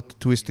ולהיות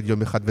טוויסטד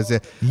יום אחד וזה,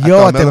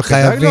 אתם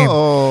חייבים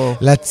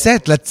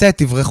לצאת,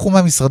 תברחו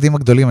מהמשרדים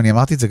הגדולים, אני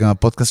אמרתי את זה גם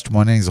בפודקאסט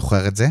 8, אני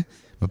זוכר את זה,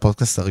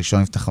 בפודקאסט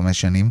הראשון לפני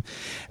 5 שנים,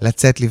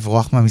 לצאת,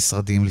 לברוח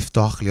מהמשרדים,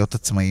 לפתוח, להיות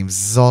עצמאים,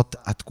 זאת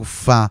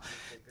התקופה,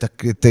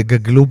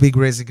 תגגלו ביג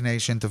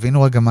רזיגניישן,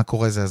 תבינו רגע מה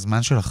קורה, זה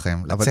הזמן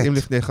שלכם, לצאת. אבל אם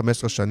לפני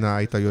 15 שנה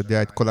היית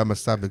יודע את כל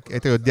המסע,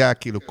 היית יודע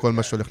כאילו כל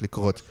מה שהולך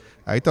לקרות,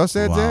 היית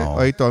עושה את זה,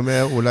 או היית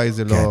אומר, אולי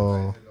זה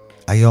לא...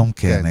 היום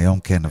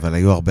כן, אבל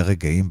היו הרבה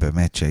רגעים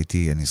באמת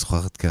שהייתי, אני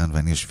זוכרת קרן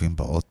ואני יושבים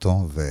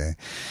באוטו,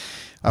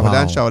 אבל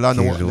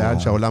לאן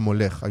שהעולם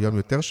הולך, היום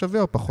יותר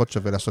שווה או פחות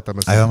שווה לעשות את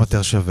המסע? היום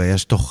יותר שווה,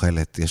 יש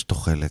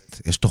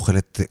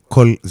תוחלת,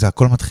 זה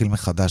הכל מתחיל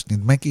מחדש,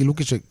 נדמה כאילו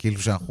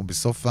שאנחנו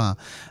בסוף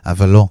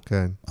אבל לא,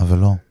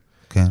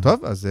 כן.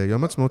 טוב, אז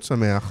יום עצמאות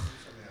שמח.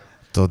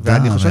 תודה,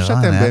 ואני חושב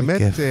שאתם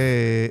באמת,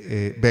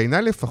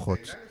 בעיניי לפחות,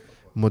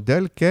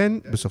 מודל כן,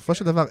 בסופו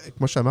של דבר,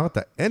 כמו שאמרת,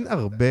 אין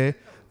הרבה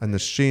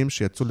אנשים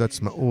שיצאו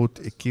לעצמאות,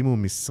 הקימו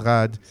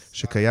משרד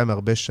שקיים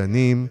הרבה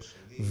שנים,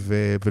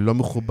 ולא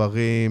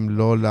מחוברים,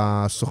 לא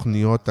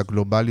לסוכניות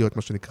הגלובליות,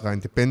 מה שנקרא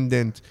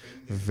אינדיפנדנט,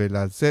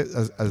 ולזה,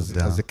 אז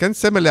זה כן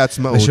סמל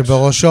לעצמאות.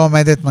 ושבראשו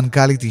עומדת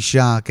מנכ"לית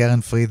אישה,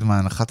 קרן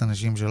פרידמן, אחת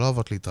הנשים שלא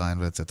אוהבות להתראיין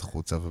ולצאת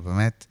החוצה,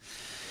 ובאמת,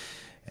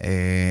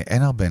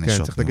 אין הרבה נשות.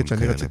 כן, צריך להגיד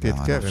שאני רציתי את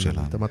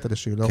קרן, אתה אמרת לי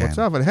שהיא לא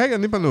רוצה, אבל היי,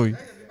 אני בנוי.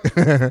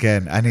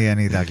 כן,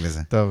 אני אדאג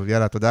לזה. טוב,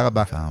 יאללה, תודה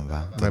רבה.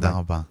 תודה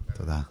רבה,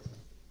 תודה.